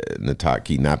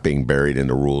 Nataki not being buried in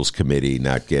the rules committee,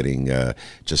 not getting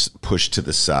just pushed to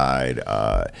the side.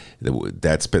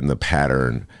 That's been the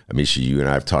pattern. Amisha, you and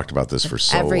I have talked about this for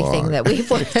so everything long. That we've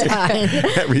worked on.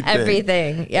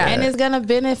 Everything. Yeah. And it's going to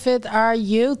benefit our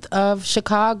youth of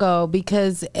Chicago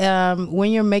because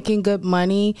when you're making good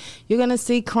money, you're going to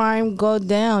see crime go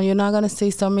down. You're not going to see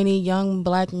so many young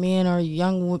black men or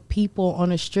young people on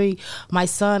the street. My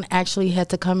son actually had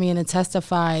to come in and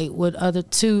testify with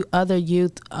two other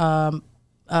youth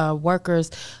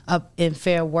workers up in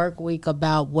Fair Work Week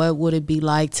about what would it be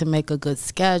like to make a good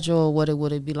schedule, what it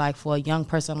would it be like for a young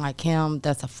person like him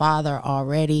that's a father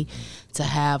already to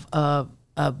have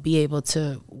be able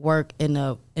to work in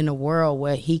a world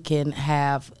where he can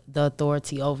have the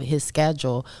authority over his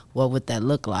schedule. What would that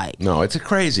look like? No, it's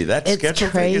crazy. That schedule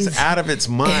thing is out of its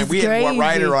mind. We had one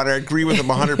writer on it. I agree with him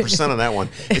 100% on that one.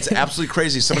 It's absolutely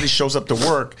crazy. Somebody shows up to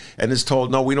work and is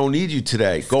told, no, we don't need you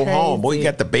today. Go home. Well, you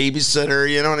got the babysitter.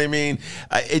 You know what I mean?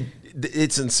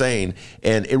 It's insane.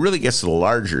 And it really gets to the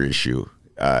larger issue.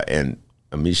 And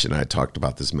Amisha and I talked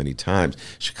about this many times.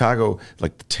 Chicago,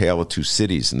 like the tale of two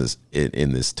cities in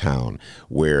this town,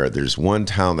 where there's one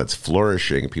town that's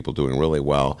flourishing, people doing really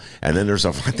well, and then there's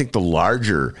I think the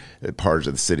larger parts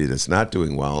of the city that's not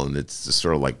doing well, and it's just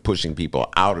sort of like pushing people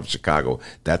out of Chicago.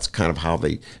 That's kind of how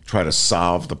they try to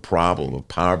solve the problem of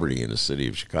poverty in the city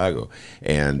of Chicago.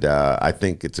 And I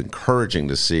think it's encouraging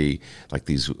to see like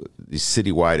these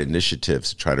citywide initiatives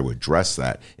to try to address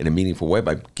that in a meaningful way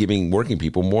by giving working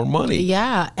people more money.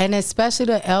 Yeah, and especially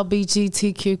the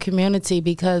LGBTQ community,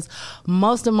 because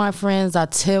most of my friends are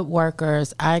tip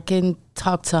workers. I can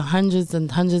talk to hundreds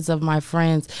and hundreds of my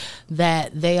friends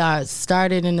that they are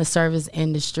started in the service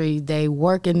industry. They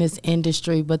work in this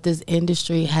industry, but this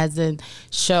industry hasn't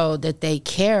showed that they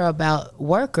care about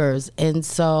workers. And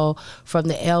so from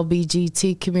the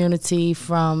LGBT community,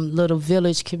 from Little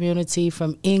Village community,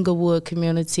 from Inglewood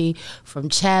community, from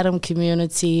Chatham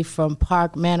community, from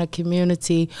Park Manor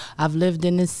community, I've lived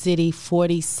in this city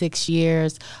 46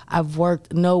 years. I've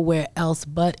worked nowhere else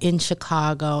but in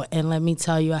Chicago. And let me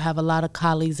tell you, I have a lot of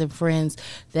colleagues and friends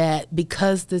that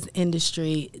because this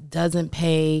industry doesn't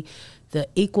pay the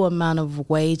equal amount of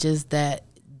wages that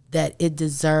it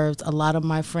deserves, a lot of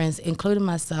my friends, including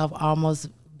myself, almost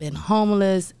been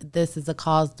homeless. This is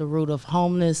the root of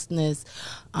homelessness,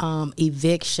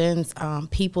 evictions,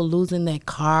 people losing their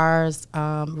cars,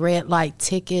 red light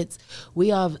tickets. We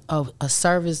have a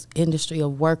service industry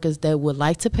of workers that would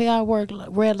like to pay our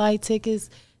red light tickets,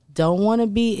 don't want to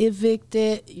be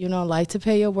evicted, like to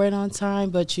pay your rent on time,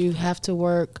 but you have to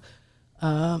work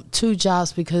 2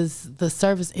 jobs because the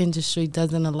service industry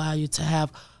doesn't allow you to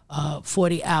have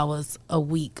 40 hours a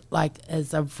week, like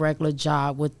as a regular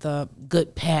job with a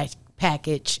good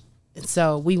package.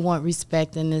 So we want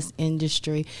respect in this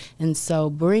industry. And so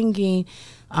bringing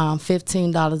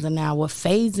 $15 an hour,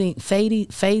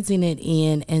 phasing it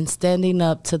in and standing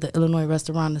up to the Illinois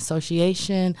Restaurant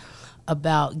Association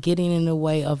about getting in the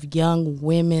way of young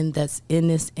women that's in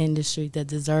this industry that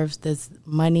deserves this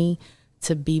money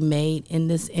to be made in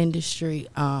this industry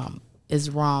is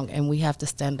wrong, and we have to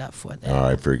stand up for that. All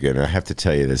right, very good. I have to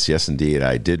tell you this. Yes, indeed.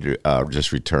 I did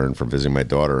just return from visiting my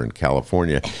daughter in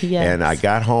California, yes. And I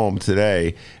got home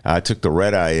today. I took the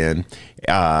red eye in,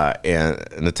 and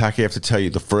Nataki, I have to tell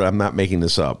you, I'm not making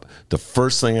this up. The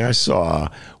first thing I saw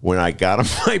when I got on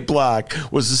my block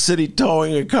was the city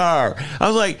towing a car. I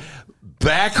was like,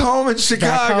 back home in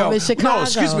Chicago. No,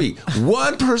 excuse me.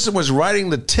 One person was writing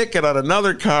the ticket on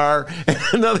another car, and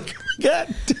another.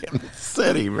 God damn the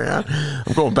city, man!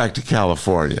 I'm going back to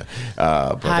California.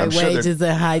 High wages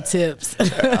and high tips.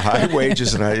 High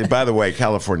wages and by the way,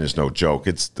 California's no joke.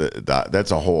 It's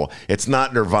that's a whole. It's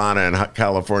not Nirvana in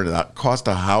California. The cost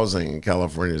of housing in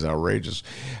California is outrageous.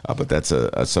 But that's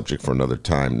a subject for another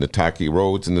time. Nataki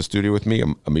Rhodes in the studio with me.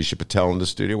 Amisha Patel in the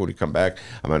studio. When we come back,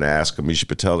 I'm going to ask Amisha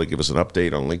Patel to give us an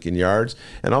update on Lincoln Yards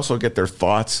and also get their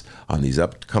thoughts on these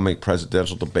upcoming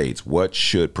presidential debates. What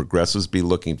should progressives be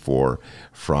looking for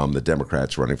from the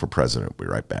Democrats running for president? We'll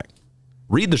be right back.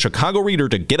 Read the Chicago Reader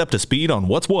to get up to speed on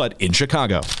what's what in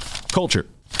Chicago. Culture,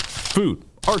 food,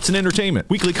 arts and entertainment,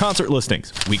 weekly concert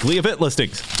listings, weekly event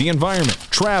listings, the environment,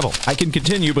 travel. I can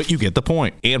continue, but you get the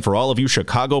point. And for all of you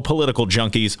Chicago political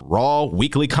junkies, raw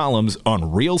weekly columns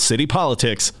on real city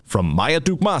politics from Maya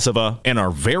Dukmasova and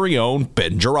our very own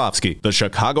Ben Jarofsky. The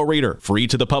Chicago Reader, free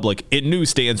to the public in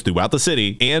newsstands throughout the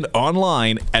city and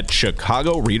online at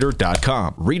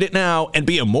chicagoreader.com. Read it now and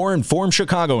be a more informed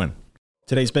Chicagoan.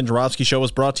 Today's Ben Jarofsky Show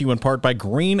is brought to you in part by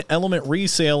Green Element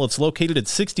Resale. It's located at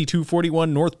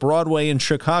 6241 North Broadway in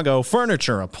Chicago.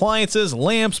 Furniture, appliances,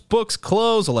 lamps, books,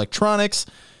 clothes, electronics.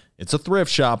 It's a thrift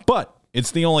shop, but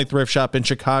it's the only thrift shop in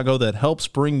Chicago that helps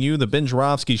bring you the Ben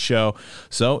Jarofsky Show.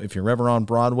 So if you're ever on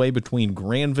Broadway between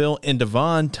Granville and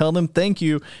Devon, tell them thank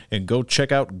you and go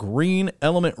check out Green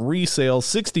Element Resale,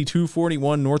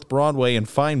 6241 North Broadway, and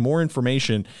find more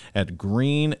information at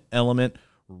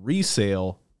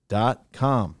greenelementresale.com.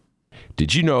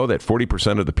 Did you know that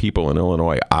 40% of the people in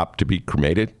Illinois opt to be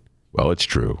cremated? Well, it's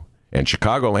true. And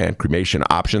Chicagoland Cremation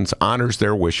Options honors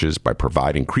their wishes by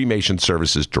providing cremation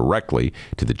services directly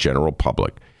to the general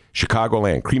public.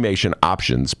 Chicagoland Cremation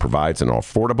Options provides an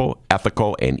affordable,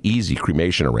 ethical, and easy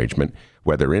cremation arrangement,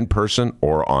 whether in person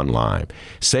or online.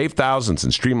 Save thousands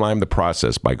and streamline the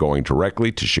process by going directly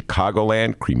to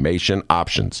Chicagoland Cremation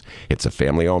Options. It's a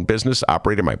family-owned business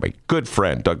operated by my good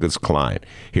friend, Douglas Klein.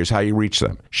 Here's how you reach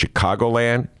them.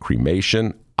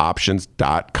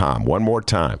 ChicagolandCremationOptions.com. One more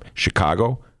time.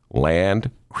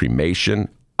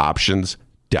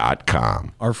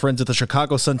 ChicagolandCremationOptions.com. Our friends at the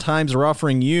Chicago Sun-Times are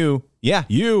offering you,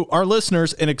 our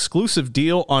listeners, an exclusive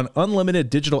deal on unlimited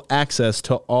digital access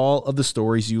to all of the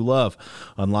stories you love.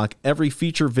 Unlock every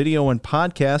feature, video, and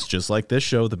podcast, just like this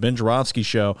show, The Ben Jarofsky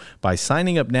Show, by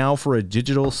signing up now for a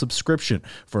digital subscription.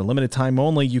 For a limited time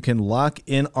only, you can lock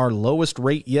in our lowest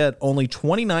rate yet, only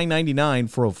 $29.99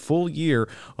 for a full year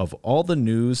of all the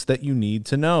news that you need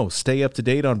to know. Stay up to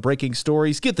date on breaking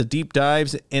stories, get the deep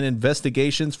dives and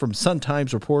investigations from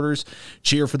Sun-Times reporters,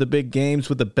 cheer for the big games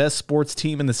with the best sports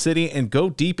team in the city, and go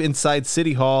deep inside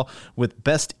City Hall with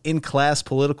best in-class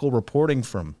political reporting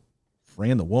from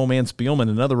Fran the Woolman Spielman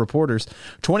and other reporters.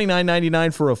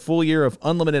 $29.99 for a full year of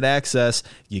unlimited access.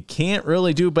 You can't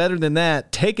really do better than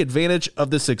that. Take advantage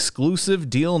of this exclusive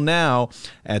deal now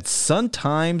at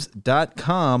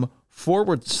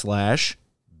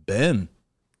suntimes.com/Ben.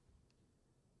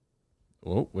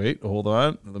 Oh, wait, hold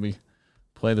on. Let me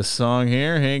play the song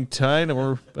here. Hang tight, and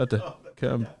we're about to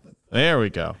come. There we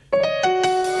go.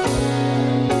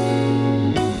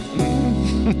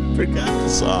 Forgot the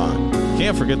song.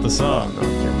 Can't forget the song. No,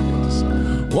 can't forget the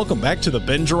song. Welcome back to the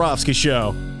Ben Jarofsky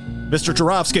Show. Mr.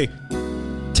 Jarofsky,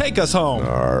 take us home.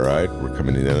 All right. We're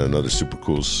coming in another super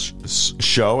cool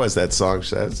show, as that song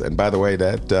says. And by the way,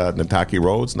 that Nataki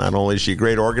Rhodes, not only is she a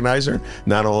great organizer,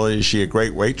 not only is she a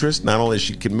great waitress, not only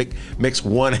she can mix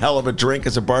one hell of a drink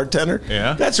as a bartender,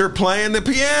 that's her playing the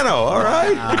piano, all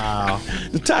right? Wow.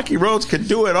 Nataki Rhodes could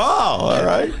do it all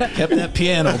right? Kept that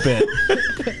piano bit.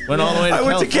 Went all the way to California. I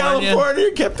went to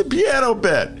California, kept the piano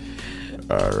bit.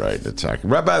 All right, Nataki.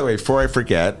 Right, by the way, before I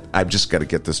forget, I've just got to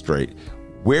get this straight.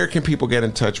 Where can people get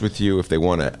in touch with you if they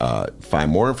want to find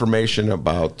more information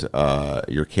about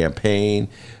your campaign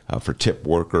for tip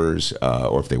workers,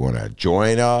 or if they want to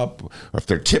join up, or if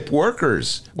they're tip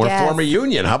workers, want to form a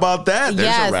union? How about that?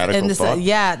 There's a radical thought.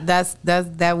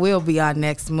 That will be our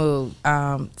next move,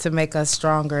 to make us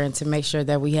stronger and to make sure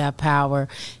that we have power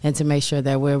and to make sure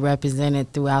that we're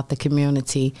represented throughout the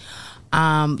community.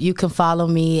 You can follow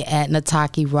me at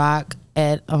Nataki Rock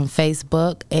on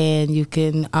Facebook, and you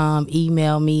can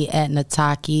email me at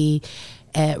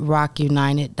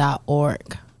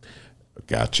nataki@rockunited.org.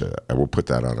 Gotcha. And we'll put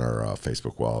that on our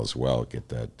Facebook wall as well, get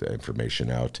that information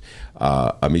out.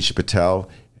 Amisha Patel,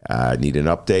 I need an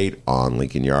update on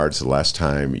Lincoln Yards. The last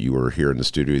time you were here in the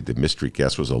studio, the mystery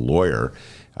guest was a lawyer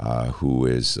who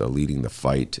is leading the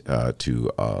fight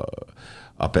to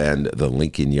upend the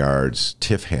Lincoln Yards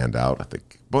TIF handout. I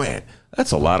think, boy,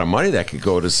 that's a lot of money that could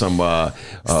go to some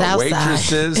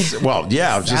waitresses. Well,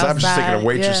 yeah, I was just thinking of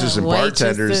waitresses and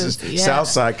bartenders.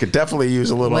 Southside could definitely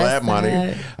use a little of that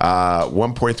money.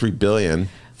 $1.3 billion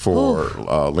for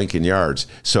Lincoln Yards.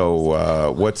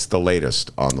 So what's the latest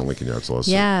on the Lincoln Yards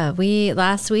lawsuit? Yeah, we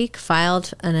last week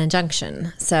filed an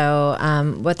injunction. So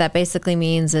what that basically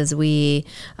means is we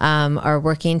are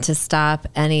working to stop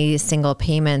any single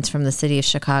payment from the city of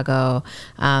Chicago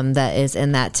that is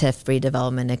in that TIF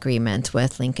redevelopment agreement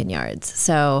with Lincoln Yards.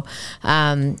 So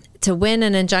to win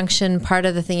an injunction, part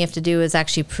of the thing you have to do is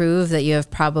actually prove that you have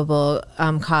probable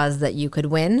cause that you could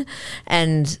win.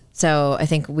 And so I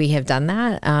think we have done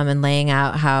that in laying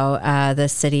out how the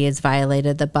city has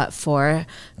violated the but-for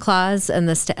clause in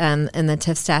the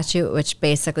TIF statute, which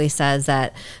basically says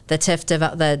that the TIF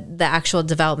the actual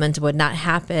development would not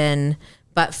happen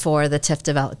but for the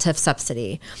TIF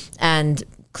subsidy. And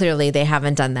clearly they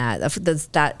haven't done that.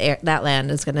 That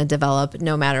land is going to develop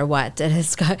no matter what. It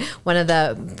has got one of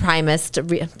the primest,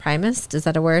 is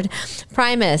that a word?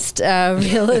 Primest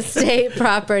real estate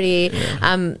property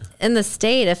in the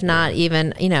state, if not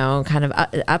even, kind of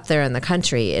up there in the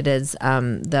country. It is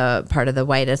the part of the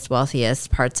whitest,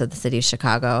 wealthiest parts of the city of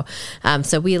Chicago.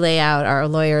 So we lay out, our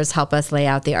lawyers help us lay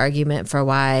out the argument for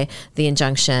why the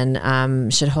injunction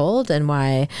should hold and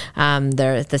why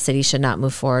the city should not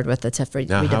move forward with the TIF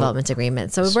redevelopment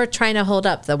agreement. So we're trying to hold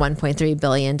up the $1.3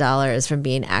 billion from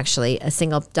being actually a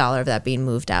single dollar of that being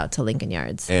moved out to Lincoln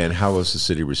Yards. And how has the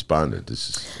city responded?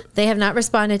 They have not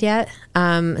responded yet.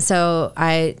 So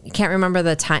I can't remember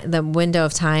the window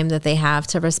of time that they have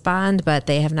to respond, but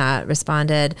they have not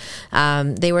responded.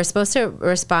 They were supposed to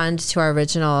respond to our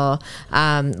original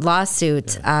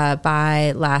lawsuit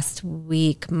by last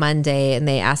week, Monday, and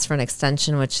they asked for an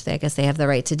extension, which I guess they have the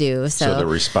right to do. So the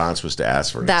response was to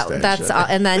ask for an extension. That's all,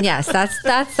 and then yes,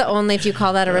 that's the only, if you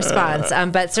call that a response,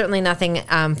 but certainly nothing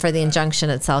for the injunction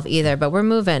itself either. But we're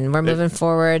moving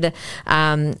forward.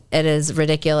 It is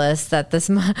ridiculous that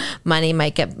this money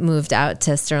might get moved out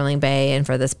to Sterling Bay and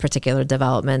for this particular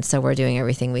development. So we're doing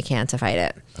everything we can to fight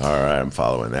it. All right, I'm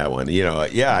following that one.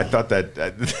 I thought that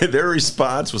their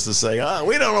response was to say,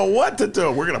 we don't know what to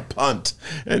do. We're going to punt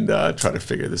and try to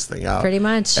figure this thing out. Pretty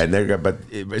much. And but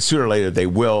sooner or later, they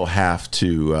will have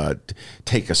to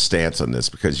take a stance on this,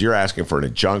 because you're asking for an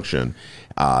injunction.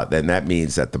 Then that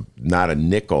means that not a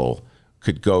nickel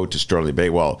could go to Sterling Bay.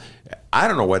 Well, I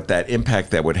don't know what that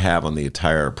impact that would have on the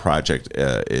entire project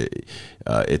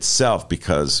itself,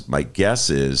 because my guess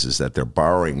is that they're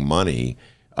borrowing money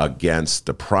against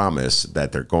the promise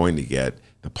that they're going to get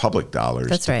the public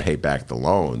dollars to pay back the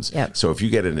loans. Yep. So if you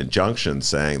get an injunction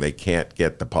saying they can't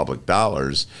get the public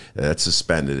dollars, that's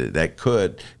suspended. That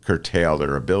could curtail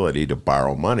their ability to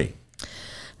borrow money.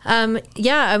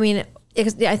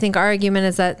 I think our argument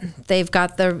is that they've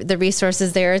got the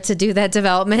resources there to do that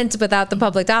development without the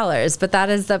public dollars. But that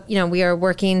is we are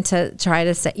working to try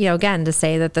to say, to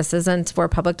say that this isn't where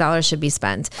public dollars should be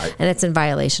spent, and it's in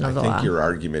violation of the law. I think your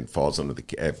argument falls under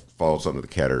the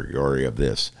category of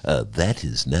this. That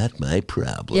is not my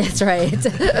problem. Yeah, that's right.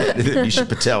 Amisha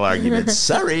Patel argument.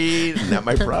 Sorry, not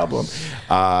my problem.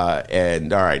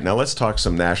 And all right, now let's talk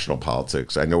some national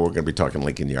politics. I know we're going to be talking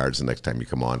Lincoln Yards the next time you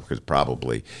come on, because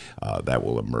probably that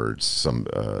will emerge.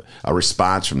 A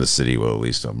response from the city will at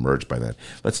least emerge by then.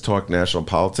 Let's talk national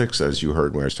politics. As you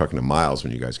heard when I was talking to Miles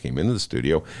when you guys came into the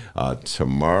studio,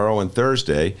 tomorrow and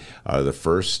Thursday are the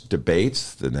first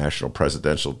debates, the national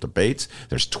presidential debates.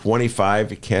 There's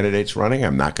 25 candidates running.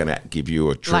 I'm not going to give you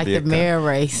a trivia. Like the mayor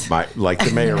race. Like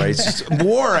the mayor race.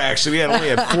 More, actually. We only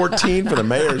had 14 for the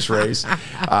mayor's race.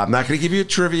 I'm not going to give you a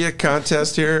trivia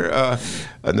contest here,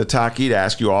 Nataki, to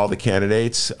ask you all the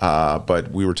candidates, but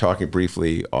we were talking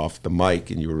briefly off the mic,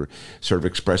 and you were sort of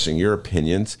expressing your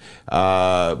opinions.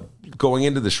 Going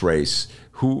into this race,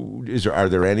 are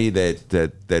there any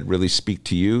that really speak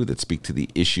to you, that speak to the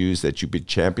issues that you've been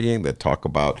championing, that talk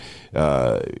about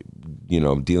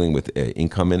dealing with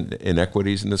income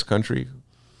inequities in this country?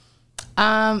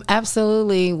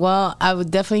 Absolutely. Well, I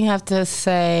would definitely have to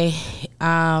say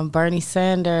Bernie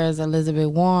Sanders, Elizabeth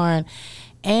Warren,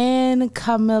 and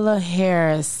Kamala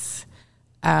Harris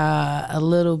a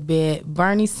little bit.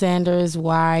 Bernie Sanders,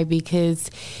 why? Because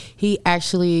he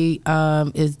actually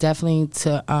is definitely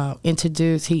to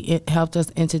introduce, he helped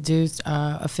us introduce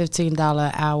a $15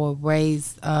 an hour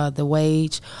raise the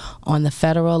wage on the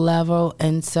federal level.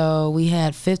 And so we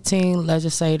had 15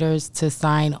 legislators to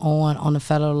sign on the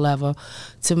federal level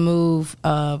to move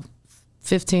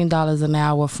 $15 an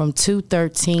hour from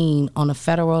 $2.13 on the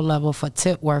federal level for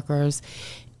tip workers,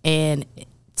 and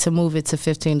to move it to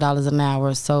 $15 an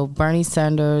hour. So Bernie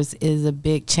Sanders is a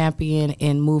big champion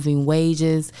in moving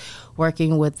wages,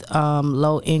 working with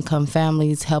low-income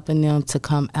families, helping them to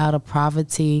come out of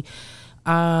poverty.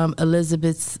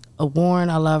 Elizabeth Warren,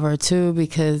 I love her too,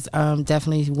 because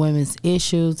definitely women's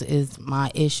issues is my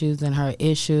issues and her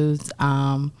issues.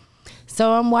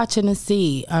 So I'm watching to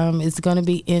see. It's going to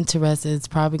be interesting. It's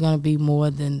probably going to be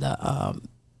more than the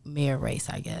mayor race,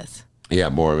 I guess. Yeah,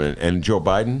 more of it. And Joe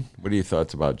Biden? What are your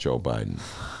thoughts about Joe Biden?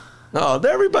 Oh,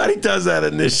 everybody does that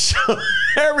in this show.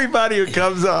 Everybody who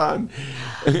comes on.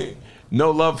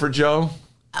 No love for Joe?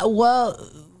 Well,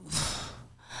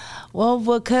 Well,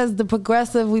 because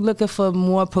we looking for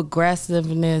more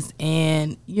progressiveness,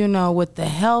 and with the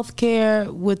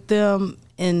healthcare, with them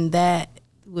and that,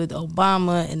 with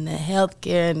Obama and the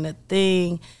healthcare and the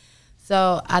thing.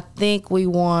 So I think we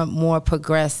want more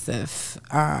progressive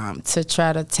to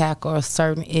try to tackle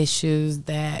certain issues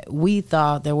that we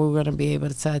thought that we were going to be able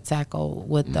to tackle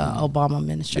with the Obama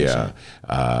administration.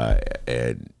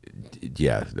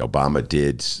 Obama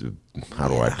did. How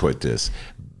do I put this?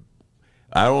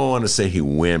 I don't want to say he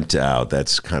wimped out.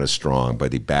 That's kind of strong,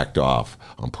 but he backed off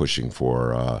on pushing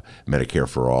for Medicare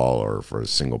for all or for a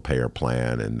single payer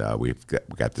plan, and we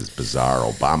got this bizarre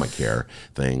Obamacare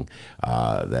thing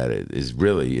that is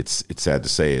really it's sad to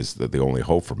say is the only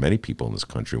hope for many people in this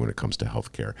country when it comes to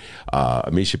health care.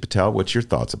 Amisha Patel, what's your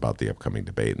thoughts about the upcoming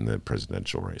debate in the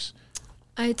presidential race?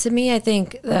 To me, I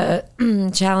think the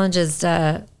challenge is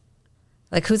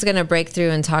who's going to break through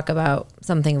and talk about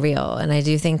something real. And I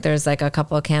do think there's a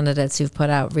couple of candidates who've put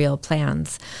out real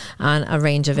plans on a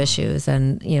range of issues.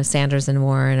 And, Sanders and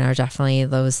Warren are definitely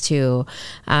those two.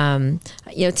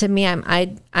 To me, I'm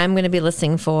going to be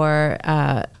listening for,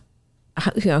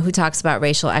 who talks about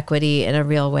racial equity in a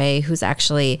real way, who's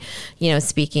actually,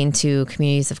 speaking to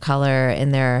communities of color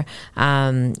in their,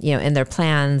 in their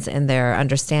plans and their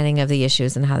understanding of the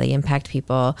issues and how they impact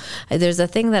people. There's a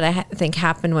thing that I think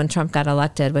happened when Trump got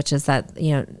elected, which is that,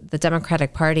 the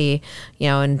Democratic Party,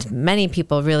 and many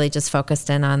people really just focused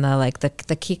in on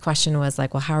the key question was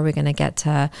well, how are we going to get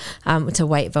to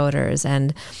white voters?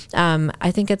 And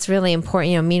I think it's really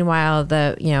important, meanwhile,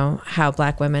 how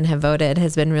Black women have voted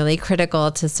has been really critical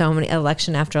to so many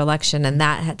election after election, and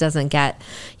that doesn't get,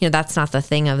 that's not the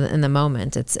thing in the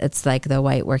moment. It's the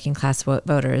white working class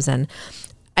voters, and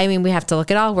I mean, we have to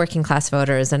look at all working class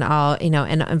voters and all,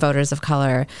 and voters of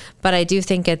color. But I do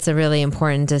think it's really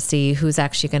important to see who's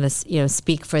actually going to,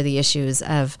 speak for the issues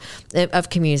of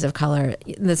communities of color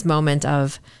in this moment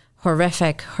of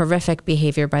horrific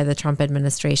behavior by the Trump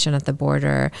administration at the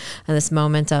border, and this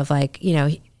moment of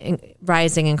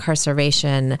rising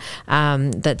incarceration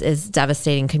that is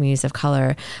devastating communities of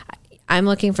color. I'm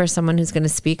looking for someone who's going to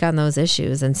speak on those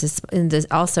issues and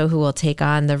also who will take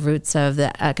on the roots of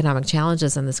the economic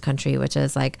challenges in this country, which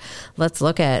is let's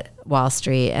look at Wall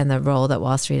Street and the role that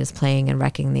Wall Street is playing in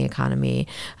wrecking the economy,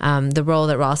 the role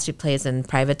that Wall Street plays in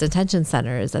private detention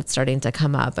centers that's starting to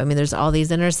come up. I mean, there's all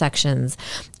these intersections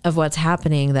of what's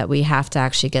happening that we have to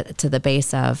actually get to the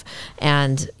base of.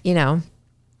 And,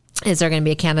 is there going to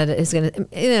be a candidate who's going to,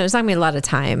 there's not going to be a lot of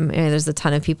time. There's a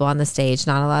ton of people on the stage,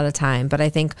 not a lot of time. But I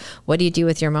think what do you do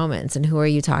with your moments and who are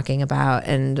you talking about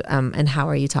and how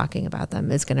are you talking about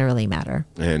them is going to really matter.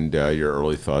 And your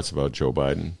early thoughts about Joe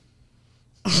Biden?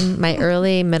 My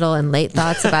early, middle, and late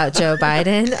thoughts about Joe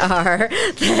Biden are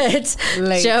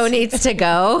that Joe needs to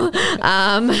go.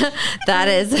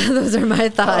 Those are my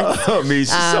thoughts. Oh,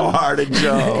 Misha, so hard at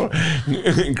Joe.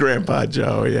 Grandpa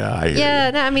Joe, yeah.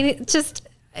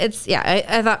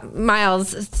 I thought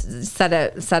Miles said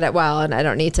it well, and I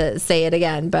don't need to say it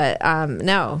again, but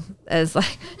no is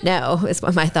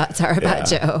what my thoughts are about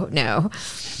Joe. No.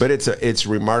 But it's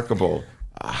remarkable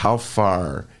how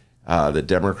far the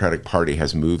Democratic Party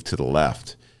has moved to the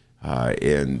left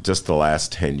in just the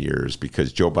last 10 years,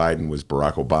 because Joe Biden was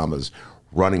Barack Obama's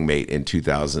running mate in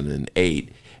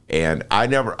 2008, and I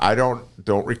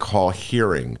don't recall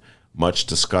hearing much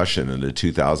discussion in the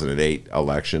 2008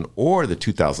 election or the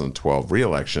 2012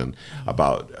 re-election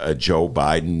about Joe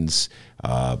Biden's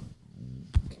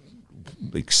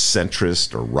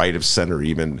centrist or right of center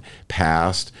even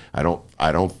past. I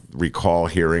don't recall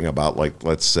hearing about,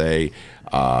 let's say,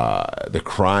 the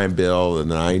crime bill in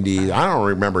the 90s. I don't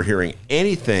remember hearing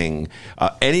anything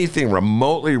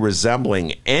remotely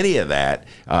resembling any of that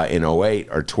in 08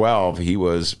 or 12. He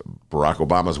was Barack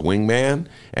Obama's wingman,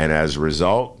 and as a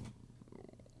result,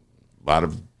 a lot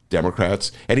of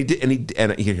Democrats, and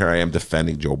here I am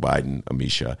defending Joe Biden,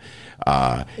 Amisha.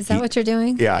 Is that what you're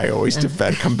doing? Yeah, I always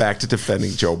come back to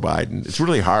defending Joe Biden. It's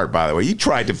really hard, by the way. You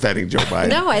tried defending Joe Biden.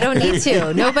 No, I don't need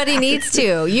to. Nobody needs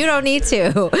to. You don't need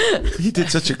to. He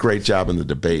did such a great job in the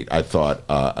debate, I thought,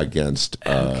 against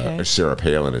Sarah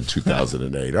Palin in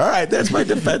 2008. All right, that's my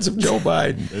defense of Joe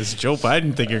Biden. This Joe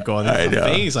Biden thing you're going, it's a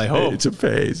phase, I hope. It's a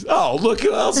phase. Oh, look,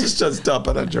 who else is just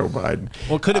dumping on Joe Biden?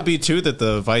 Well, could it be, too, that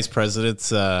the vice president's,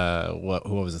 who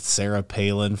was it, Sarah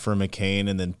Palin for McCain,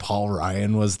 and then Paul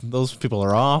Ryan was, those people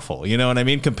are awful. You know what I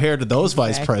mean? Compared to those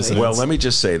vice presidents. Well, let me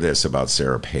just say this about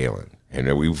Sarah Palin.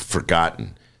 And we've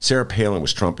forgotten. Sarah Palin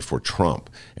was Trump before Trump.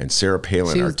 And Sarah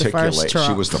Palin she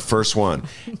was the first one.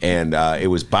 And it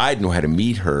was Biden who had to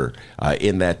meet her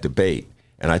in that debate.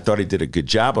 And I thought he did a good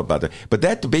job about that. But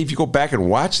that debate, if you go back and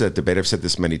watch that debate, I've said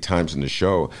this many times in the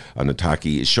show on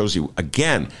Nataki, it shows you,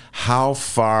 again, how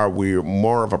far we're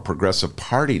more of a progressive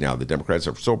party now. The Democrats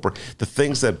are the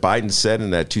things that Biden said in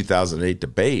that 2008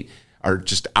 debate are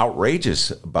just outrageous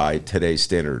by today's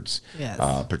standards,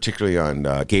 particularly on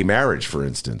gay marriage, for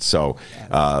instance. So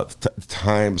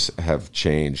times have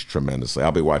changed tremendously.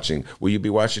 I'll be watching. Will you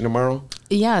be watching tomorrow?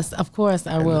 Yes, of course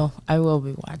I will. I will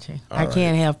be watching. I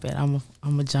can't help it. I'm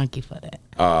a junkie for that.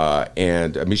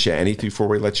 And Amisha, anything before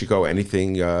we let you go?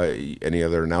 Anything? Any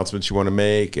other announcements you want to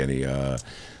make? Any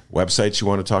websites you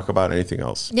want to talk about? Anything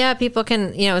else? Yeah, people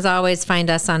can, as always, find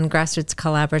us on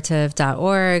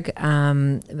grassrootscollaborative.org,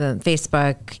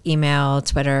 Facebook, email,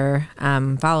 Twitter,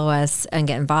 follow us and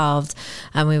get involved.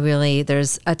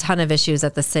 There's a ton of issues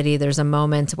at the city. There's a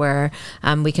moment where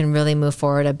we can really move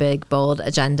forward a big, bold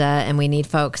agenda, and we need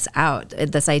folks out.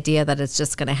 This idea that it's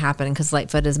just going to happen because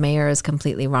Lightfoot is mayor is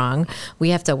completely wrong. We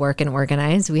have to work and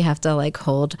organize. We have to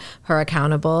hold her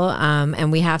accountable,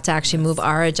 and we have to actually move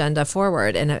our agenda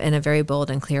forward in a very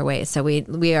bold and clear way. So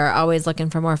we are always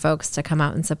looking for more folks to come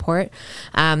out and support.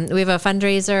 We have a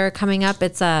fundraiser coming up.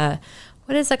 It's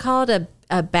what is it called?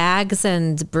 A bags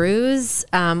and brews.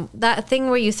 That thing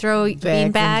where you throw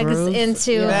bean bags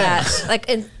into that,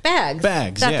 in bags.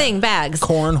 Bags. That thing, bags.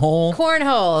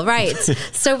 Cornhole, right.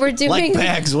 So we're doing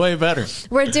bags way better.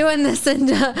 We're doing this, and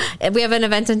we have an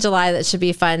event in July that should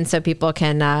be fun. So people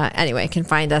can can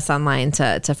find us online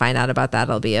to find out about that.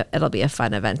 It'll be a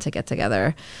fun event to get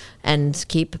together and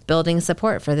keep building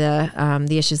support for the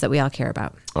issues that we all care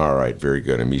about. All right, very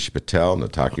good. Amisha Patel,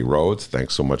 Nataki Rhodes,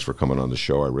 thanks so much for coming on the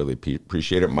show. I really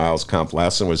appreciate it. Miles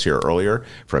Kampf-Lassin was here earlier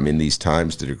from In These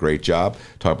Times, did a great job.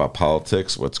 Talk about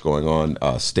politics, what's going on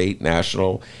state,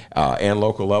 national, and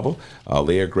local level.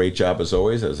 Leah, great job as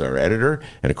always as our editor.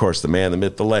 And of course, the man, the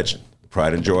myth, the legend,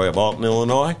 pride and joy of Alton,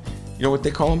 Illinois. You know what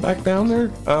they call him back down there,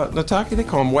 Nataki? They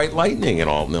call him White Lightning in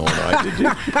Alton, Illinois. Did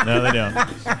you? No, they don't.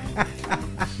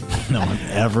 No one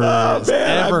ever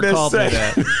called me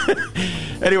that.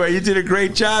 Anyway, you did a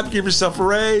great job. Give yourself a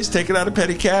raise. Take it out of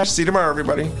petty cash. See you tomorrow,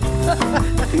 everybody.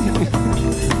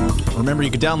 Remember,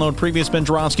 you can download previous Ben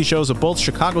Joravsky shows at both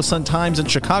Chicago Sun-Times and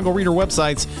Chicago Reader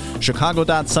websites,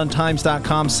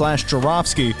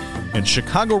 chicago.suntimes.com/Joravsky and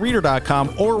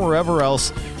chicagoreader.com, or wherever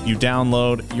else you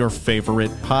download your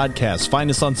favorite podcasts. Find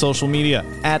us on social media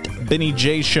at Benny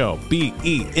J Show,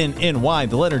 BENNY,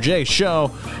 the letter J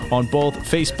Show, on both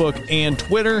Facebook and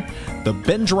Twitter. The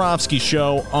Ben Joravsky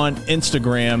Show on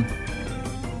Instagram.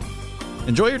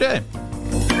 Enjoy your day.